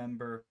lost a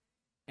member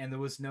and there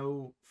was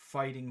no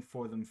fighting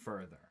for them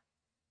further.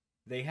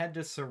 They had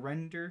to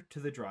surrender to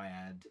the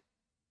Dryad,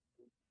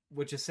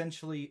 which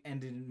essentially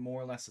ended in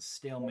more or less a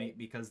stalemate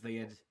because they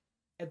had,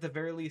 at the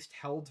very least,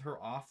 held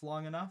her off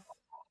long enough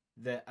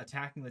that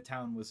attacking the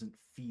town wasn't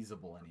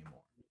feasible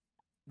anymore.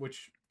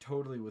 Which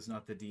totally was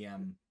not the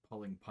DM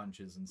pulling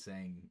punches and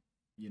saying,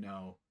 you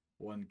know,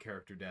 one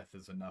character death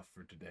is enough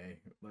for today.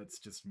 Let's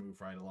just move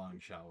right along,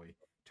 shall we?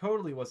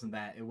 Totally wasn't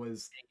that. It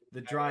was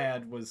the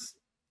Dryad was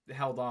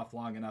held off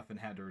long enough and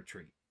had to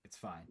retreat. It's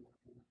fine.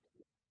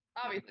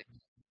 Obviously.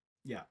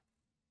 Yeah.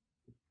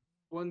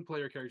 One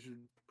player character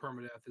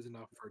permadeath is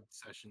enough for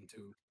session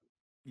 2.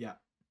 Yeah.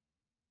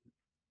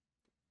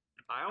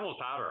 I almost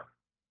had her.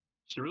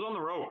 She was on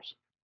the ropes.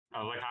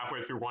 I was like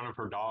halfway through one of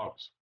her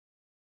dogs.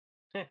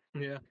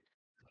 Yeah.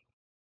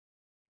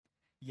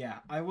 Yeah,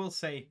 I will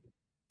say,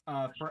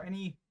 for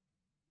any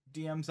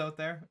DMs out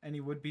there,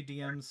 any would-be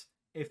DMs,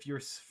 if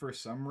you're for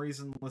some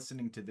reason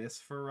listening to this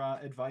for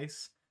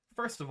advice,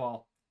 first of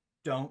all,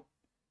 don't.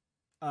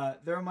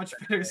 There are much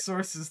better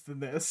sources than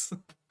this.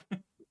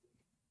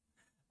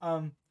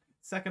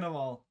 Second of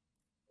all,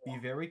 be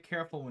very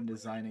careful when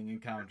designing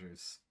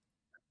encounters,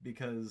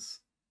 because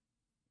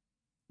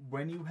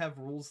when you have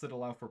rules that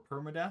allow for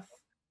permadeath,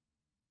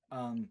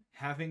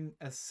 having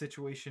a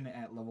situation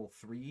at level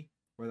 3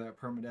 where that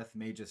permadeath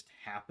may just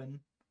happen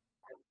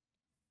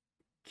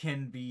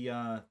can be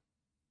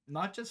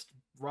not just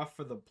rough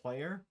for the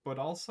player, but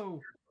also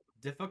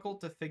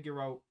difficult to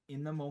figure out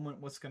in the moment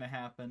what's going to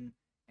happen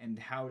and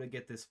how to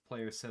get this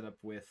player set up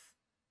with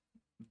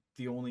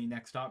the only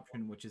next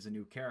option, which is a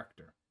new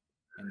character.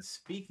 And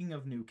speaking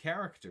of new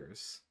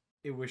characters,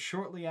 it was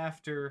shortly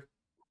after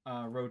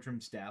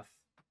Rodrim's death,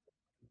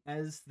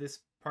 as this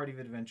party of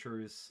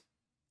adventurers,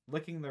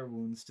 licking their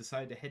wounds,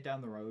 decided to head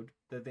down the road,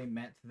 that they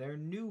met their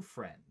new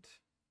friend,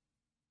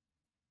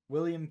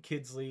 William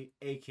Kidsley,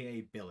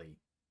 aka Billy.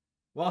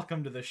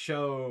 Welcome to the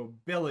show,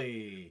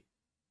 Billy!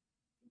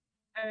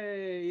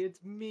 Hey,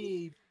 it's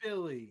me,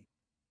 Billy.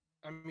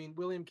 I mean,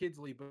 William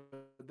Kidsley,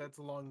 but that's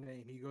a long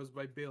name. He goes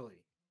by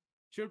Billy.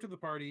 Showed up to the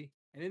party,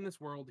 and in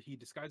this world, he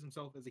disguised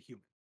himself as a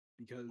human.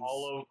 Because,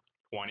 Follow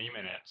 20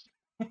 minutes.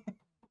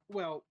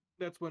 well,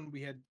 that's when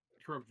we had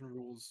corruption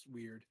rules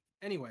weird.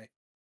 Anyway,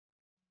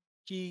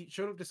 he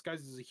showed up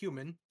disguised as a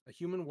human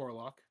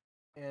warlock,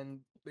 and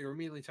they were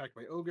immediately attacked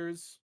by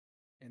ogres,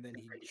 and then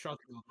he shot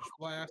the Eldritch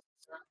Blast.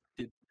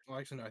 Well,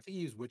 actually, no, I think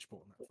he used Witch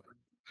Bolt in that fight.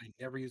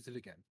 I never used it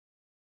again.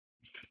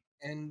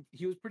 And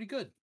he was pretty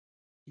good.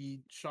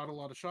 He shot a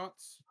lot of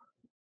shots,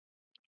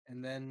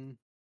 and then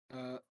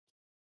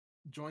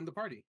joined the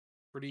party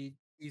pretty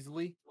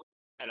easily.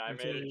 And I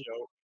made a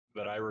joke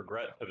that I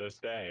regret to this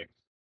day.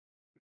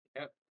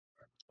 Yep.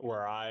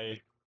 Where I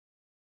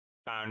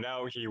found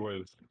out he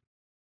was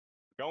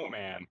Goat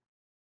Man.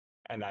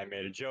 And I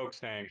made a joke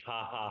saying,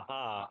 ha ha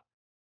ha,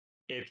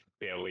 it's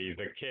Billy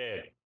the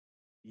Kid.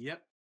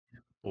 Yep.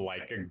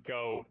 Like a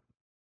goat.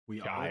 We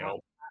all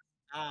Child.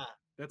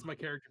 That's my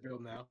character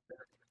build now.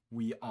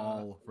 we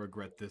all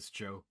regret this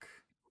joke.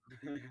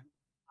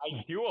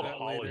 I do That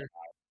apologize. later.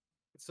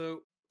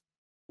 So,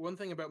 one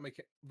thing about my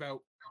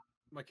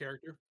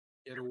character,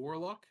 he had a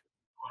warlock.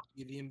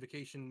 He had the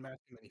invocation mask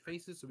in many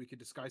faces, so we could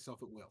disguise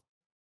self at will.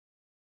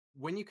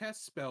 When you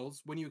cast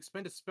spells, when you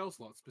expend a spell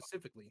slot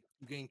specifically,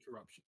 you gain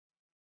corruption.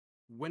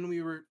 When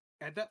we were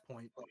at that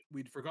point,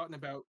 we'd forgotten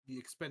about the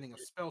expending a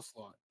spell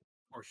slot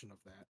portion of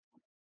that,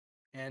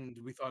 and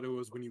we thought it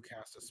was when you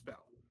cast a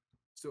spell.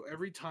 So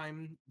every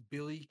time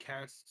Billy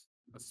cast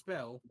a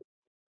spell,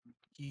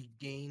 he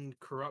gained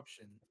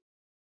corruption,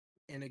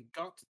 and it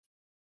got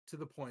to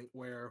the point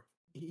where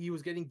he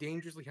was getting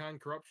dangerously high in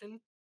corruption,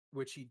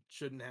 which he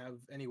shouldn't have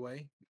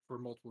anyway, for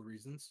multiple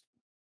reasons.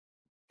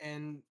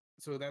 And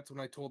so that's when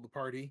I told the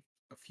party,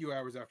 a few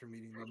hours after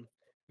meeting them,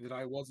 that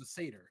I was a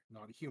satyr,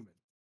 not a human.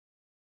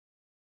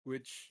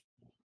 Which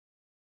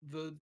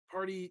the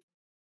party,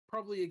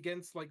 probably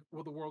against like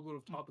what the world would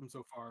have taught them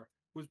so far,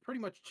 was pretty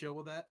much chill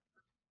with that.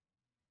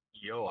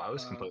 Yo, I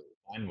was completely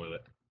fine with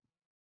it.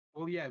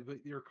 Well, yeah, but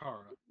you're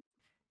Kara.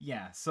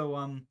 Yeah,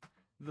 so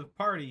the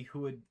party,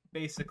 who had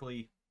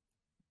basically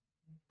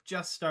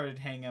just started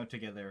hanging out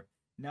together,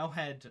 now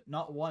had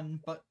not one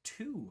but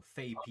two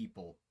Fey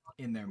people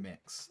in their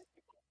mix.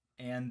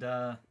 And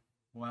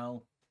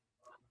well,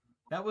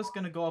 that was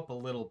going to go up a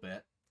little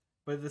bit,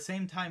 but at the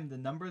same time the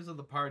numbers of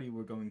the party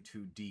were going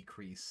to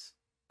decrease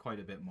quite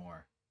a bit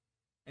more,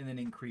 and then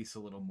increase a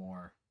little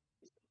more,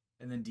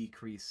 and then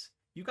decrease.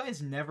 You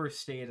guys never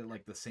stayed at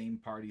like the same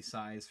party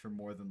size for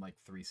more than like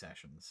 3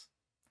 sessions.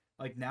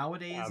 Like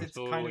nowadays it's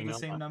kind Absolutely of the not.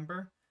 same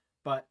number,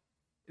 but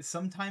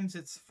sometimes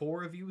it's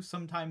 4 of you,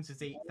 sometimes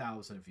it's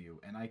 8,000 of you,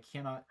 and I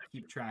cannot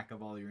keep track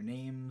of all your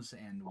names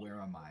and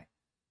where am I.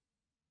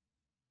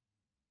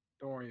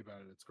 Don't worry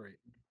about it, it's great.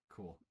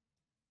 Cool.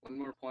 One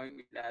more point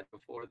we'd add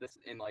before this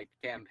in like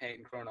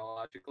campaign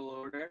chronological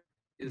order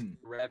is Hmm.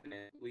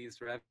 Revenant, Lee's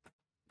Revenant,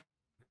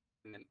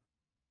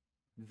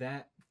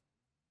 That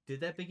did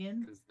that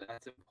begin? because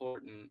that's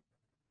important.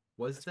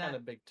 Was It's kind that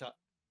of big.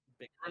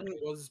 Revenant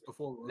was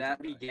before Rose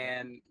That died,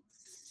 began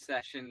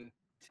session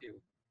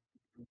 2.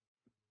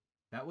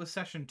 that was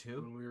session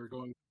 2? when we were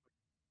going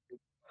to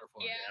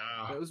butterfly.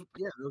 Yeah. That was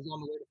on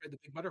the way to fight the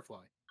big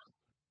butterfly.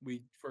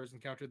 We first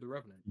encountered the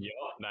Revenant Yeah,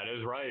 that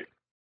is right.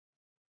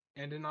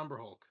 and an Umber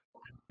Hulk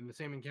in the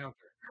same encounter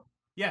in a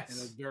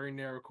Yes, very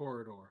narrow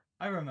corridor.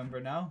 I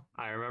remember now.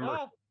 I remember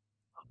Ah,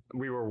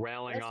 we were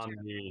wailing That's on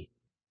the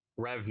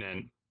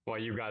Revenant while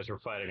you guys were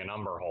fighting an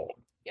Umber Hulk.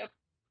 Yeah.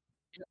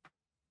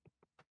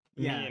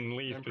 Me and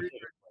Lee I'm pretty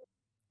specifically.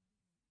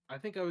 I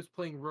think I was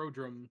playing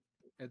Rodrum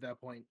at that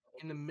point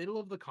in the middle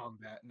of the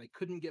combat, and I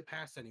couldn't get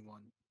past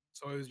anyone,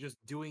 so I was just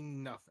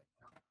doing nothing,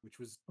 which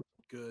was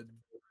good.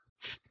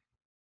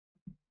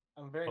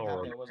 I'm very Oh,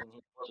 happy I wasn't. It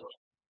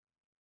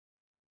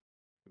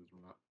was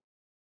rough.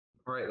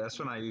 Right, that's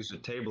when I used a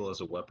table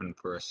as a weapon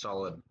for a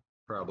solid,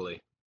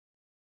 probably,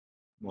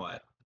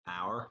 what,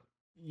 hour?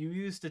 You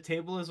used a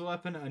table as a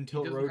weapon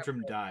until doesn't have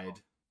Rodrum died.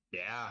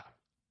 Yeah.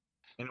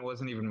 And it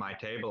wasn't even my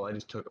table, I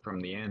just took it from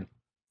the inn.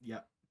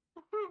 Yep.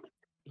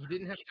 He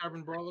didn't have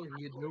Carbon Brawler.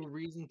 He had no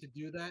reason to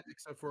do that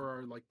except for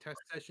our like test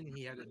session.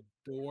 He had a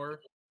door.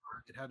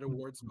 It had a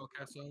ward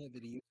spellcast on it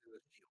that he used as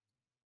a shield.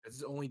 That's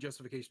his only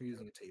justification for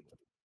using a table.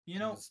 You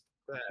know,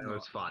 That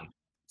was fun.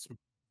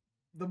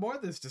 the more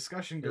this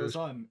discussion goes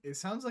on, it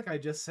sounds like I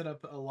just set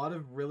up a lot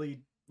of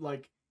really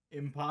like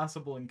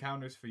impossible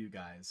encounters for you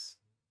guys.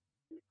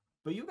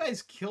 But you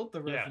guys killed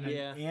the Yeah. Revenant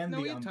Yeah. and No,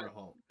 the we had Umber time.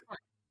 Hulk.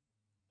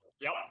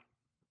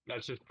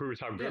 That just proves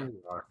how good Yeah.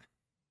 we are.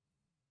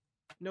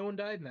 No one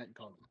died in that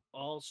encounter.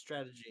 All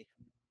strategy.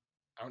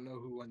 I don't know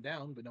who went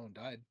down, but no one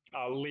died.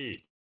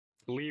 Lee.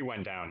 Lee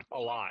went down a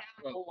lot.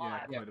 Well, Yeah,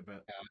 yeah, quite a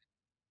bit.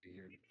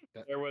 weird.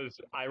 That, There was,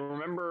 I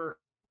remember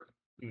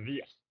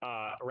the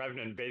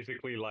Revenant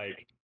basically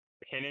like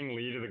pinning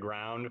Lee to the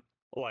ground,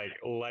 like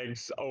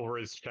legs over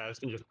his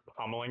chest and just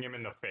pummeling him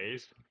in the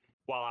face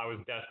while I was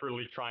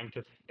desperately trying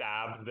to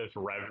stab this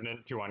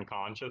Revenant to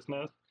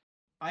unconsciousness.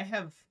 I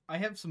have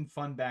some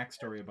fun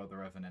backstory about the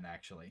Revenant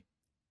actually.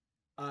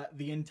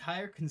 The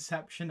entire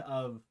conception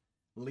of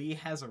Lee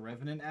has a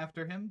Revenant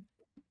after him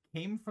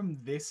came from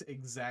this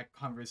exact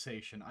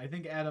conversation. I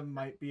think Adam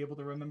might be able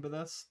to remember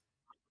this.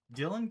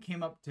 Dylan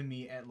came up to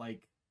me at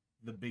like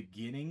the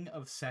beginning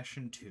of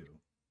session 2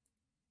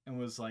 and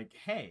was like,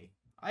 "Hey,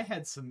 I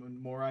had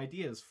some more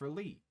ideas for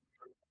Lee.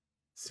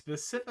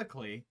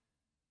 Specifically,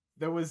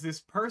 there was this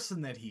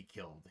person that he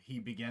killed." He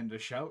began to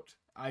shout.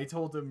 I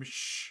told him,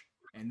 "Shh,"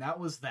 and that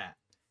was that.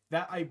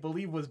 That, I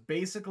believe, was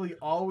basically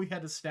all we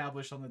had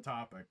established on the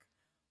topic,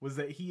 was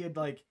that he had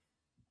like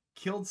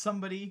killed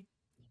somebody,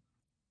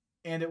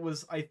 and it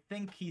was, I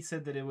think he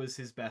said that it was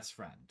his best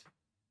friend.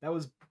 That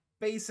was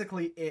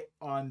basically it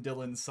on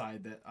Dylan's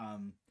side that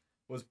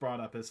was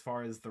brought up as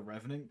far as the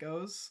Revenant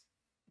goes.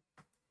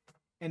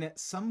 And at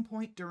some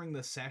point during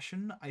the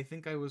session, I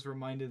think I was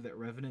reminded that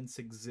Revenants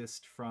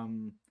exist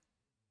from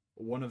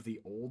one of the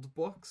old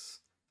books.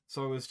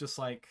 So I was just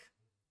like,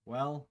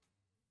 well,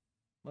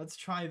 let's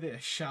try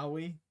this, shall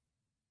we?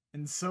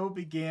 And so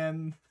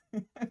began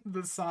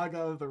the saga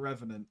of the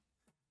Revenant,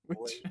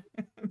 which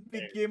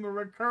became a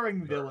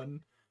recurring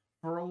villain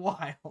for a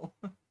while.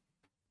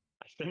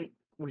 I think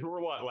we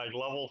were what, like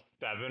level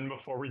 7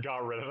 before we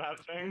got rid of that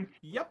thing?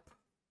 Yep.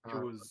 it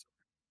was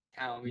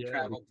How we Yeah,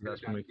 traveled.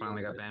 that's when we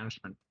finally got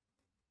banishment.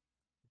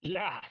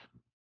 Yeah.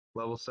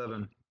 Level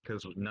 7,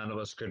 because none of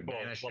us could Well,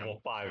 banish level him.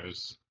 5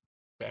 is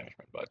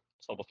banishment, but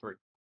it's level 3.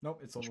 Nope,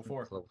 it's level Banishment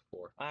 4. is Level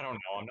 4. I don't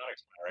know. I'm not a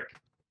cleric.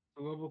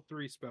 a level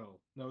 3 spell.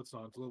 No, it's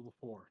not. It's level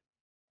 4.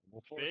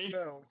 See?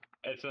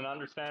 It's an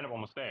understandable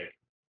mistake.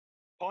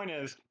 Point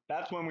is,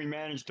 that's when we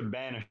managed to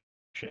banish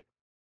it.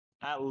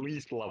 At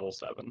least level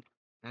 7.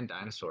 And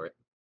dinosaur it.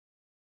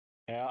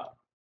 Yeah.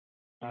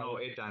 No,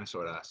 it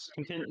dinosaur us.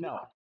 Continue. No.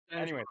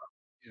 Anyway,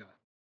 Yeah.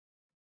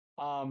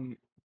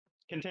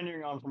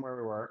 continuing on from where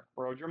we were,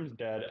 Brodrum's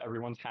dead.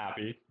 Everyone's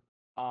happy.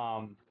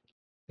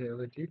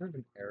 Taylor, do you have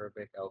an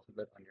Arabic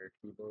alphabet on your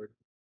keyboard?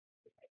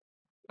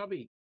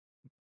 Cubby.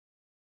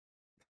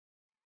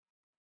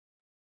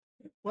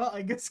 Well,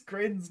 I guess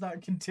Graydon's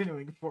not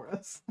continuing for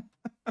us.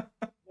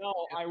 No,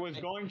 I was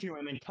going to,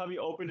 and then Cubby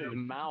opened his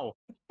mouth.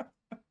 You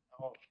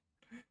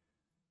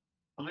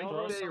know, I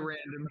those, say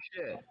random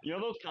shit. you know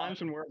those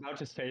times when we're about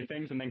to say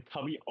things and then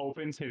Cubby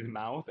opens his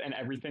mouth and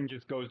everything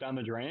just goes down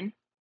the drain?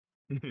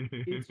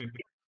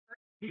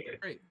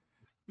 Great.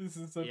 This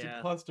is such Yeah,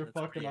 a clusterfuck,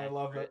 that's and I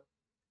love pretty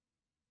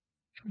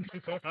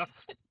it.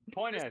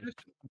 Point is, I'm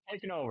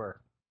taking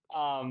over.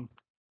 And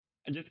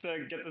just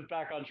to get this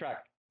back on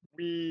track,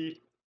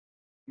 we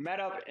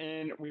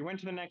we went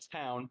to the next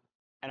town,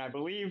 and I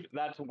believe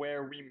that's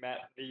where we met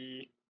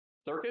the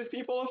circus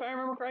people, if I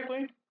remember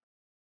correctly.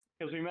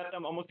 Because we met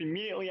them almost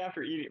immediately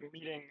after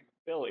meeting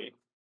Billy.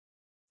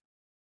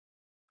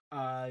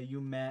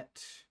 You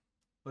met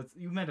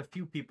a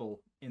few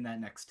people in that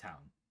next town,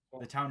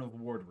 the town of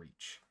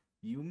Wardreach.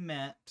 You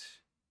met,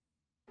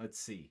 let's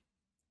see.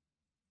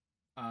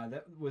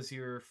 That was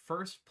your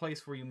first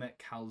place where you met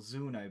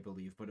Calzoon, I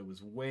believe, but it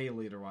was way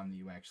later on that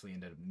you actually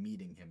ended up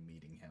meeting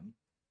him.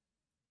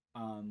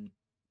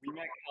 We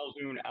met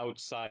Calzoon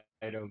outside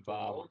of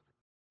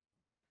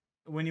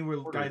When you were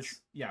Wardreach.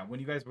 when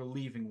you guys were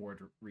leaving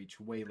Wardreach,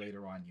 way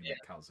later on, you met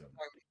Calzoon.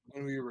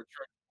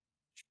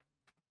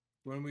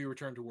 When we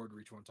returned to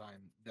Wardreach one time,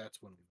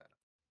 that's when we met him.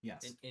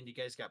 Yes. And you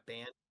guys got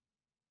banned.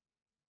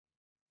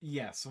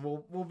 Yes,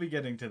 we'll be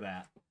getting to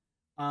that.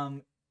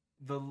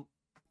 The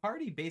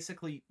party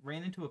basically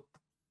ran into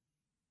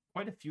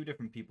quite a few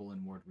different people in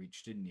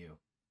Wardreach, didn't you?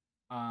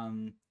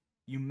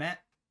 You met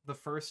the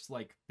first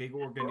like big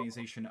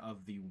organization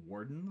of the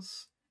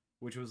Wardens,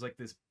 which was like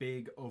this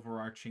big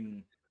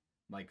overarching,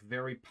 like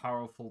very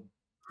powerful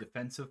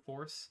defensive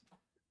force.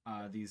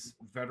 These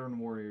veteran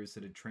warriors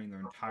that had trained their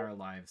entire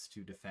lives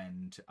to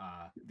defend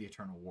the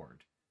Eternal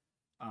Ward,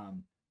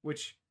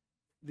 which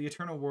the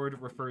Eternal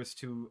Ward refers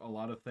to a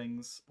lot of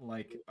things,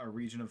 like a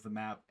region of the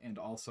map and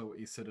also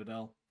a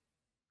citadel.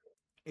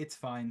 It's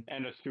fine.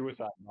 And a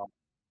suicide bomb.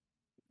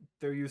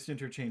 They're used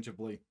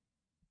interchangeably.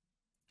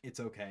 It's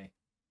okay.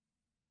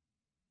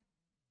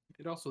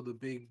 And also the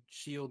big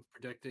shield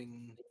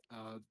protecting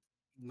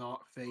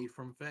not Fae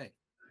from Fae.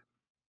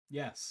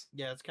 Yes.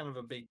 Yeah, it's kind of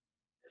a big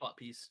plot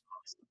piece.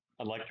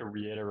 I'd like to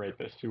reiterate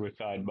the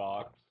suicide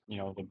box. You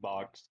know, the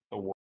box, the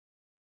word.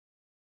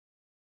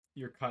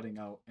 You're cutting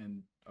out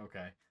and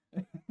okay.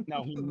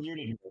 No, he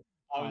muted me.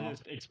 I was Oh.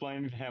 just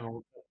explaining to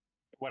him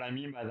what I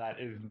mean by that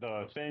is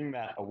the thing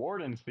that the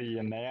wardens see,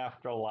 and they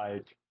have to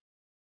like.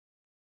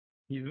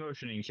 He's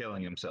motioning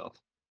killing himself.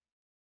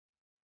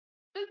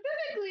 Specific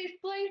Specifically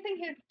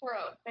slicing his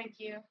throat. Thank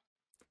you.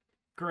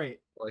 Great.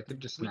 Well, I could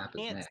just We snap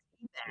his can't neck.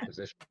 see that.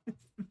 Position.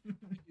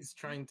 He's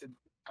trying to.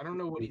 I don't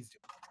know what he's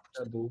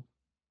doing. Taboo.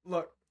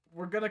 Look,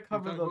 we're gonna We're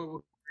cover talking the about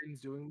what Brayden's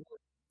doing.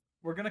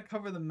 we're gonna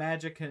cover the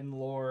magic and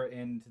lore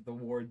and the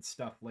ward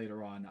stuff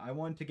later on. I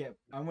want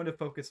to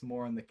focus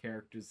more on the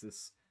characters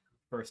this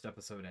first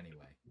episode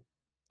anyway.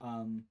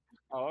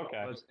 Oh,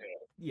 okay. Let's do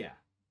it. Yeah,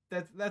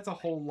 that's a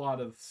whole lot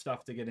of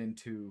stuff to get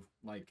into,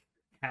 like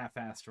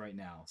half-assed right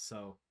now.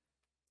 So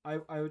I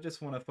would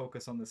just want to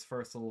focus on this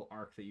first little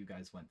arc that you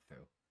guys went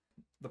through.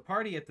 The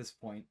party at this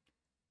point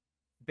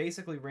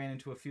basically ran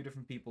into a few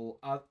different people.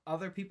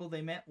 Other people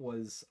they met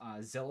was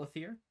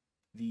Zelithir,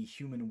 the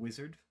human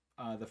wizard,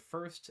 the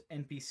first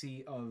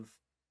NPC of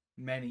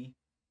many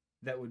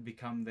that would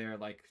become their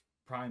like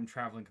prime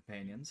traveling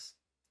companions.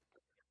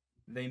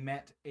 They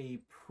met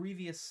a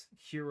previous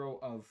hero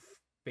of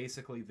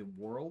basically the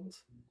world,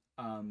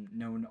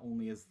 known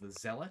only as the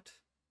Zealot,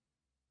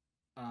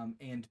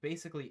 and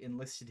basically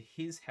enlisted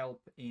his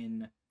help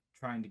in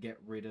trying to get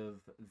rid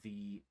of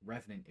the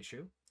Revenant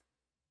issue.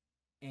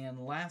 And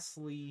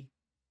lastly,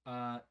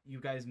 you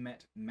guys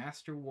met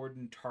Master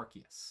Warden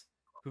Tarkius,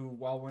 who,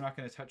 while we're not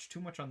going to touch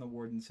too much on the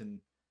Wardens and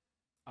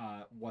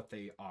what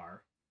they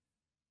are,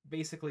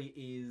 basically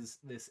is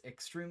this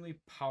extremely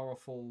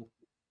powerful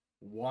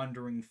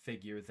wandering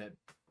figure that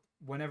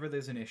whenever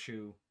there's an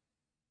issue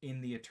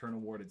in the Eternal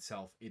Ward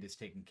itself, it is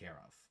taken care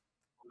of.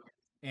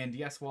 And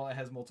yes, while it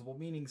has multiple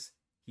meanings,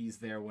 he's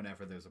there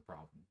whenever there's a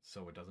problem,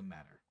 so it doesn't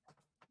matter.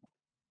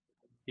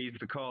 He's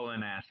the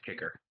call-in ass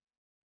kicker.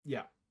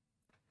 Yeah.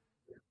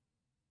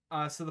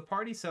 So the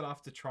party set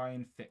off to try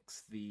and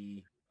fix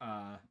the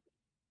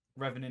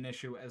Revenant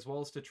issue, as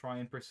well as to try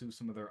and pursue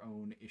some of their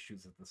own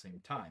issues at the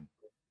same time.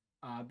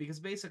 Because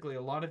basically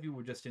a lot of you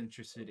were just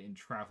interested in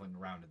traveling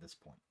around at this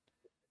point.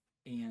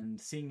 And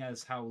seeing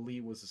as how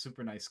Lee was a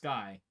super nice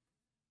guy,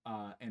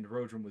 and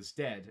Rodram was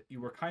dead, you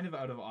were kind of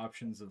out of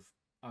options of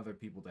other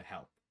people to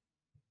help.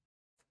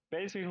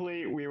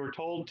 Basically, we were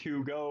told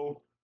to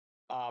go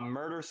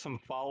murder some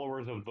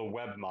followers of the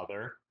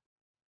Webmother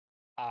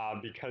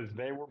because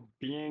they were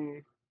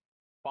being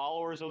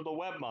followers of the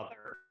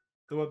Webmother.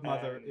 The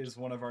Webmother And is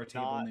one of our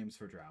table not- names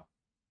for Drow.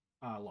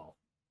 Lol.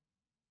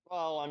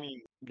 Well, I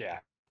mean, yeah.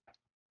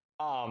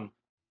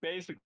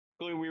 Basically,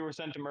 we were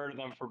sent to murder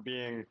them for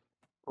being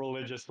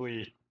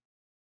religiously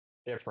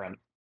different.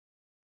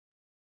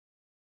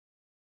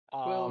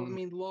 Well, I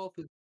mean, Lolth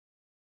is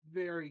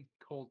very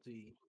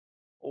culty.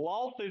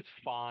 Lolth is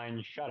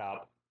fine. Shut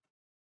up.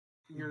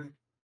 You're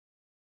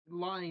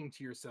lying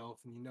to yourself,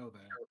 and you know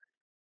that.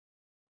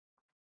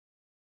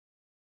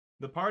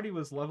 The party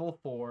was level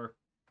 4,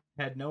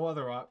 had no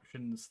other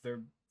options.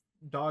 Their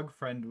dog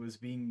friend was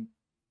being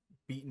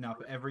beaten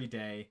up every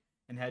day,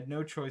 and had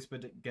no choice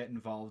but to get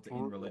involved in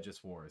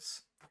religious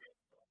wars.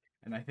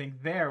 And I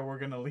think there we're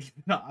going to leave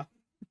it off,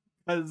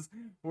 because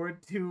we're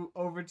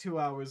over 2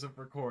 hours of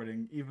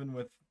recording, even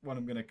with what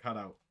I'm going to cut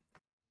out.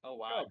 Oh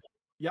wow.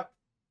 Yep.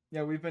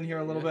 Yeah, we've been here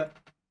a little bit.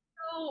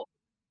 So,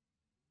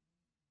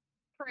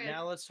 Chris,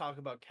 Now let's talk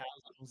about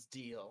Calvin's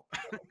deal.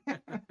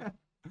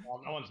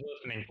 Well, no one's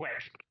listening. Quick.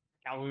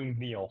 Calhoun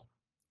Neal.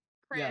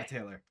 Chris, Yeah,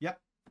 Taylor. Yep.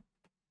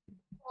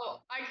 so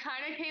I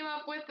kind of came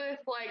up with this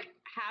like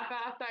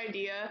half-assed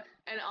idea,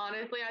 and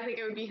honestly, I think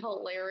it would be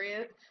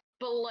hilarious.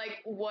 But like,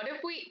 what if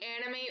we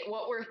animate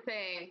what we're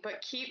saying, but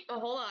keep?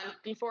 Hold on,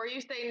 before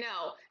you say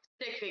no,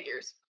 stick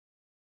figures.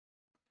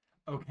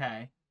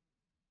 Okay.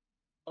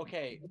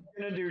 Okay,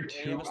 We're going to do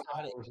Any 2 of us know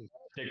how to- hours of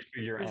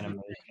stick-figure animation.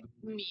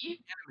 Me?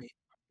 Animate.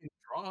 I can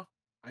draw.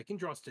 I can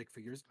draw stick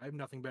figures. I have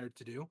nothing better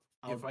to do.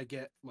 If I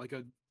get like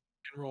a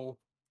general,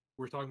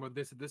 we're talking about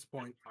this at this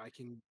point, I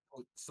can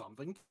put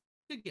something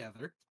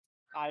together.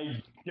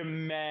 I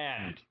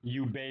demand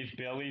you base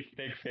Billy's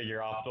stick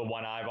figure off the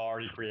one I've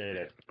already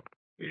created.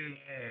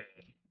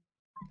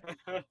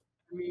 I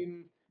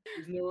mean,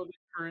 there's no other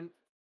current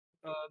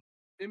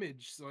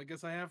image, so I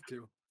guess I have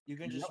to. you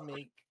can just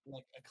make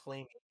like a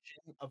claymation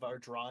of our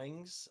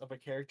drawings of our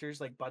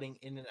characters, like butting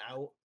in and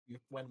out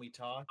when we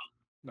talk.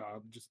 No,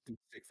 I'll just do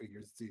stick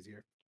figures. It's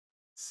easier.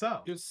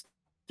 So, Just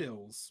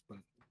stills, but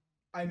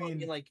I Well,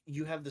 mean, like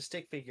you have the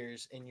stick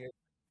figures, and you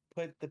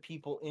put the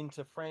people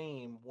into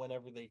frame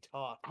whenever they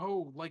talk.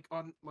 oh, like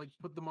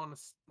put them on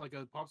like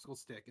a popsicle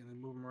stick and then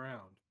move them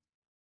around.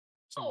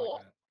 Something Oh.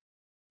 like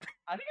that.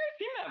 I think I've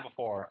seen that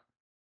before.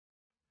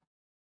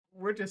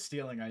 we're just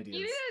stealing ideas.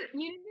 You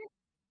didn't.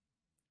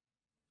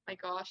 My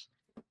gosh,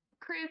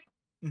 Chris,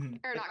 Mhm.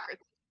 or not Chris,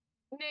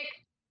 Nick,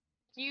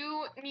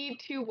 you need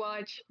to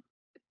watch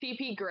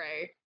CP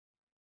Gray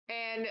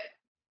and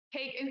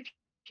take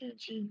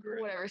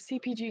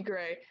CPG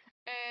Gray,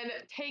 and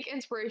take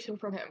inspiration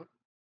from him.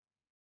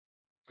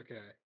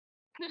 Okay.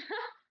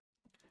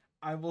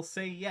 I will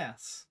say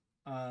yes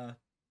to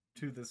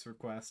this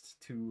request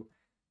to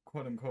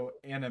quote unquote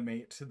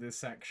animate this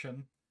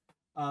section.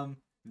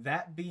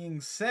 That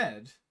being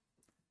said,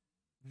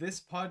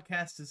 this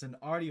podcast is an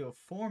audio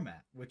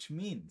format, which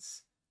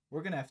means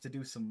we're gonna have to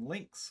do some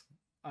links.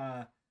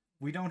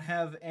 We don't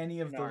have any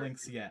of the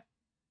links yet.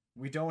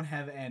 We don't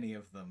have any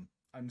of them.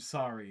 I'm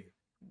sorry.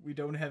 We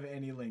don't have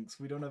any links.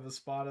 We don't have a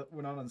spot.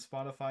 We're not on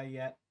Spotify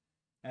yet.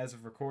 As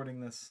of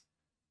recording this,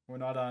 we're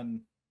not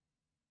on.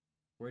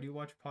 Where do you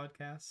watch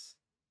podcasts?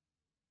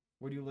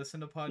 Where do you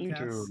listen to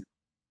podcasts?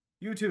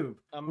 YouTube.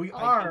 We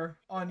I are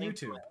on link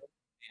to YouTube.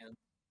 it.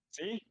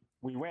 See,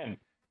 we win.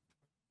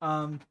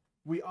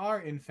 We are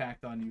in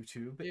fact on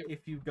YouTube. Yeah,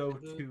 If you go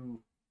to,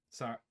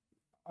 sorry,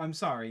 I'm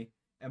sorry.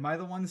 Am I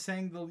the one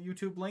saying the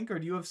YouTube link, or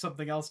do you have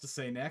something else to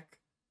say, Nick?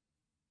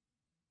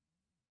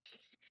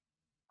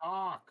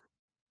 Talk.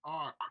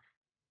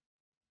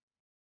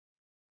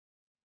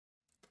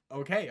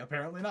 Okay,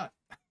 apparently not.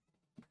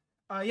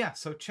 Yeah,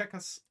 so check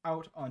us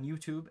out on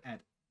YouTube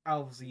at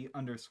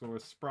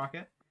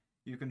alvzy_sprocket.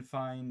 You can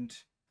find,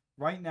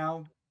 right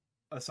now,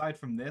 aside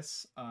from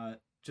this,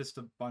 just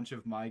a bunch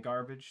of my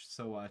garbage,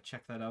 so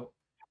check that out.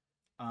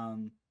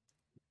 I'm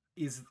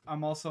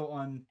also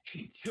on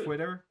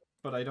Twitter,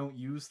 but I don't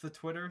use the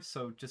Twitter,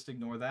 so just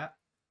ignore that.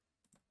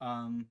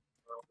 Do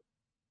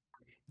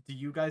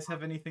you guys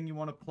have anything you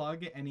want to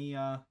plug? Any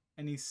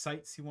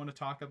sites you want to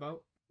talk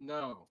about?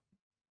 No.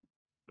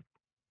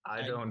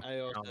 I don't. I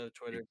also have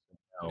Twitter.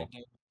 know.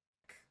 Okay,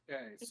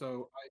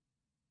 so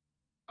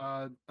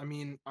I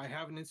mean, I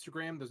have an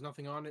Instagram. There's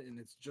nothing on it, and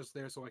it's just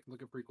there so I can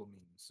look at prequel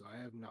memes. So I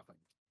have nothing.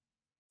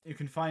 You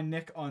can find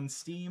Nick on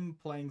Steam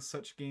playing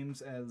such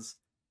games as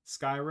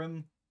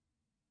Skyrim.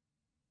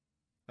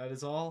 That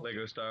is all.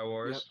 Lego Star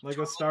Wars.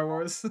 Lego Star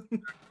Wars. Of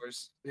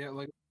course. Yeah,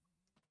 like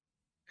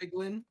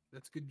Piglin.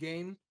 That's a good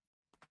game.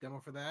 Demo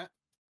for that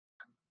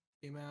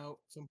came out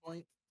at some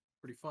point.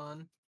 Pretty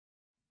fun.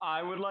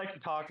 I would like to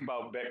talk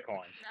about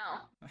Bitcoin.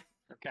 No.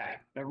 Okay,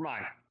 never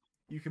mind.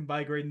 You can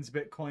buy Graydon's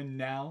Bitcoin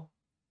now.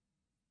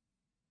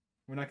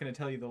 We're not going to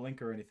tell you the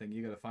link or anything.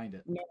 You got to find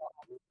it. No,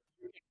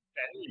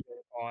 any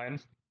Bitcoin.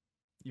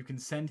 You can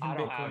send him I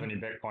don't Bitcoin. have any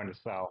Bitcoin to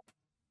sell.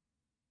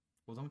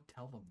 Well, don't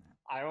tell them that.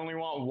 I only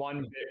want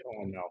one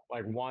Bitcoin though,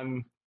 like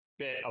one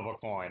bit of a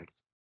coin.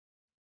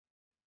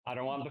 I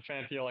don't want the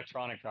fancy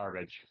electronic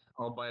garbage.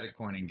 I'll buy the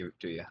coin and give it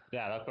to you.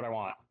 Yeah, that's what I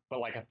want, but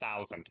like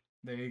 1,000.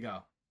 There you go.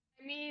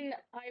 I mean,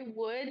 I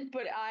would,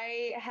 but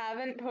I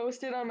haven't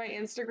posted on my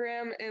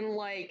Instagram in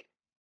like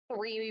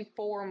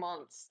 3-4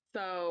 months,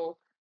 so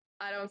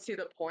I don't see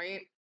the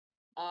point.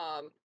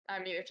 I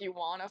mean, if you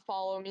want to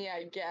follow me,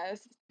 I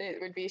guess it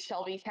would be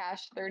Shelby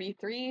Cash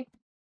 33.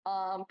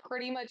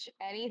 Pretty much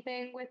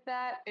anything with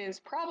that is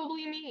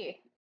probably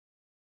me.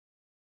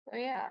 So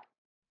yeah.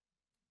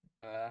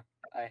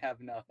 I have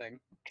nothing.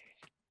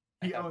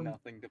 He I have own-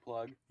 nothing to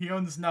plug. He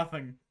owns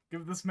nothing.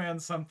 Give this man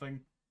something.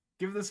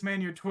 Give this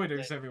man your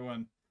Twitters,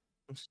 everyone.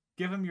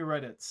 Give him your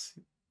Reddits.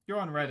 You're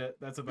on Reddit.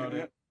 That's about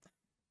it.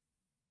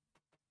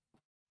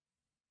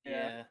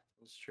 Yeah,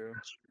 that's true.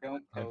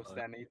 Don't Have post fun.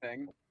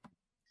 anything.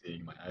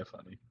 Seeing my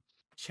iPhone.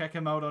 Check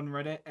him out on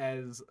Reddit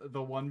as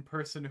the one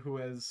person who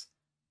has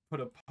put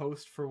a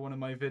post for one of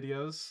my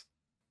videos.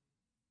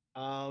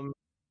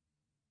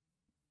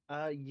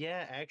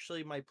 Yeah,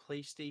 actually my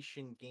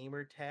PlayStation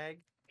gamer tag,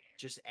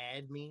 just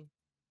add me.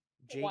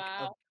 Jake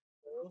Wow.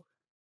 of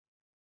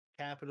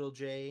capital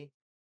J,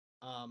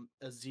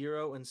 a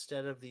 0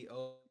 instead of the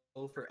O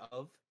for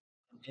of,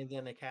 and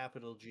then a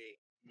capital G.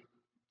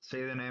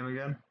 Say the name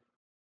again.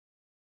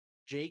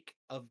 Jake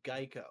of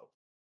Geico.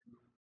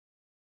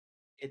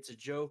 It's a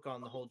joke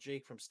on the whole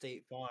Jake from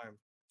State Farm.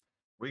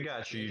 We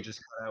got you. You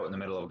just cut out in the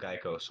middle of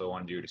Geico, so I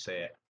wanted you to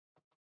say it.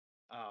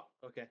 Oh,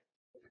 okay.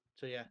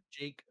 So yeah,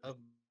 Jake of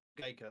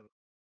Geico.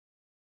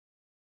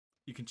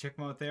 You can check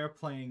him out there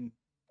playing.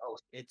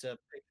 It's a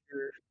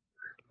picture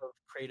of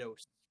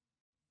Kratos.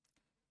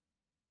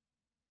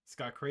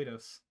 Scott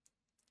Kratos.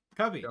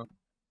 Cubby.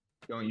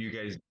 Don't you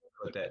guys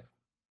put that.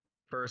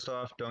 First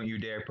off, don't you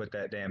dare put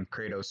that damn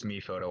Kratos me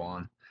photo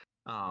on.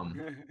 Also,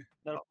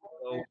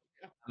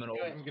 I'm an old.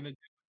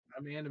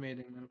 I'm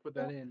animating. I'm gonna put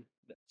that in.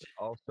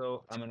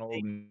 Also, I'm an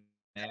old man,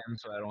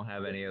 so I don't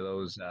have any of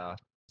those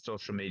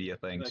social media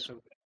things. That's okay.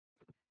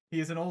 He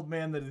is an old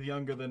man that is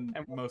younger than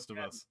And- most of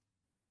us.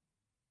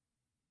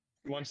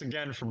 Once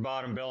again, for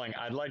bottom billing,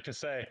 I'd like to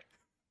say,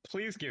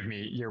 please give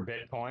me your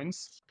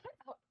Bitcoins.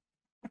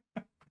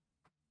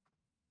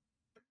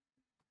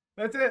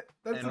 That's it.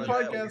 That's And the with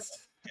that, podcast.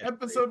 we-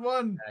 Episode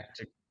 1. Back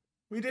to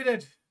We did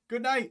it.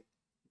 Good night.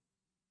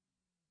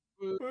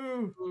 Woo.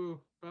 Woo.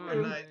 Ooh, bye.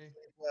 Good night.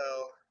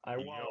 Well, I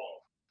Yo. won't.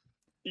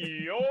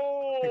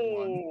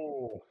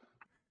 Yo!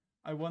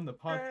 I won the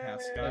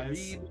podcast,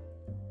 guys. Read